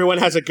hope everyone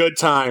has a good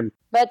time.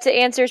 But to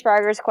answer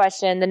Sparger's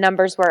question, the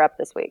numbers were up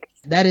this week.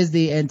 That is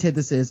the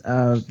antithesis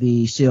of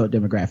the Shield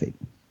demographic,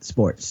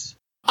 sports.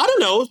 I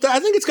don't know. I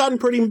think it's gotten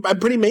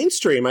pretty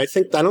mainstream. I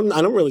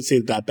don't really see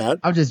it that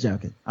bad. I'm just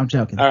joking.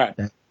 All right.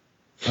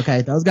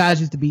 Okay, those guys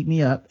used to beat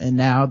me up, and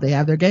now they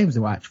have their games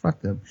to watch. Fuck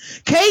them.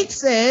 Kate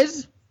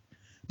says,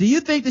 do you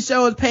think the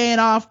show is paying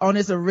off on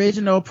its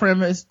original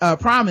promise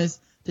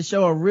to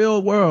show a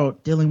real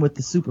world dealing with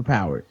the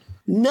superpowered?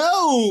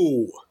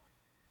 No!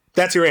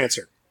 That's your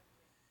answer.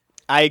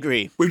 I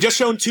agree. We've just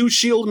shown 2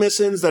 S.H.I.E.L.D.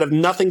 missions that have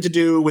nothing to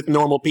do with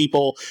normal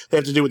people. They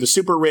have to do with the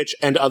super rich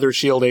and other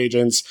S.H.I.E.L.D.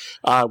 agents.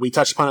 We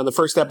touched upon it in the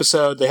first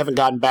episode. They haven't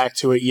gotten back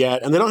to it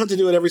yet. And they don't have to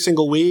do it every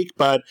single week,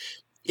 but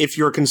if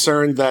you're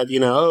concerned that,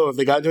 have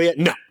they gotten to it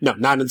yet? No,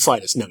 not in the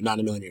slightest. No, not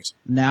in a million years.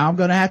 Now I'm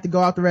going to have to go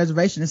off the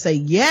reservation and say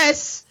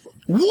yes.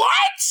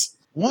 What?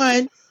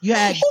 One, you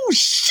had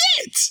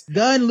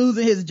Gunn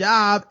losing his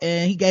job,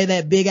 and he gave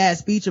that big ass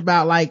speech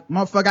about like,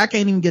 motherfucker, I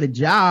can't even get a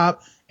job,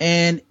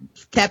 and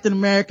Captain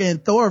America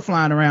and Thor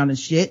flying around and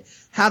shit.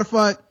 How the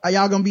fuck are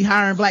y'all going to be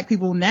hiring black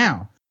people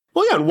now?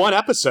 Well, yeah, in one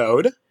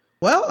episode.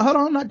 Well, hold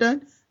on, I'm not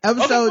done.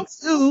 Episode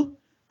 2.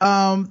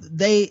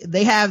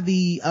 They have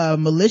the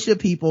militia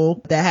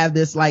people that have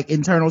this like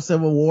internal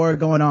civil war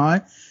going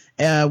on,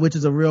 which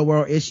is a real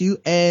world issue.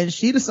 And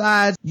she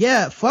decides,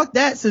 fuck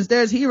that. Since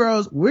there's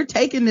heroes, we're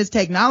taking this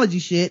technology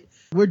shit.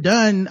 We're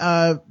done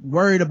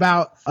worried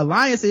about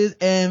alliances.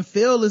 And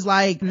Phil is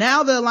like,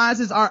 now the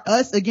alliances are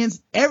us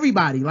against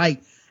everybody.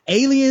 Like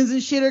aliens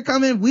and shit are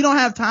coming. We don't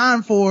have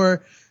time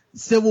for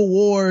civil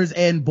wars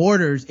and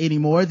borders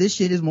anymore. This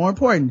shit is more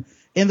important.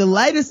 In the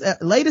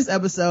latest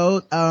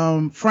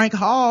episode, Frank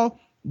Hall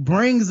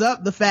brings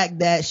up the fact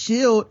that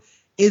S.H.I.E.L.D.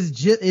 is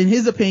just, in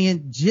his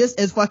opinion, just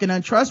as fucking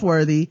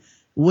untrustworthy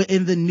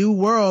in the new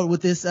world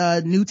with this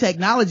new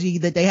technology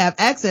that they have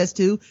access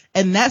to,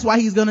 and that's why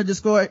he's going to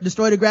destroy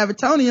the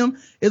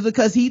Gravitonium, is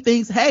because he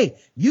thinks, hey,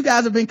 you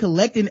guys have been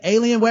collecting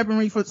alien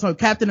weaponry for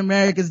Captain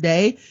America's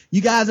day.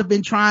 You guys have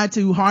been trying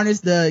to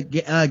harness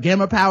the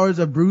gamma powers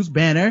of Bruce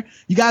Banner.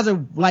 You guys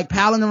are like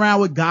palling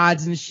around with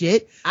gods and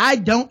shit. I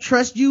don't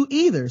trust you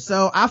either.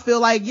 So I feel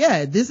like,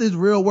 yeah, this is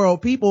real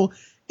world people.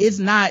 It's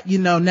not,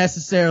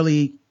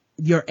 necessarily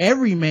your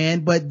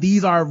everyman, but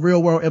these are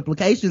real world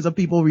implications of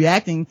people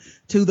reacting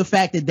to the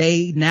fact that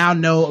they now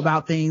know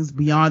about things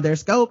beyond their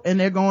scope, and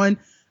they're going,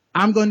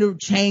 I'm going to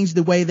change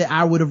the way that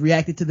I would have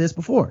reacted to this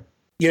before.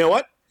 You know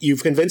what?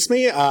 You've convinced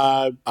me.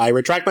 I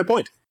retract my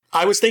point.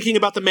 I was thinking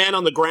about the man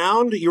on the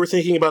ground. You were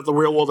thinking about the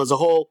real world as a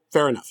whole.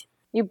 Fair enough.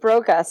 You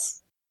broke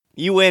us.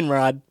 You win,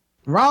 Rod.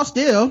 Raw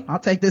still. I'll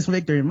take this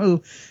victory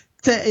move.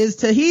 Is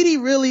Tahiti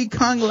really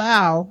Kung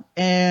Lao,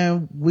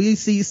 and we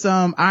see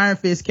some Iron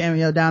Fist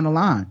cameo down the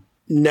line?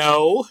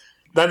 No.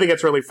 I think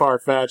it's really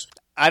far-fetched.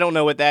 I don't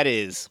know what that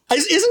is.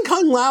 Isn't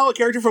Kung Lao a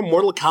character from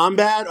Mortal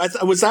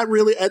Kombat? Was that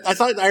really? I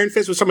thought Iron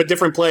Fist was from a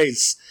different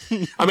place.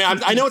 I mean,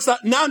 I know it's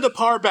not. Nanda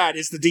Parbat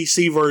is the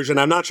DC version.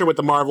 I'm not sure what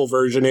the Marvel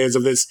version is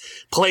of this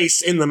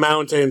place in the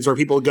mountains where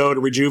people go to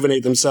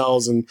rejuvenate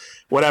themselves and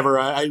whatever.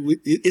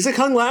 Is it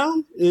Kung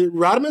Lao?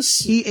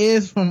 Rodimus? He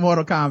is from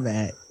Mortal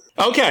Kombat.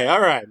 Okay, all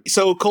right.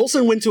 So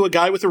Coulson went to a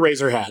guy with a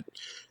razor hat,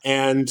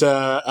 and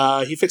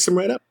he fixed him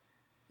right up.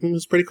 It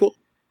was pretty cool.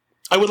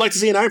 I would like to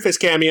see an Iron Fist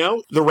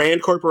cameo. The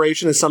Rand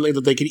Corporation is something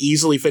that they could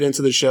easily fit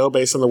into the show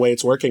based on the way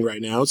it's working right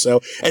now.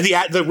 So, and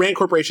the Rand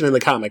Corporation in the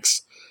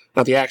comics,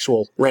 not the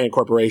actual Rand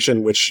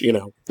Corporation, which,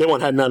 they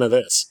won't have none of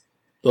this.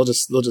 They'll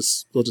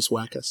just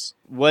whack us.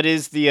 What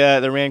is the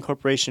Rand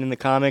Corporation in the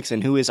comics,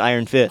 and who is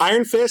Iron Fist?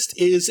 Iron Fist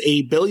is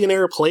a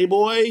billionaire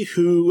playboy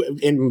who,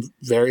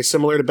 very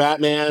similar to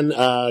Batman,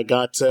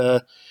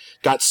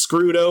 got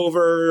screwed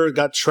over,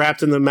 got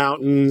trapped in the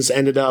mountains,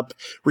 ended up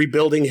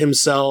rebuilding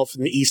himself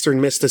in the Eastern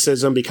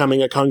mysticism,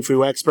 becoming a kung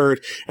fu expert,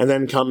 and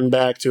then coming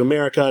back to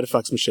America to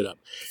fuck some shit up.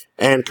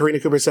 And Karina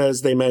Cooper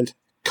says they meant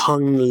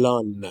Kung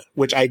Lun,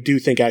 which I do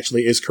think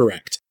actually is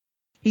correct.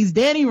 He's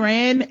Danny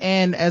Rand,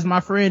 and as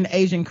my friend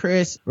Asian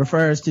Chris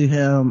refers to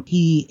him,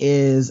 he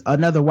is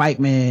another white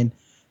man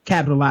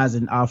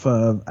capitalizing off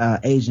of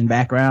Asian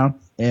background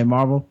in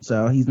Marvel.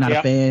 So he's not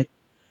a fan.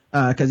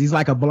 Cause he's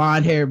like a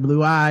blonde haired,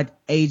 blue eyed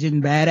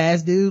Asian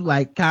badass dude,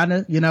 like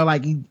kinda,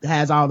 like he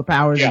has all the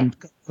powers and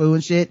kung fu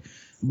and shit.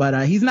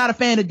 But, he's not a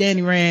fan of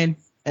Danny Rand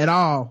at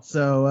all.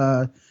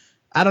 So,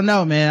 I don't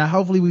know, man.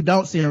 Hopefully we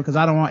don't see him, cause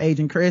I don't want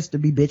Agent Chris to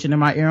be bitching in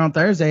my ear on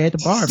Thursday at the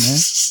bar, man.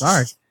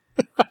 Sorry.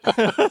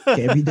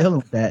 Can't be dealing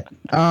with that.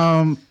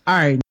 All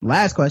right.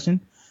 Last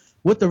question.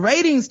 With the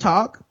ratings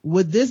talk,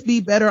 would this be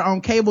better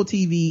on cable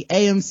TV,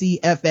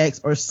 AMC,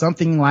 FX, or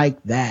something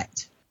like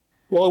that?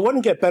 Well, it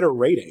wouldn't get better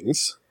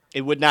ratings.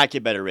 It would not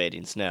get better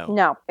ratings, no.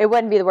 No, it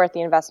wouldn't be worth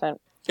the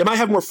investment. It might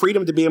have more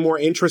freedom to be a more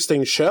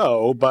interesting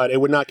show, but it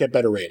would not get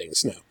better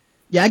ratings, no.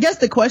 Yeah, I guess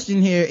the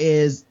question here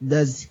is,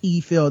 does he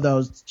feel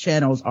those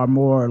channels are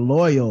more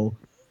loyal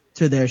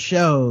to their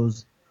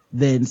shows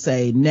than,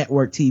 say,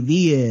 network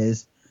TV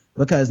is,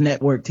 because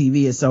network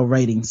TV is so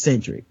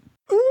rating-centric?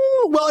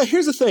 Well,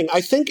 here's the thing. I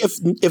think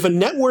if a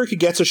network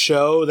gets a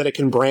show that it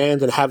can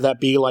brand and have that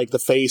be like the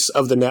face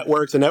of the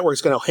network's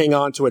going to hang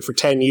on to it for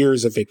 10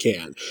 years if it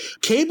can.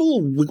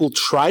 Cable will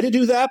try to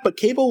do that, but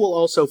cable will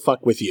also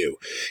fuck with you.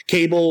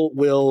 Cable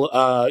will,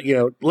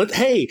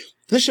 hey,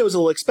 this show's a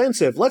little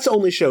expensive. Let's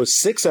only show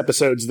 6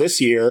 episodes this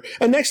year,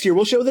 and next year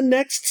we'll show the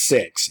next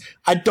 6.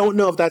 I don't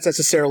know if that's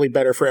necessarily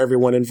better for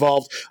everyone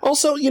involved.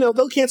 Also,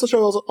 they'll cancel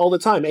shows all the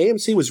time.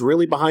 AMC was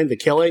really behind The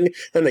Killing,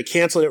 then they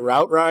canceled it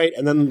outright,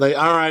 and then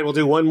all right, we'll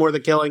do one more The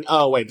Killing.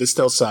 Oh, wait, this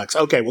still sucks.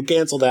 Okay, we'll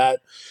cancel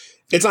that.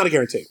 It's not a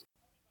guarantee.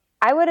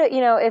 I would,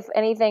 if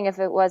anything, if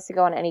it was to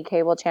go on any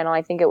cable channel,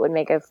 I think it would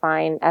make a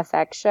fine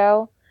FX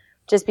show.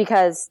 Just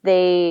because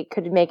they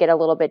could make it a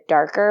little bit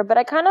darker. But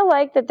I kind of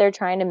like that they're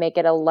trying to make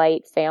it a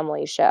light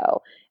family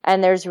show.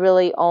 And there's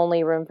really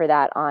only room for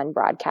that on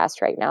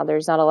broadcast right now.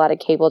 There's not a lot of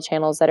cable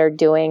channels that are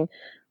doing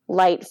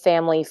light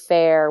family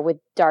fare with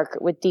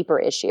deeper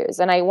issues.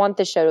 And I want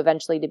the show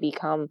eventually to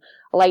become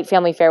a light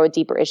family fare with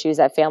deeper issues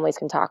that families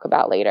can talk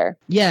about later.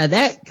 Yeah,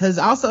 because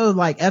also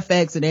like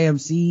FX and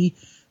AMC,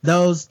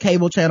 those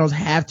cable channels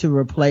have to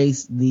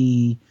replace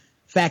the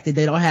fact that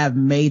they don't have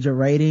major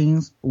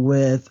ratings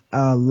with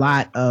a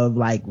lot of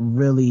like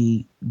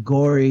really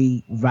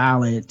gory,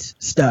 violent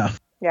stuff.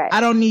 Right.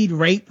 I don't need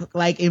rape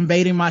like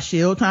invading my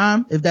shield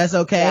time, if that's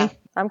okay. Yeah,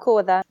 I'm cool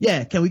with that.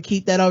 Yeah, can we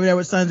keep that over there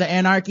with Sons of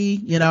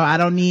Anarchy? I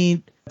don't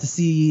need to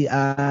see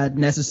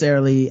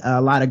necessarily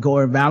a lot of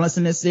gore and violence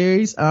in this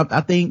series.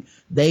 I think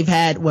they've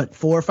had 4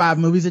 or 5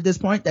 movies at this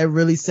point that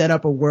really set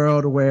up a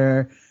world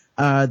where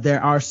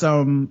there are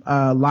some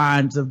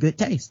lines of good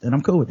taste, and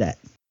I'm cool with that.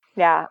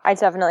 Yeah, I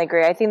definitely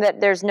agree. I think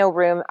that there's no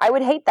room. I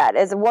would hate that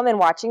as a woman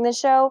watching this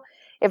show.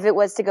 If it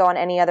was to go on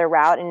any other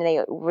route and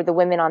the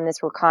women on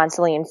this were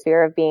constantly in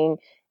fear of being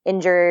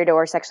injured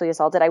or sexually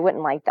assaulted, I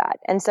wouldn't like that.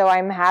 And so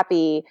I'm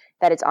happy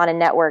that it's on a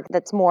network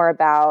that's more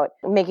about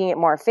making it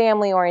more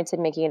family oriented,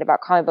 making it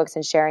about comic books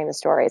and sharing the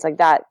stories. Like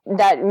that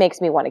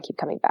makes me want to keep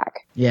coming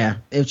back. Yeah.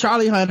 If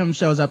Charlie Hunnam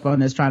shows up on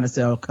this trying to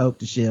sell coke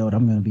to S.H.I.E.L.D.,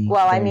 I'm going to be...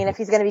 Well, I mean, if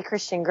he's going to be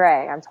Christian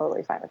Grey, I'm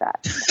totally fine with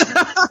that.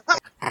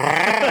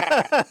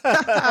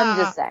 I'm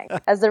just saying,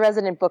 as the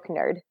resident book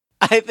nerd.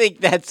 I think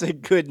that's a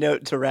good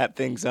note to wrap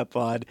things up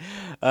on.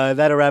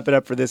 That'll wrap it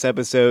up for this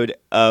episode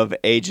of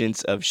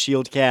Agents of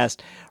S.H.I.E.L.D.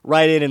 Cast.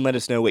 Write in and let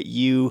us know what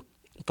you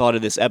thought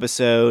of this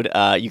episode.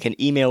 You can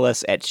email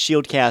us at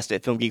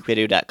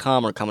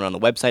shieldcast@filmgeekradio.com or comment on the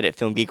website at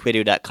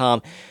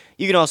filmgeekradio.com.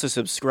 You can also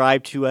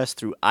subscribe to us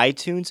through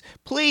iTunes.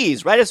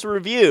 Please write us a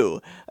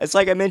review. It's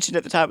like I mentioned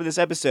at the top of this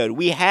episode.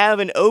 We have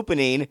an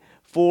opening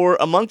for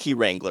a monkey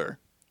wrangler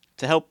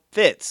to help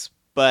Fitz,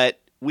 but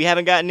we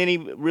haven't gotten any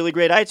really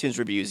great iTunes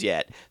reviews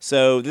yet.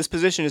 So this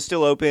position is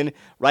still open.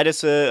 Write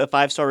us a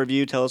 5-star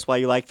review. Tell us why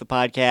you like the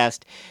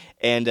podcast.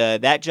 And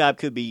that job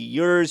could be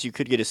yours. You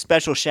could get a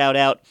special shout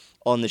out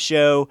on the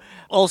show.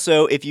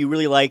 Also, if you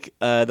really like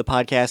the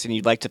podcast and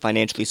you'd like to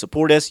financially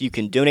support us, you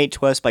can donate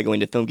to us by going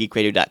to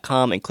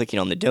filmgeekradio.com and clicking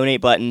on the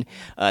donate button.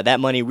 That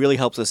money really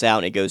helps us out,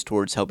 and it goes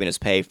towards helping us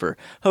pay for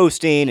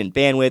hosting and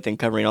bandwidth and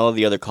covering all of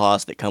the other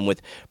costs that come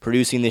with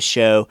producing this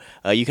show.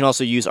 You can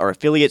also use our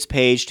affiliates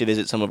page to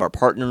visit some of our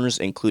partners,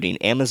 including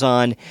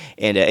Amazon,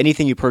 and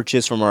anything you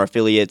purchase from our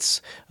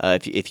affiliates,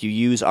 if you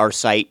use our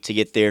site to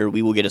get there,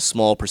 we will get a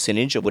small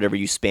percentage of whatever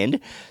you spend,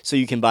 so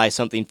you can buy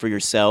something for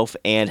yourself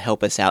and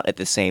help us out at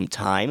the same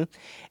time.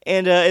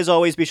 And as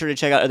always, be sure to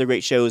check out other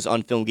great shows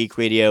on Film Geek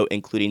Radio,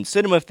 including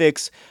Cinema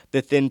Fix,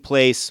 The Thin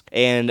Place,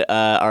 and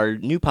our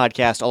new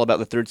podcast all about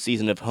the 3rd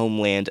season of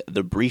Homeland,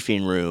 The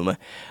Briefing Room.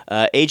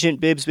 Agent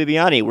Bibbs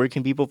Bibiani, where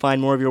can people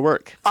find more of your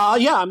work?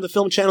 I'm the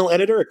film channel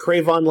editor at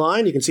Crave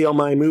Online. You can see all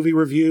my movie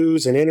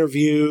reviews and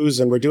interviews,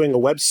 and we're doing a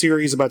web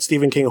series about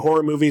Stephen King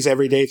horror movies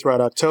every day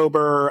throughout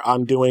October.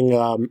 I'm doing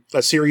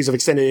a series of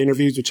extended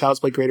interviews with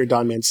Child's Play creator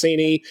Don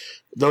Mancini.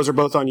 Those are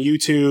both on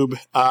YouTube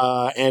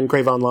and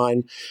Crave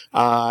Online.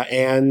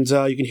 And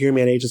you can hear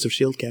me on Agents of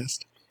S.H.I.E.L.D.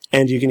 Cast.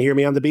 And you can hear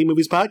me on the B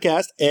Movies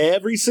Podcast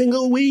every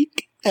single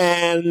week.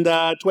 And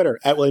Twitter,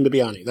 at William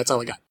Bibiani. That's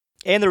all I got.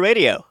 And the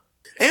radio.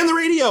 And the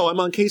radio. I'm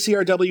on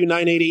KCRW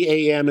 980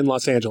 AM in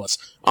Los Angeles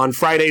on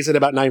Fridays at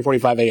about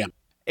 9:45 AM.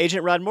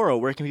 Agent Rod Morrow,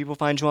 where can people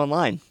find you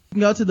online? You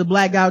can go to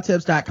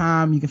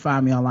theblackguywtips.com. You can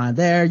find me online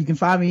there. You can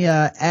find me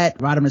at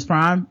Rodimus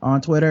Prime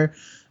on Twitter.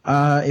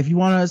 If you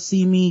want to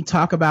see me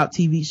talk about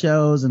TV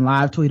shows and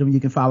live tweet them, you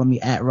can follow me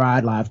at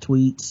Rod Live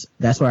Tweets.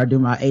 That's where I do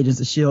my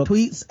Agents of S.H.I.E.L.D.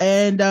 tweets.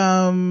 And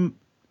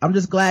I'm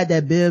just glad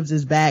that Bibbs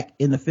is back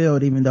in the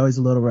field, even though he's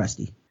a little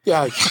rusty.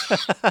 Yeah.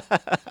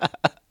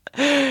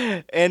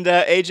 And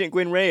Agent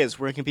Gwen Reyes,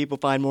 where can people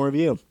find more of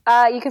you?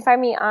 You can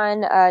find me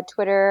on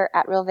Twitter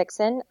at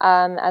RealVixen,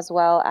 as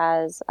well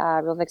as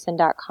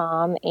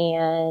RealVixen.com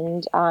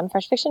and on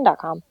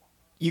FreshFiction.com.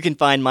 You can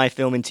find my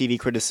film and TV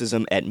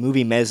criticism at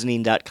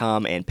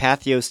MovieMezzanine.com and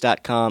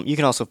Pathos.com. You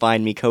can also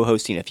find me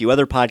co-hosting a few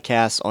other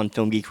podcasts on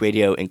Film Geek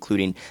Radio,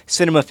 including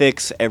Cinema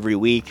Fix every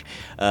week.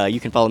 You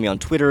can follow me on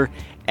Twitter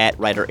at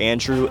Writer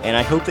Andrew, and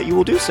I hope that you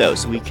will do so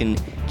we can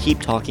keep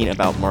talking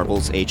about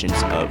Marvel's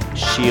Agents of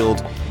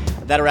S.H.I.E.L.D.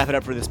 That'll wrap it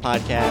up for this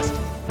podcast.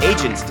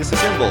 Agents,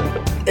 disassemble.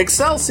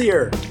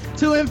 Excelsior!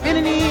 To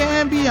infinity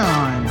and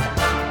beyond.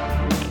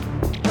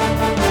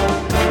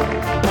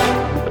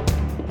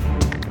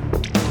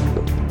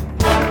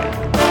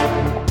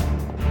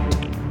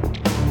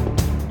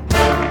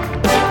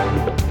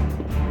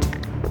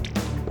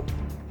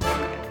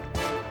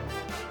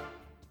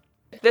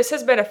 This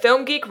has been a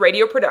Film Geek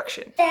Radio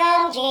production.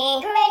 Film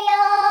Geek Radio.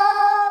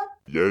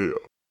 Yeah.